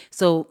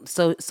 So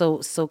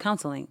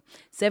counseling,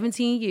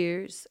 17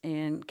 years,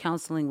 and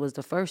counseling was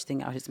the first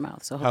thing out his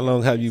mouth. So how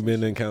long have you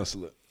been in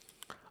counseling?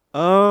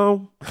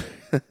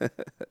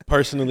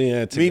 Personally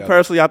and together. Me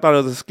personally, I thought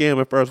it was a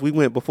scam at first. We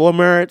went before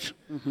marriage.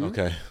 Mm-hmm.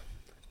 Okay.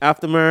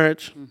 After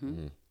marriage.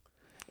 Mm-hmm.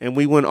 And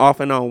we went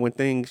off and on when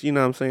things, you know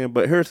what I'm saying?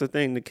 But here's the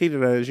thing, the key to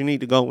that is you need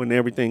to go when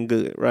everything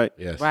good, right?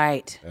 Yes.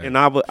 Right. And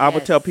I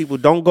would tell people,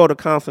 don't go to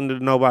counseling to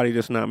nobody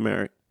that's not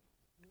married.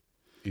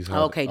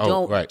 Okay,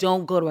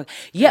 don't go to work.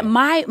 Yeah,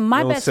 my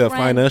best friend.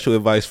 Financial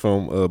advice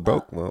from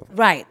broke mom.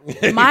 Right.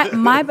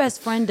 My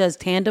best friend does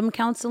tandem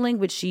counseling,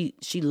 which she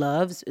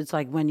loves. It's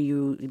like when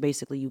you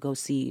go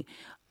see,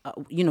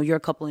 you're a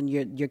couple and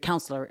your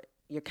counselor.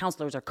 Your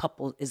counselors are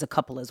a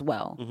couple as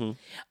well.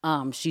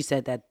 Mm-hmm. She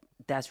said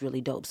that's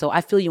really dope. So I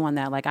feel you on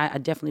that. Like I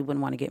definitely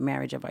wouldn't want to get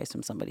marriage advice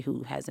from somebody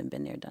who hasn't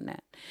been there, done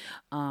that.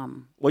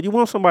 Well, you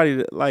want somebody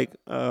that like.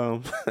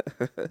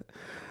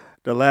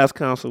 The last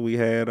counsel we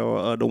had,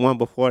 or the one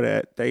before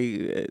that,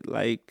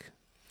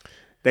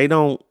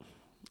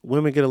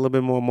 women get a little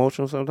bit more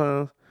emotional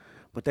sometimes,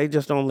 but they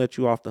just don't let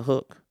you off the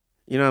hook.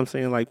 You know what I'm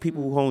saying? Like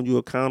people who hold you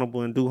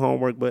accountable and do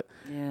homework, but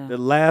the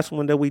last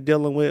one that we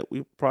dealing with,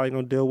 we probably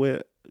gonna deal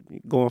with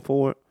going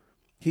forward.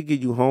 He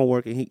give you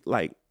homework and he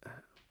like,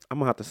 I'm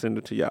gonna have to send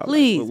it to y'all.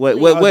 Please.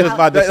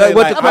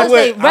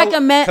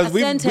 Recommend. Because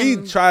we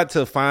tried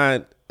to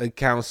find a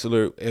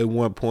counselor at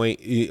one point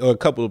or a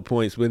couple of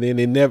points, but then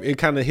it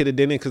kind of hit a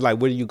dead end because like,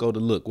 where do you go to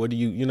look? Where do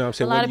you know what I'm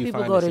saying? A lot of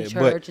people go to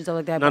church and stuff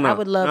like that, but I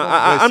would love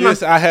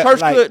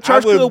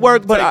church could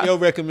work, but your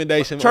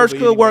recommendation. Church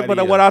could work,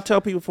 but what I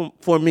tell people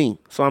for me,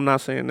 so I'm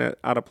not saying that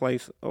out of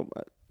place.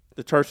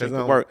 the church ain't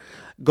gonna work.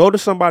 Go to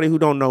somebody who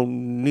don't know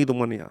neither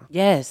one of y'all.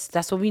 Yes,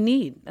 that's what we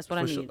need. That's what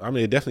I need. Sure. I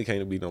mean, it definitely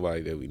can't be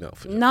nobody that we know.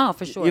 For sure. No,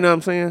 for sure. You know what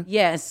I'm saying?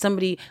 Yeah,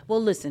 somebody.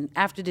 Well, listen.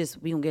 After this,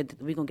 we gonna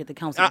get the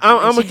counseling.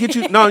 I'm gonna get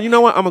you. No, you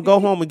know what? I'm gonna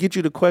go home and get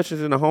you the questions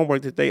and the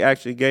homework that they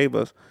actually gave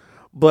us.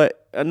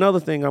 But another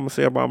thing I'm gonna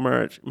say about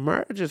marriage: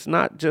 marriage is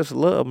not just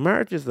love.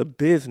 Marriage is a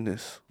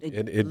business.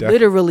 It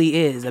literally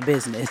is a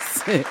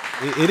business.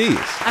 it is.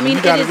 I mean,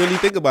 you gotta really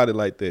think about it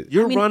like that.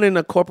 You're running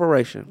a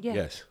corporation.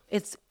 Yeah.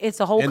 Yes.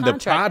 It's a whole and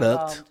contract. The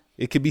product. Involved.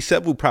 It could be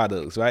several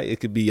products, right?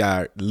 It could be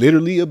our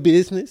literally a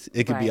business.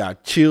 It could be our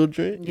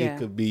children. Yeah. It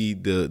could be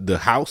the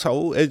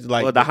household. It's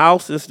like the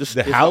house is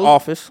the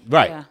office,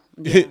 right?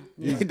 Yeah.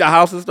 The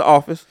house is the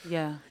office.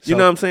 Yeah. You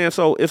know what I'm saying?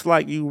 So it's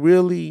like you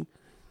really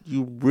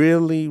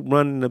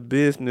running the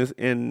business.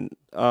 And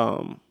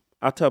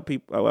I tell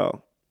people,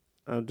 well,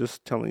 I'm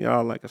just telling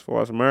y'all, like as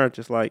far as marriage,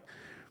 it's like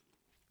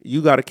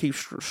you got to keep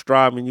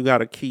striving. You got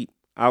to keep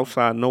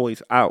outside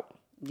noise out.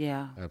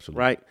 Yeah.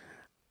 Absolutely. Right.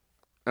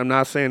 I'm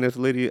not saying this,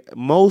 Lydia.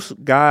 Most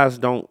guys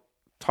don't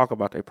talk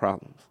about their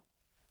problems.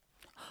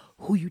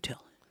 Who you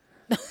telling?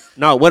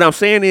 No, what I'm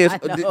saying is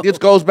this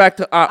goes back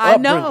to our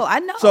upbringing. I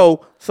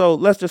know. So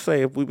let's just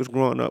say if we was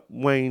growing up,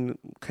 Wayne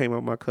came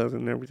up, my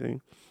cousin and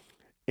everything,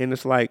 and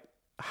it's like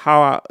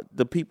how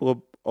the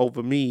people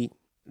over me,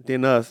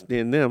 then us,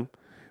 then them,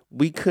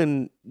 you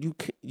couldn't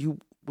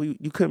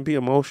be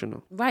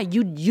emotional. Right.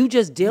 You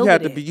just deal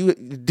with it. You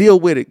deal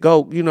with it.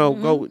 Go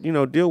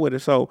deal with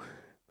it. So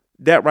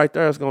that right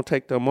there is going to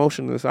take the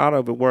emotionalness out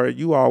of it, where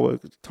you always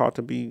taught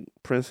to be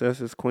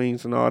princesses,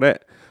 queens, and all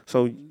that.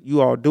 So you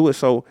all do it.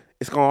 So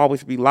it's going to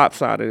always be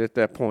lopsided at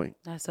that point.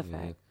 That's a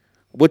fact.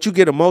 What you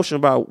get emotional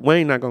about,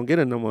 Wayne not going to get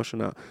an emotion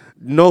out.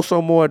 No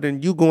so more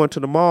than you going to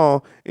the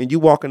mall and you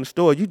walk in the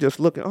store, you just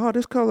looking, oh,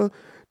 this color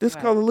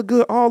look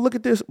good. Oh, look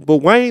at this. But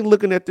Wayne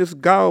looking at this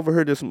guy over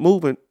here that's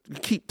moving,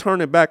 keep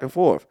turning back and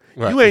forth.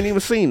 Right. You ain't even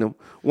seen him.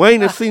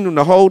 Wayne has seen him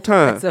the whole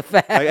time. That's a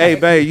fact. Like, hey,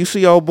 babe, you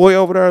see old boy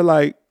over there?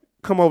 Like,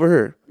 come over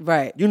here.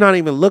 Right. You're not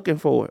even looking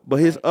for it. But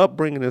his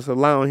upbringing is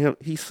allowing him,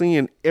 he's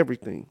seeing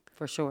everything.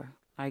 For sure.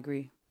 I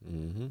agree.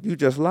 Mm-hmm. You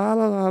just la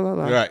la la la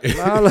la. Right.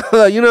 La, la,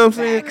 la, you know what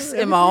I'm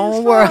saying? In my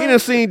own world. He done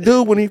seen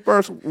dude when he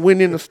first went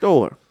in the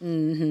store.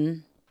 Mm-hmm.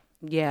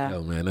 Yeah.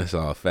 Oh man, that's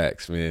all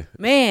facts, man.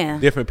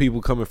 Man. Different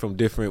people coming from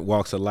different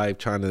walks of life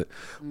trying to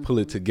pull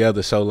it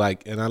together. So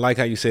like, and I like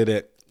how you said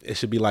that it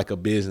should be like a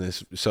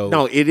business. So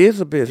no, it is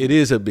a business. It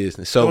is a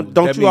business. So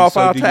don't you all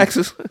file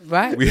taxes?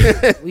 Right.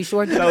 We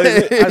sure do.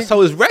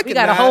 So it's recognized. We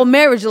got a whole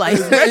marriage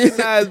license. It's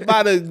recognized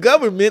by the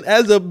government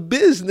as a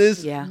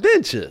business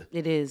venture.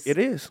 It is. It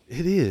is.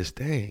 It is.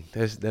 Dang,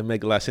 that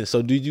make a lot of sense. So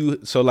I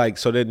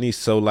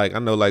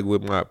know like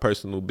with my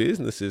personal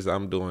businesses,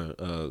 I'm doing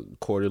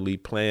quarterly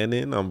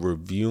planning. I'm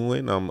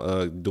reviewing.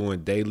 I'm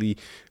doing daily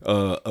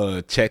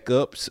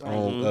checkups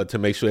on to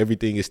make sure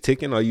everything is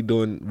ticking. Are you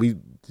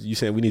doing You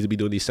saying we need to be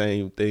doing these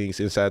same things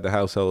inside the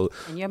household?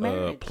 In your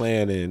marriage.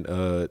 Planning,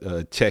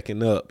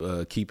 checking up,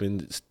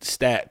 keeping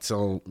stats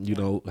on,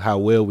 how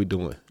well we're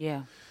doing.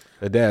 Yeah.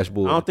 A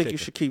dashboard. I don't think you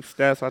should keep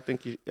stats. I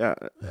think you.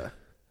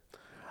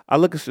 I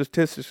look at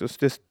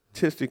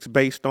statistics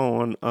based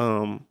on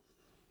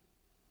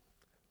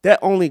that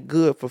only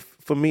good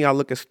for me. I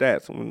look at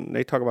stats when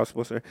they talk about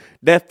sports.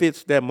 That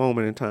fits that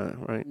moment in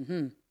time, right?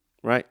 Mm-hmm.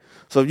 Right.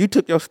 So if you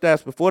took your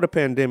stats before the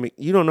pandemic,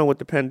 you don't know what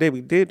the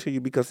pandemic did to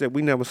you because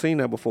we never seen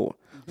that before.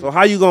 Mm-hmm. So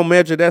how you gonna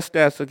measure that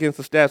stats against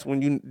the stats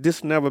when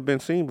this never been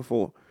seen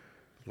before?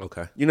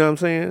 Okay. You know what I'm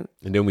saying?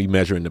 And then we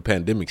measuring the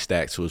pandemic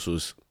stats, which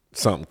was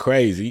something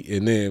crazy,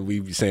 and then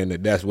we saying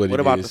that's what it is. What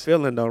about the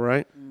feeling though,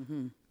 right?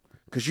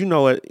 Because you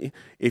know it.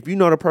 If you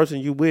know the person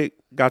you with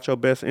got your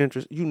best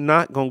interest, you're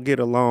not gonna get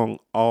along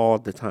all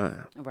the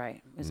time.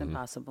 Right. It's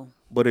impossible.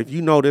 But if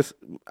you know this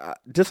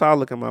how I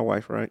look at my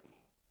wife, right?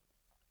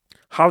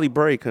 Holly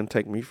Berry couldn't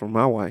take me from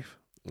my wife.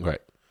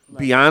 Right.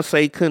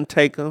 Beyonce couldn't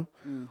take him.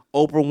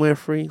 Oprah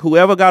Winfrey.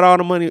 Whoever got all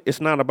the money, it's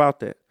not about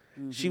that.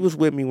 She was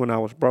with me when I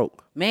was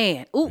broke.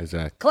 Man. Ooh.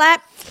 Exactly.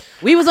 Clap.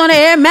 We was on an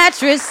air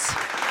mattress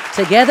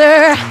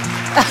together.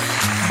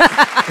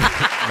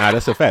 Nah,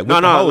 that's a fact. No,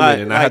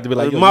 and I had to be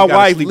like, my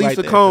wife,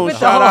 Lisa Cohn,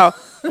 shout out.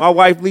 My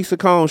wife, Lisa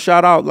Cohn,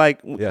 shout out.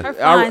 Like, her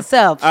fine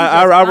self.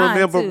 I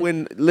remember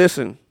when,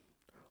 listen,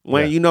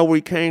 Wayne, you know where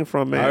he came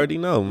from, man. I already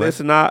know, man.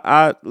 Listen,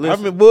 I listen.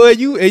 I mean, boy,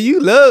 you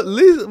love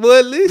Lisa.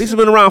 Boy, Lisa's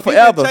been around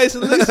forever.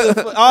 Chasing Lisa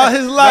for all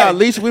his life.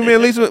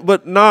 Lisa,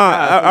 but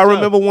I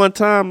remember one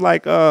time,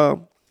 like, I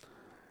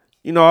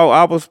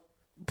was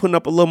putting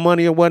up a little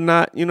money and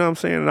whatnot, you know what I'm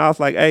saying? And I was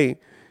like, hey,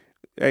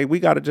 we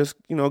got to just,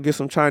 get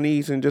some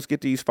Chinese and just get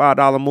these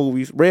 $5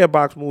 movies,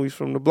 Redbox movies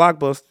from the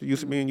Blockbuster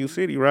used to be in U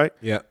City, right?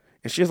 Yeah.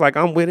 And she's like,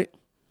 I'm with it.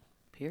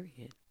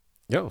 Period.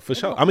 Yo, for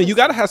sure. I mean, you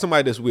got to have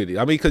somebody that's with it.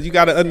 I mean, because you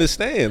got to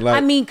understand.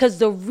 Like, because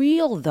the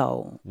real,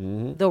 though,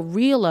 the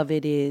real of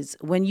it is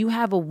when you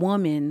have a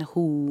woman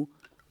who,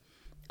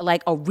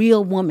 like a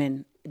real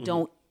woman,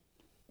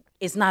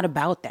 it's not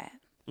about that.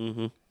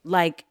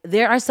 Like,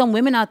 there are some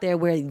women out there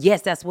where,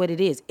 yes, that's what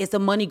it is. It's a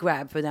money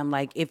grab for them.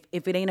 Like, if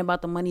it ain't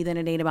about the money, then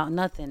it ain't about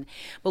nothing.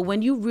 But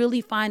when you really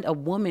find a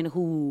woman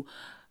who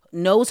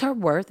knows her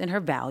worth and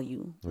her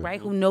value, right?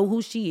 Who know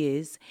who she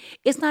is,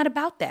 it's not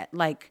about that.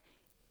 Like,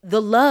 the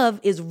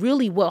love is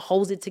really what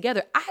holds it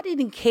together. I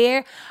didn't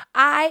care.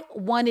 I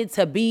wanted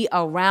to be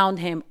around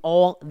him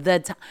all the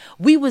time.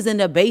 We was in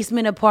a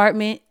basement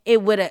apartment,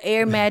 with an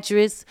air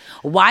mattress,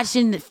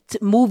 watching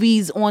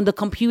movies on the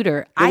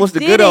computer. It was the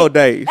good old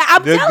days.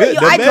 I'm telling you.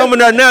 I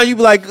coming out now, you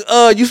be like,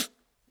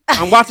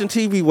 I'm watching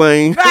TV,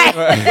 Wayne.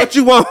 Right. What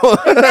you want?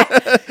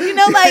 You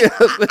know, like,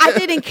 I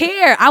didn't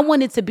care. I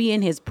wanted to be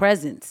in his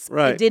presence.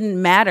 Right. It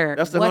didn't matter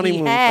That's the what he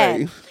honeymoon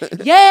had. phase.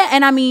 Yeah,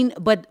 and I mean,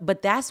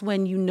 but that's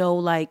when you know,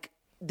 like,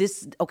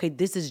 this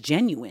is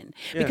genuine.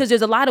 Because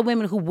there's a lot of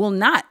women who will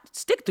not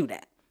stick through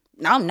that.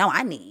 No,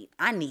 I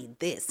need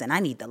this, and I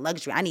need the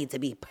luxury. I need to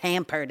be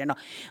pampered and all.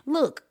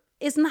 Look,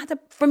 it's not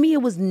for me,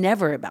 it was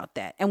never about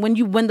that. And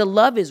when the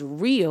love is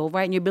real,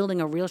 right, and you're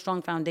building a real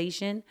strong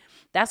foundation,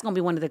 that's going to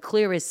be one of the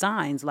clearest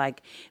signs.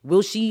 Like,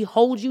 will she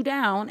hold you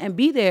down and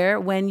be there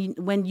when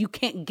you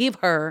can't give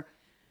her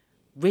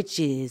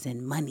riches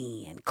and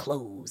money and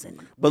clothes and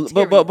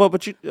material?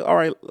 But you all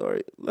right,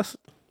 let's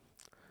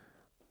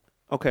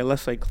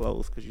say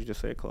clothes, because you just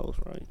said clothes,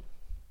 right?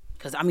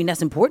 Because I mean,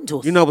 that's important to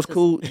us. You know what's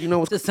cool? You know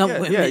what's to some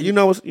women. Yeah, you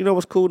know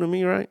what's cool to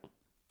me, right?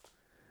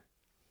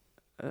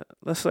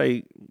 Let's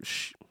say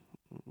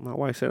my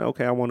wife said,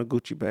 okay, I want a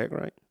Gucci bag,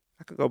 right?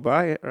 I could go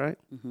buy it, right?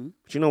 Mm-hmm.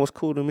 But you know what's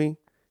cool to me?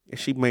 Is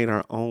she made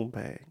her own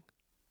bag.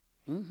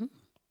 Mm-hmm.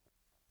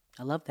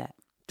 I love that.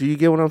 Do you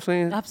get what I'm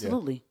saying?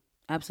 Absolutely.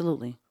 Yeah.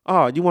 Absolutely.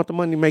 Oh, you want the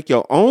money to make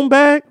your own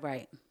bag?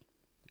 Right.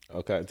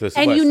 Okay.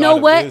 And you know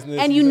what?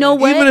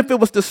 Even if it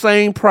was the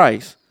same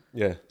price.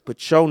 Yeah.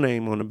 Put your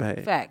name on the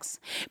bag. Facts.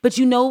 But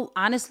you know,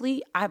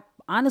 honestly, I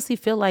honestly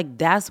feel like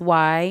that's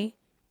why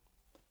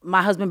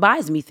my husband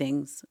buys me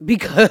things,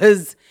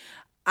 because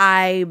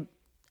I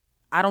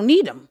don't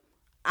need them.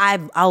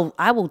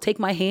 I will take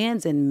my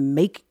hands and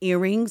make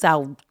earrings.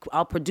 I'll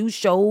produce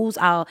shows.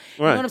 You know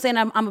what I'm saying?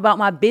 I'm about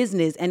my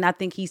business, and I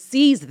think he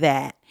sees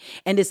that,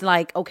 and it's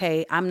like,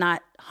 okay, I'm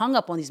not hung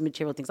up on these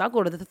material things. I'll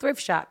go to the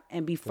thrift shop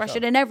and be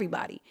fresher than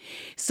everybody.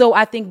 So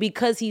I think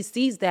because he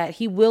sees that,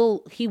 he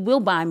will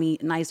buy me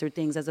nicer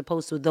things as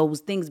opposed to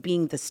those things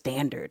being the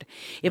standard.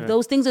 If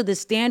those things are the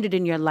standard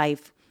in your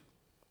life,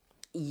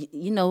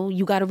 you know,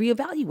 you got to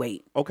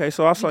reevaluate. Okay,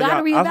 so I saw you got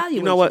to reevaluate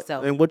you know what,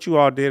 yourself. And what you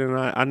all did, and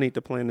I need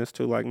to plan this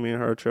too, like me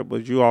and her trip,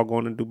 was you all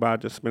going to Dubai,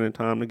 just spending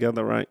time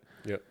together, right?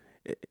 Yep.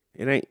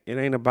 It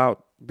ain't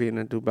about being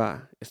in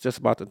Dubai. It's just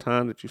about the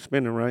time that you're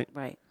spending, right?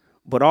 Right.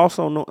 But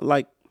also,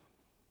 like,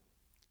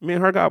 me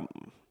and her got,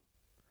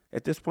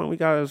 at this point, we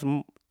got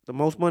the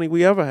most money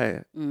we ever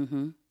had,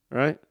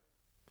 right?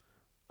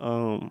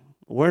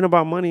 Worrying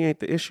about money ain't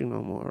the issue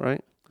no more,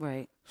 right?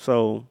 Right.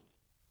 So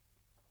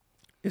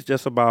it's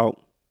just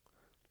about,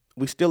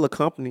 we still a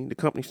company. The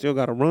company still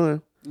got to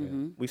run.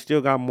 Mm-hmm. We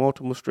still got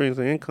multiple streams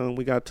of income.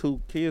 We got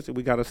 2 kids that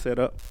we got to set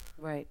up.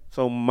 Right.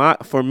 So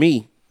for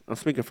me, I'm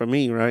speaking for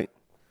me, right?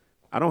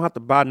 I don't have to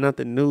buy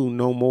nothing new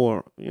no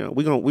more. You know,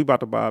 we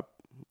about to buy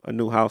a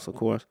new house, of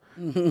course.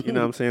 You know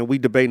what I'm saying? We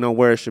debating on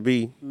where it should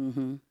be.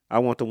 Mm-hmm. I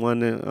want the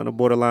one on the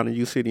borderline of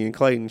U-City and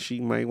Clayton. She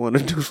might want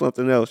to do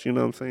something else. You know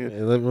what I'm saying?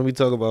 And let me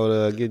talk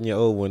about getting your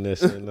old one.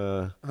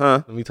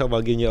 Let me talk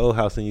about getting your old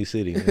house in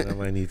U-City. I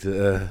might need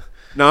to.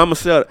 No, I'm gonna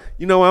sell.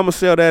 You know, I'm gonna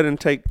sell that and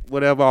take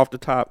whatever off the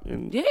top.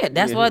 And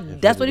that's what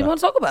you want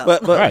to talk about.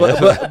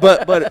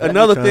 But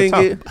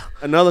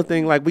another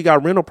thing, like, we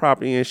got rental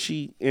property, and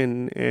she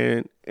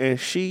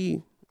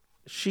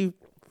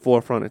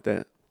forefronted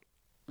that.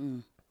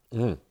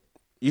 Mm.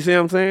 You see what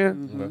I'm saying?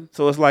 Mm-hmm.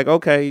 So it's like,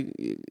 okay,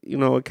 you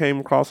know, it came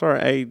across her.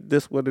 Hey,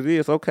 this what it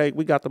is. Okay,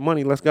 we got the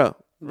money. Let's go.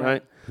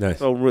 Right. Nice.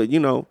 So, you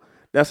know,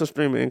 that's a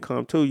stream of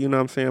income too. You know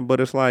what I'm saying?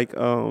 But it's like,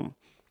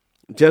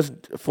 just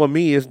for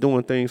me, it's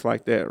doing things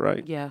like that,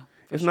 right? Yeah.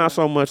 It's not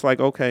so much like,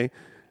 okay,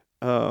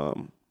 I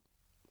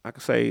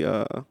could say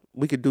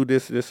we could do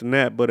this, and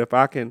that. But if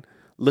I can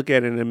look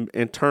at it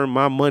and turn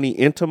my money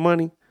into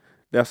money,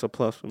 that's a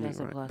plus for me,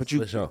 right? But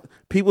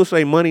people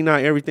say money not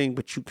everything,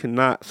 but you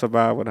cannot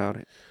survive without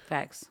it.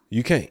 Facts.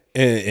 You can't,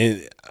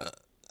 and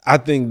I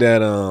think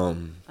that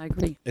I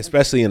agree.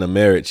 Especially in a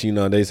marriage, you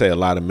know, they say a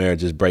lot of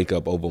marriages break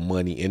up over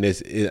money, and I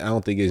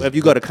don't think it's. Well, if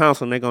you go to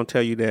counseling, they're gonna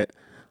tell you that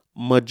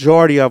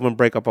majority of them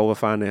break up over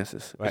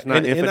finances. Right. It's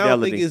not infidelity. And I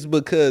don't think it's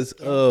because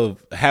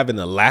of having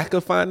a lack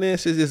of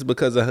finances. It's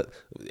because of,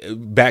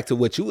 back to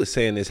what you were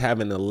saying, is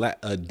having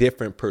a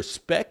different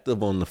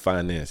perspective on the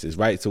finances,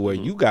 right? So where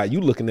you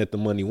looking at the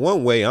money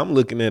one way, I'm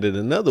looking at it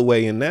another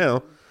way, and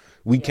now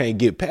we can't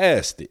get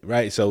past it,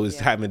 right? So it's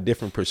having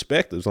different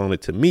perspectives on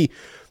it, to me,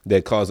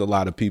 that cause a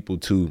lot of people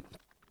to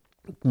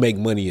make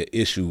money an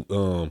issue.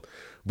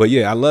 But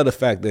yeah, I love the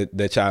fact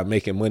that y'all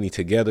making money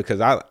together,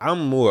 because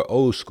I'm more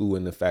old school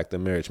in the fact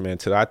of marriage, man.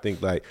 So I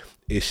think like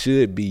it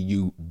should be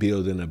you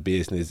building a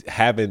business,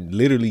 having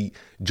literally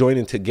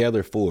joining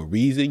together for a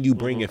reason. You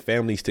bringing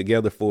families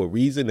together for a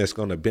reason that's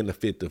going to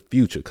benefit the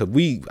future, because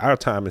our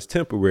time is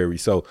temporary.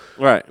 So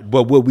right.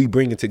 But what we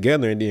bringing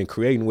together and then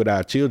creating with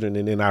our children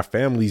and then our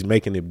families,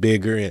 making it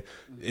bigger, and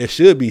it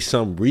should be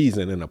some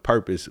reason and a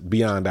purpose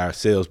beyond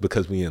ourselves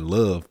because we in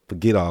love.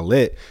 Forget all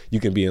that. You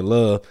can be in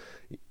love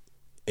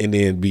and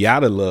then be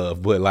out of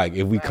love, but like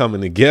if we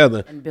coming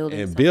together and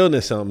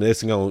building something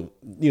that's gonna,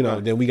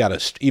 then we got a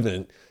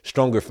even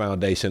stronger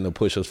foundation to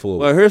push us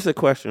forward. Well, here's the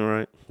question,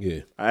 right?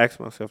 Yeah, I ask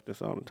myself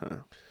this all the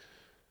time: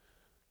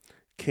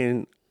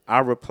 can I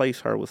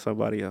replace her with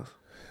somebody else?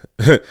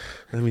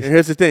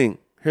 Here's the thing.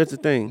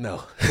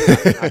 No,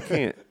 I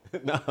can't.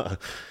 No,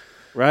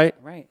 right?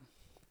 Right.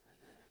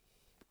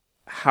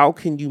 How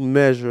can you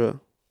measure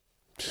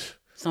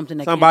something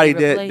that somebody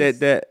can't be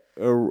that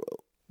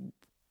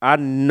I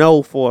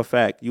know for a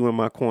fact you in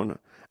my corner?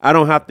 I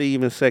don't have to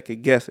even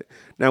second guess it.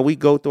 Now we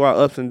go through our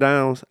ups and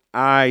downs.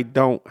 I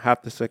don't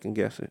have to second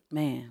guess it.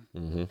 Man,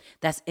 mm-hmm.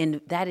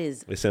 that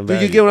is. It's invaluable.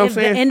 Do you get what I'm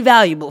saying?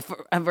 Invaluable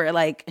for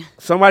like.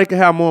 Somebody can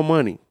have more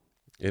money.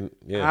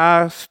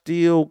 Yeah.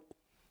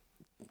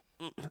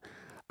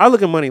 I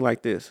look at money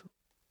like this.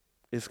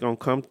 It's gonna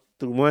come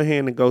through one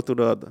hand and go through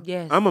the other.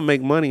 Yes. I'm gonna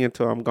make money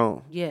until I'm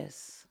gone.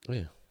 Yes.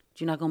 Yeah.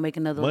 You're not gonna make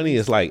another. Money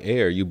is like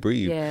air. You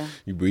breathe. Yeah.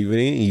 You breathe it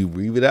in. You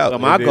breathe it out.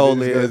 But my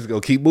goal is go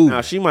keep moving.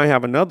 Now she might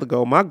have another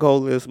goal. My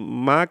goal is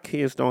my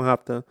kids don't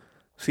have to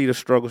see the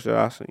struggles that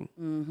I seen.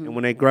 Mm-hmm. And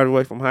when they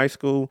graduate from high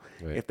school,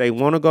 if they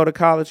want to go to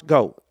college,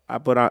 go.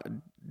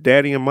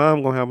 Daddy and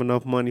mom gonna have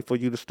enough money for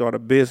you to start a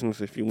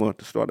business if you want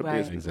to start a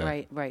business.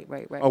 Exactly.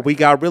 Right. Oh, we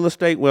got real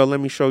estate. Well,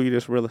 let me show you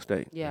this real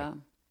estate. Yeah.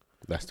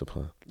 That's the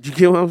plan. You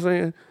get what I'm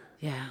saying?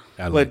 Yeah.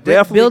 But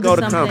definitely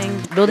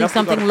building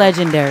something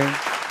legendary.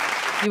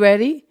 You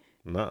ready?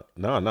 No.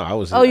 I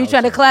was. Oh, you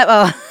trying to clap?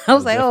 Oh, I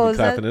was like, is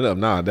clapping it up.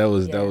 Nah, that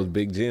was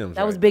big gems.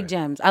 That was big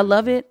gems. I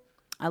love it.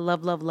 I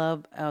love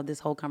this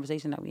whole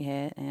conversation that we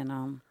had,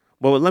 and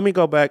But let me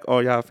go back. Oh,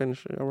 y'all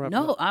finished?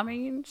 No, I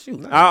mean,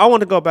 shoot. I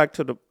want to go back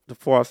to the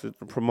forces,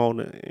 the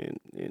promoting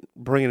and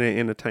bringing in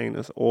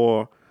entertainers,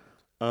 or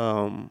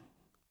when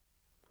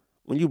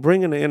you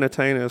bring in the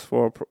entertainers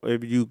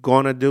if you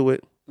gonna do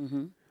it,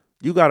 mm-hmm.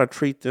 you gotta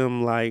treat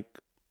them like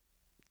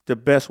the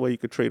best way you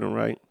could treat them,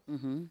 right?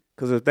 Mm-hmm.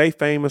 Because if they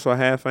famous or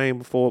have fame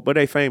before, but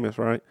they famous,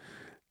 right?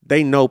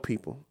 They know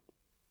people,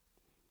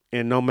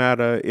 and no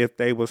matter if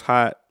they was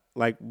hot,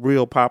 like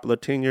real popular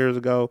 10 years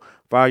ago,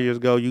 5 years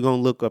ago, you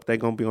gonna look up, they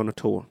gonna be on the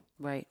tour.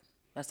 Right.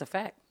 That's a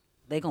fact.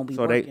 They gonna be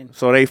working.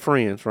 So they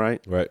friends,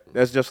 right? Right.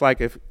 That's just like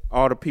if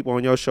all the people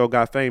on your show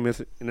got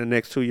famous in the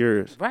next 2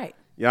 years. Right.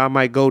 Y'all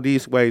might go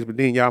these ways, but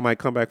then y'all might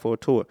come back for a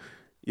tour.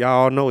 Y'all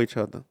all know each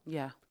other.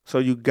 Yeah. So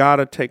you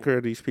gotta take care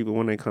of these people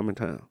when they come in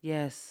town.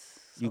 Yes.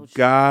 You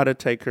gotta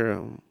take care of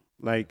them.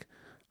 Like,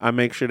 I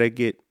make sure they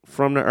get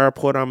from the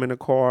airport, I'm in the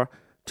car,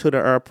 to the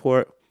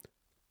airport.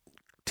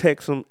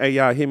 Text them, hey,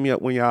 y'all, hit me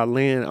up when y'all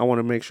land. I want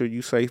to make sure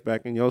you safe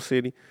back in your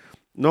city.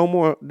 No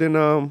more than,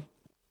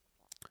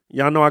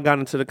 y'all know I got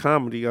into the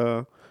comedy.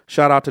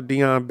 Shout out to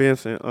Deion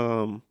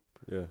Benson.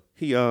 Yeah.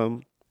 He,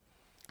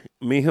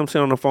 me and him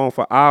sitting on the phone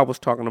for hours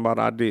talking about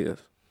ideas.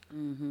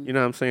 Mm-hmm. You know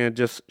what I'm saying?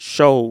 Just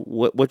show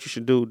what you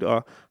should do,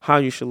 how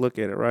you should look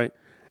at it, right?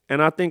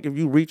 And I think if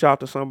you reach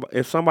out to somebody,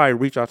 if somebody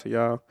reach out to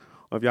y'all,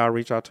 or if y'all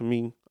reach out to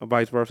me, or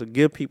vice versa,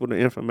 give people the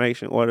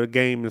information, or the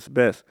game is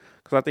best.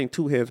 Because I think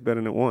two heads better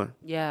than one.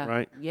 Yeah.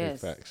 Right? Yes.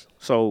 Facts.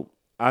 So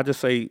I just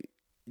say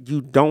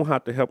you don't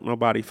have to help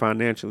nobody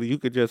financially. You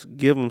could just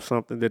give them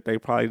something that they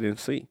probably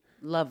didn't see.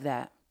 Love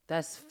that.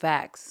 That's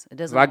facts. It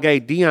doesn't. I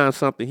gave Deion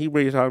something. He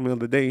reached out to me the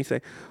other day. He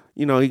said,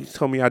 he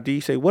told me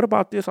he said, what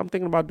about this? I'm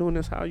thinking about doing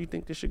this. How you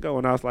think this should go?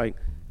 And I was like,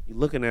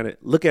 look at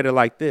it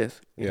like this.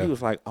 And he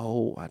was like,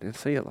 oh, I didn't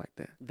say it like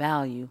that.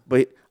 Value.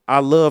 But I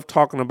love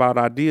talking about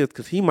ideas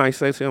because he might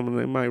say something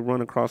and it might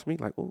run across me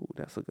like, oh,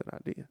 that's a good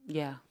idea.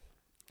 Yeah.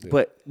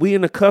 But we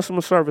in the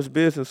customer service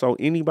business, so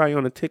anybody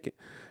on the ticket,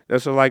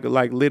 that's like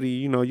Liddy,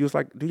 you was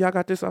like, do y'all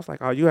got this? I was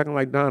like, oh, you acting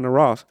like Diana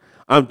Ross.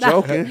 I'm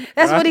joking.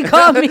 That's what he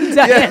called me,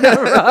 Diana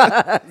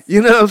Ross.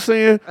 You know what I'm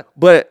saying?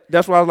 But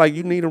that's why I was like,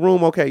 you need a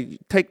room. Okay,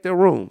 take the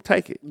room.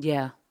 Take it.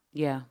 Yeah.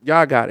 Yeah.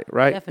 Y'all got it,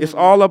 right? Definitely. It's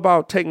all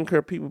about taking care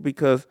of people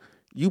because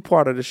you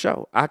part of the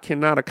show. I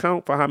cannot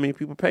account for how many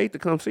people paid to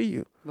come see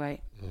you.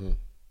 Right. Mm-hmm.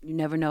 You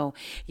never know.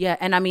 Yeah.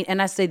 And I mean,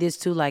 and I say this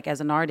too, like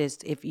as an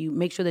artist, if you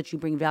make sure that you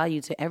bring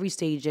value to every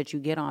stage that you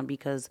get on,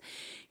 because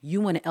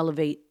you want to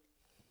elevate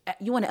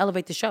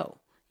the show.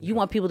 You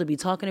want people to be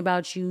talking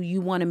about you. You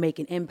want to make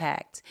an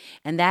impact.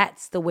 And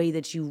that's the way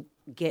that you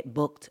get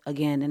booked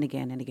again and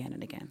again and again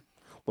and again.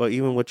 Well,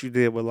 even what you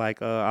did with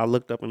I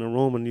looked up in the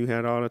room and you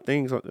had all the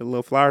things, the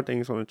little flyer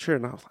things on the chair,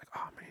 and I was like,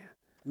 oh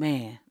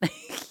man.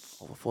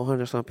 Over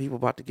 400 some people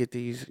about to get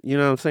these. You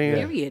know what I'm saying?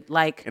 Period.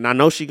 And I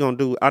know she gonna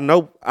do. I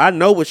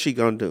know what she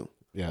gonna do.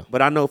 Yeah.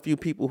 But I know a few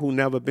people who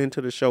never been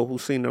to the show who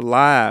seen her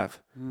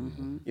live.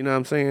 Mm-hmm. You know what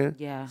I'm saying?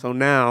 Yeah. So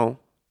now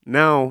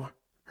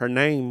her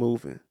name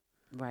moving.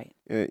 Right.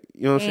 You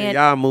know what I'm saying?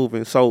 Y'all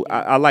moving. So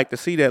I like to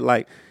see that.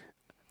 Like,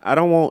 I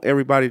don't want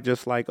everybody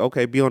just like,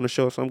 okay, be on the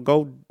show. So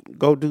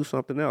go do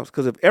something else.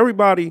 Because if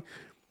everybody,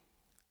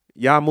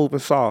 y'all moving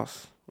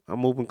Sauce, I'm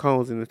moving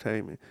Cones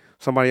Entertainment,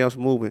 somebody else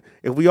moving.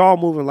 If we all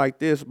moving like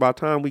this, by the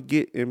time we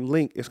get in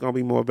link, it's going to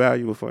be more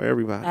valuable for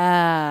everybody.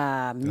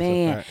 Ah,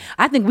 man.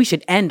 I think we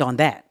should end on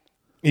that.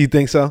 You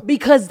think so?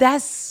 Because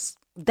that's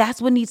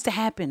what needs to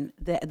happen.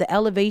 The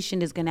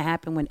elevation is going to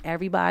happen when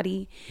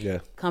everybody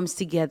comes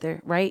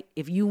together, right?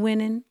 If you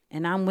winning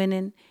and I'm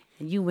winning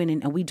and you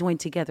winning and we join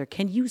together,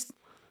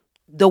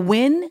 the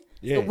win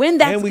that's going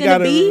to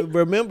be.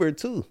 Remember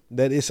too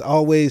that it's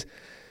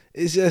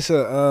just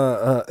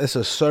it's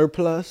a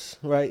surplus,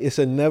 right? It's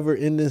a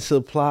never-ending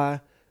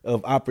supply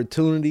of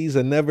opportunities,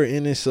 a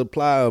never-ending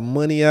supply of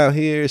money out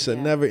here. It's a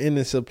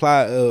never-ending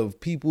supply of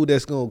people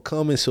that's gonna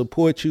come and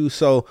support you.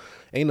 So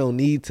ain't no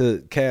need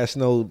to cast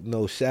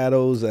no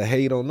shadows or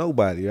hate on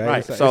nobody, right?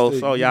 Right.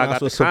 So y'all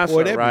got the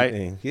concert,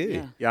 right?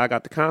 Yeah. Y'all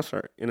got the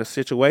concert, and a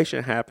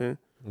situation happened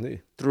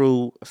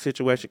through a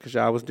situation because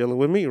y'all was dealing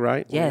with me,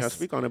 right? Yes. We ain't gotta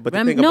speak on it, but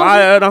the thing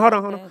about it, hold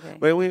on. Okay.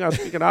 Wait, we ain't gotta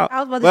speak it out.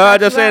 I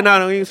just saying,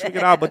 no, we ain't speak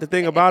it out. But the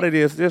thing about it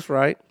is this,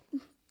 right?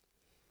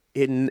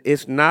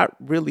 It's not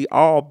really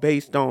all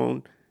based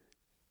on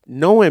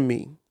knowing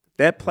me.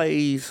 That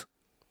plays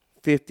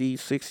 50,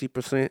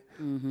 60%.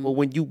 But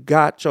when you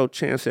got your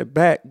chance at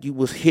bat, you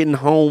was hitting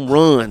home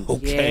runs.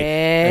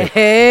 Okay.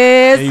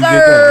 Yes,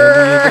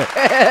 sir.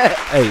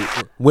 Hey,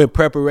 when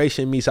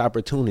preparation meets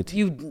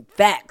opportunity.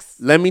 Facts.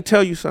 Let me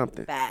tell you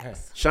something.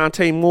 Facts.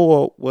 Shantae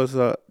Moore was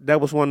one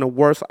of the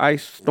worst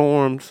ice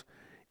storms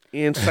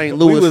in St.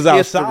 Louis we was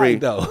history. Outside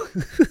though.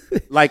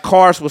 Like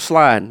cars were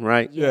sliding,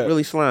 right? Yeah.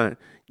 Really sliding.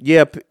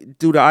 Yeah,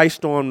 through the ice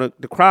storm,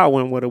 the crowd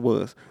wasn't what it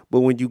was. But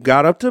when you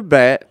got up to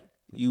bat,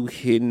 you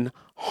hitting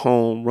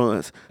home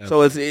runs.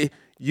 Absolutely.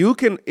 So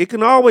it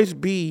can always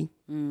be,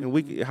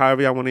 and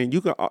however y'all want to.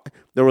 You can.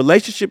 The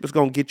relationship is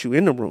gonna get you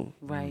in the room,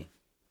 right?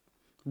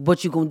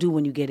 What you gonna do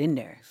when you get in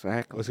there?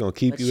 Exactly. What's gonna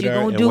keep you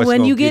there? What you gonna do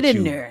when you get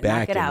in there?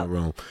 Back in the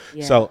room.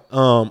 Yeah. So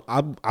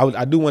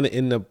I do want to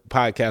end the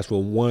podcast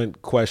with one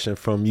question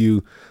from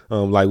you.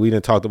 Like we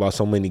done talked about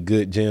so many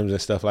good gems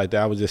and stuff like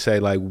that. I would just say,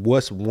 like,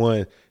 what's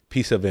one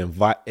piece of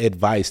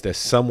advice that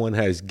someone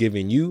has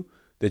given you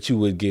that you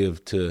would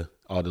give to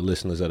all the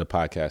listeners of the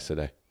podcast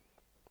today?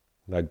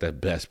 Like the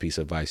best piece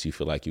of advice you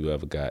feel like you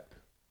ever got?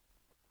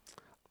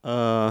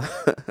 I've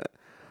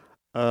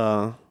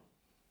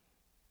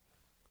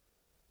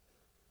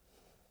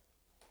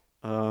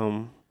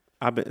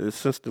been,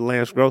 since the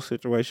Lance Gross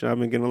situation, I've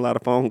been getting a lot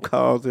of phone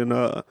calls and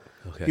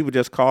people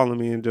just calling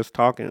me and just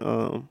talking.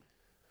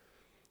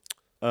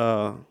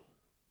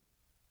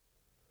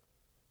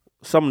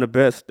 Some of the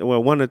best.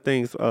 Well, one of the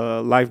things,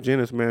 Life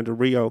Genesis manager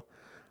Rio,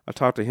 I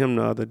talked to him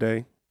the other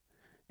day,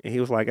 and he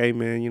was like, "Hey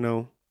man, you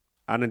know,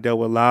 I done dealt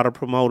with a lot of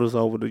promoters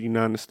over the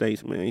United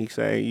States, man." He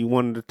said, "You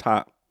one of the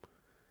top.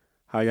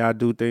 How y'all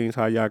do things,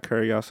 how y'all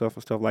carry yourself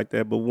and stuff like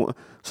that." But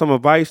some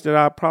advice that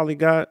I probably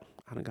got,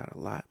 I done got a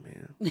lot,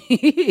 man.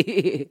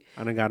 I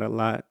done got a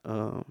lot.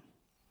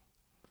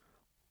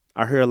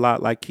 I hear a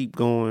lot like keep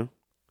going.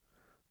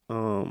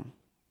 I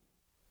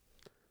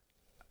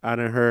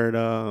done heard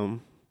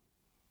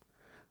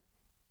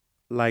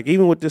like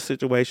even with this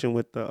situation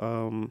with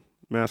the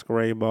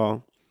Masquerade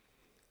Ball,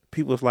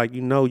 people was like,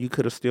 you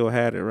could have still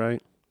had it,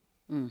 right?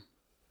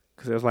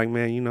 Because it was like,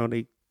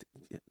 man,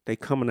 they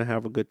coming to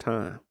have a good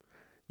time.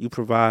 You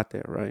provide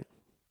that, right?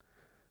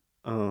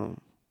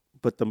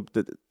 But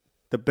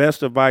the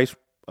best advice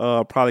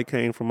probably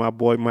came from my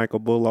boy Michael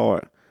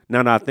Bullard.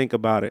 Now that I think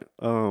about it,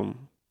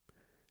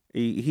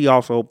 he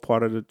also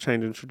part of the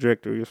changing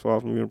trajectory as far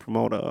as me being a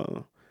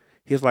promoter.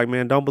 He's like,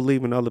 man, don't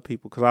believe in other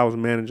people, because I was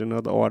managing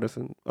other artists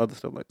and other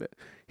stuff like that.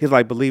 He's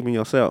like, believe in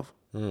yourself.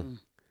 And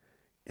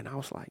I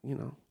was like,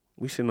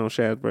 we sitting on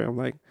Shasbury. I'm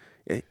like,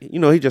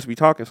 he just be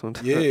talking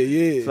sometimes.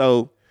 Yeah.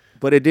 So,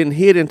 but it didn't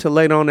hit until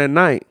late on that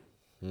night.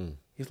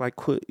 He's like,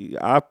 quit.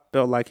 I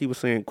felt like he was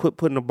saying, quit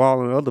putting the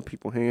ball in other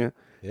people's hand.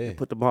 And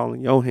put the ball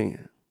in your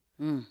hand.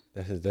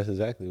 That's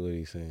exactly what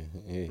he's saying.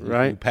 Yeah,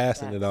 right? You're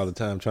passing it all the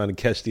time, trying to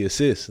catch the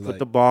assist. Put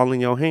the ball in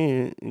your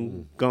hand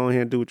and go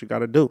ahead and do what you got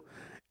to do.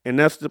 And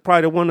that's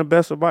probably one of the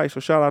best advice. So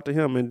shout out to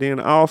him. And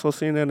then I also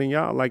seen that in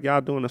y'all, like y'all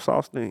doing the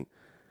sauce thing.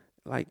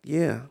 Like,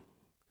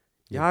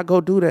 y'all go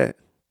do that,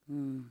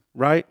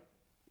 right?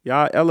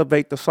 Y'all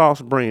elevate the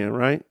sauce brand,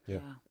 right? Yeah.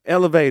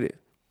 Elevate it.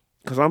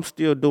 Because I'm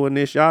still doing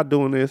this. Y'all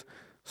doing this.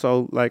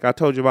 So, like I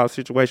told you about a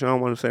situation, I don't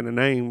want to say the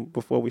name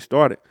before we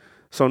started.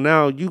 So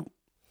now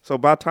so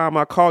by the time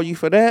I call you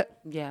for that,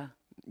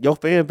 your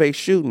fan base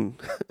shooting,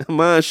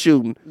 mine's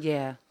shooting.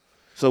 Yeah.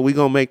 So we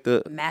gonna make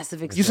the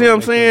massive. You see what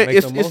I'm saying?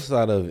 Make the most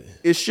out of it.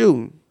 It's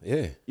shooting.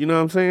 Yeah. You know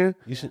what I'm saying?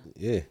 You should.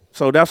 Yeah.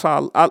 So that's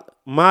how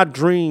my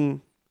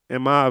dream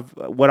and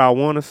what I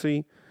want to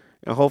see,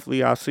 and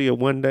hopefully I see it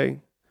one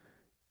day.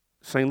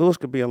 St. Louis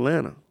could be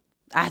Atlanta.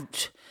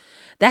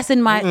 That's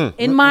in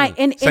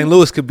St.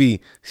 Louis could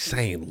be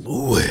St.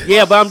 Louis.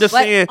 Yeah, but I'm just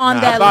saying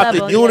on that about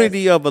level, the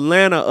unity of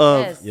Atlanta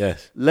of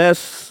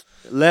less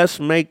let's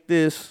make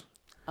this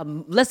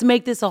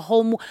a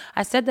whole.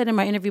 I said that in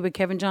my interview with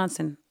Kevin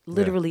Johnson.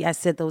 Literally, I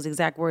said those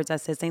exact words. I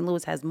said St.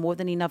 Louis has more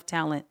than enough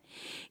talent.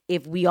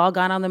 If we all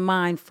got on the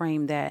mind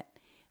frame that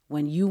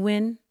when you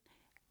win,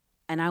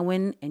 and I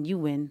win, and you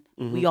win,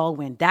 we all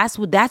win. That's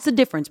the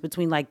difference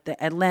between like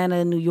the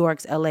Atlanta, New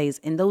York's, LA's.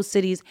 In those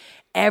cities,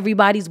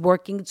 everybody's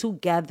working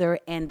together,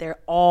 and they're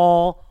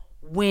all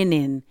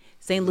winning.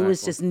 St.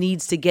 Louis just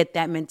needs to get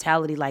that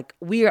mentality like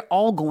we are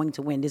all going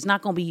to win. It's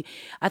not going to be,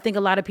 I think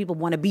a lot of people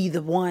want to be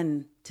the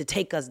one to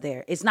take us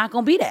there. It's not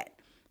going to be that.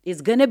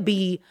 It's going to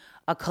be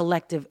a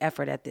collective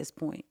effort at this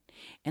point.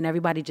 And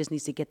everybody just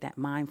needs to get that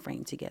mind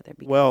frame together.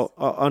 Well,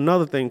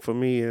 another thing for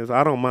me is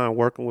I don't mind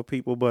working with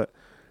people, but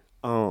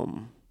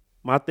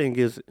my thing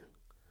is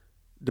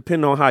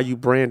depending on how you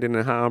brand it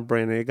and how I'm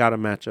branding it got to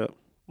match up,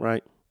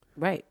 right?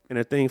 Right. And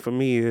the thing for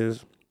me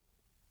is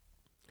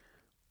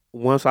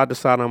once I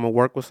decide I'm going to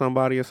work with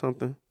somebody or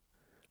something,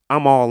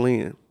 I'm all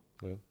in.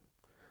 Yeah.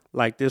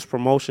 Like this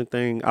promotion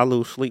thing, I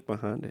lose sleep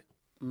behind it.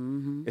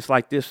 Mm-hmm. It's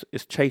like this,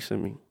 it's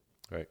chasing me.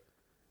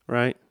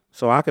 Right?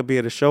 So I could be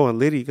at a show and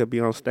Liddy could be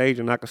on stage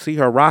and I could see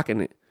her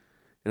rocking it.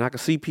 And I could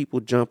see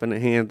people jumping their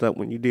hands up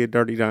when you did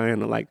Dirty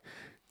Diana. Like,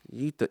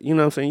 you know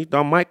what I'm saying? You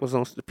thought Mike was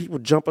on stage. People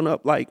jumping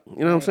up like, you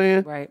know what I'm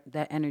saying? Right,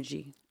 that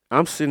energy.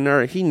 I'm sitting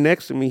there, he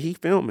next to me, he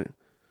filming.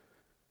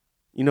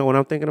 You know what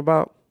I'm thinking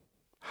about?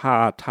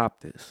 How I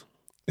top this.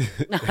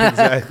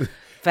 Exactly.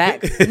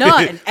 Facts. No,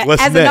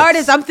 as an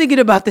artist, I'm thinking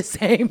about the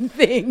same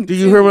thing. Do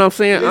you hear what I'm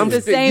saying? I'm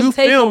the same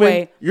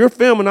takeaway. You're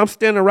filming, I'm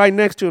standing right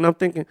next to you, and I'm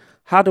thinking,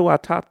 how do I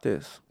top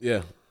this?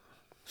 Yeah.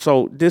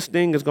 So this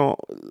thing is going,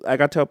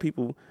 like I tell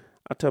people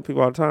all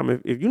the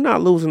time, if you're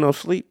not losing no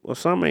sleep or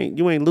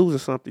you ain't losing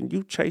something,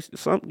 you chasing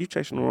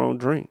the wrong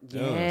dream.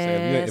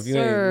 Yes, if you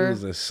ain't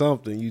losing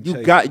something,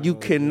 you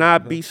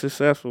cannot be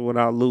successful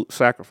without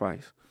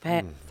sacrifice.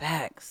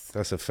 Facts.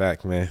 That's a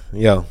fact, man.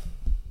 Yo,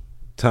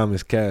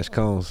 Thomas Cash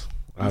Combs.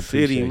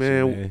 U-City,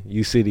 man.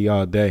 U-City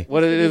all day.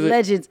 What is it?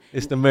 Legends.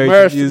 It's the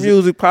Marriage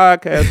Music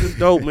Podcast. It's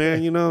dope,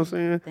 man. You know what I'm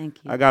saying?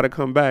 Thank you. I got to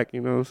come back.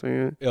 You know what I'm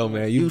saying? Yo,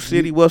 man.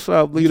 U-City, what's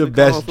up? You the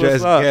best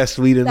dressed guest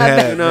we done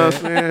had. You know what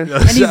I'm saying?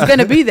 And he's going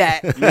to be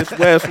that. Miss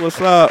West,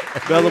 what's up?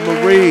 Bella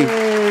Marie.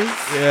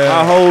 Yeah.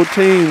 My whole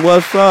team,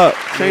 what's up?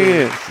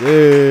 Chance.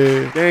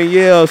 Yeah.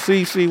 Danielle,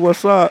 CC,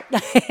 what's up?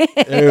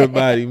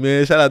 Everybody,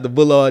 man. Shout out to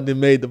Bullard that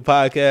made the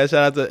podcast.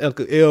 Shout out to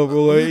Uncle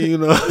Elroy, you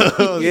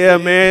know. Yeah,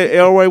 man.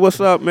 Elroy, what's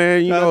up,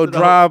 man? You know,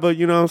 Driver,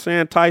 you know what I'm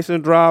saying?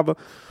 Tyson Driver.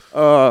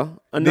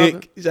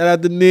 Nick. Shout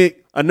out to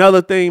Nick.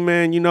 Another thing,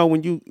 man, you know,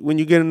 when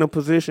you get in the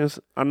positions,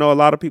 I know a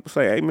lot of people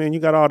say, hey, man, you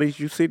got all these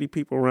U-City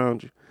people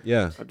around you.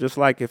 Yeah. Just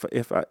like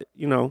if I,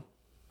 you know,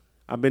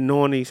 I've been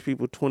knowing these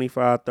people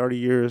 25, 30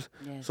 years.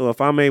 Yes. So if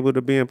I'm able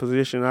to be in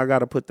position, I got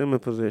to put them in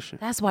position.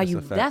 That's why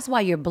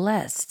you're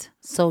blessed.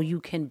 So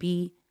you can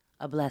be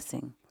a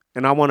blessing.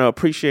 And I want to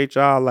appreciate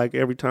y'all. Like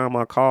every time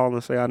I call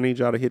and say, I need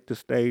y'all to hit the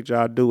stage,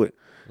 y'all do it.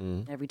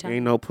 Every time.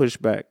 Ain't no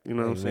pushback. You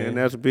know what I'm saying?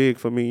 That's big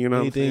for me. You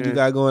know Anything what I'm saying? you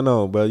got going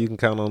on, bro, you can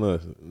count on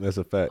us. That's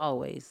a fact.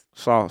 Always.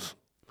 Sauce.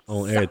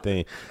 On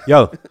everything.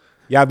 Yo,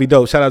 y'all be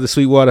dope. Shout out to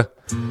Sweetwater.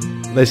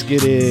 Let's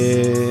get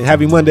it.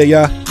 Happy Monday,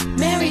 y'all.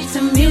 Married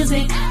to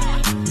music.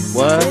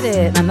 What? Did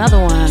it. Another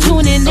one.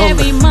 Tune in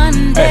every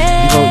Monday.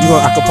 Hey, you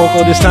going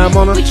Acapulco this time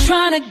on us? We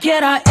trying to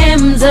get our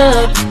M's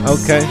up.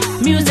 Okay.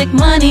 Music,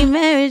 money,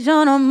 marriage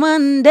on a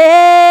Monday.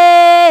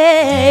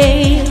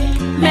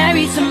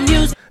 Married to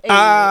music.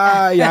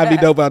 Y'all be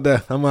dope out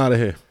there. I'm out of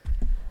here.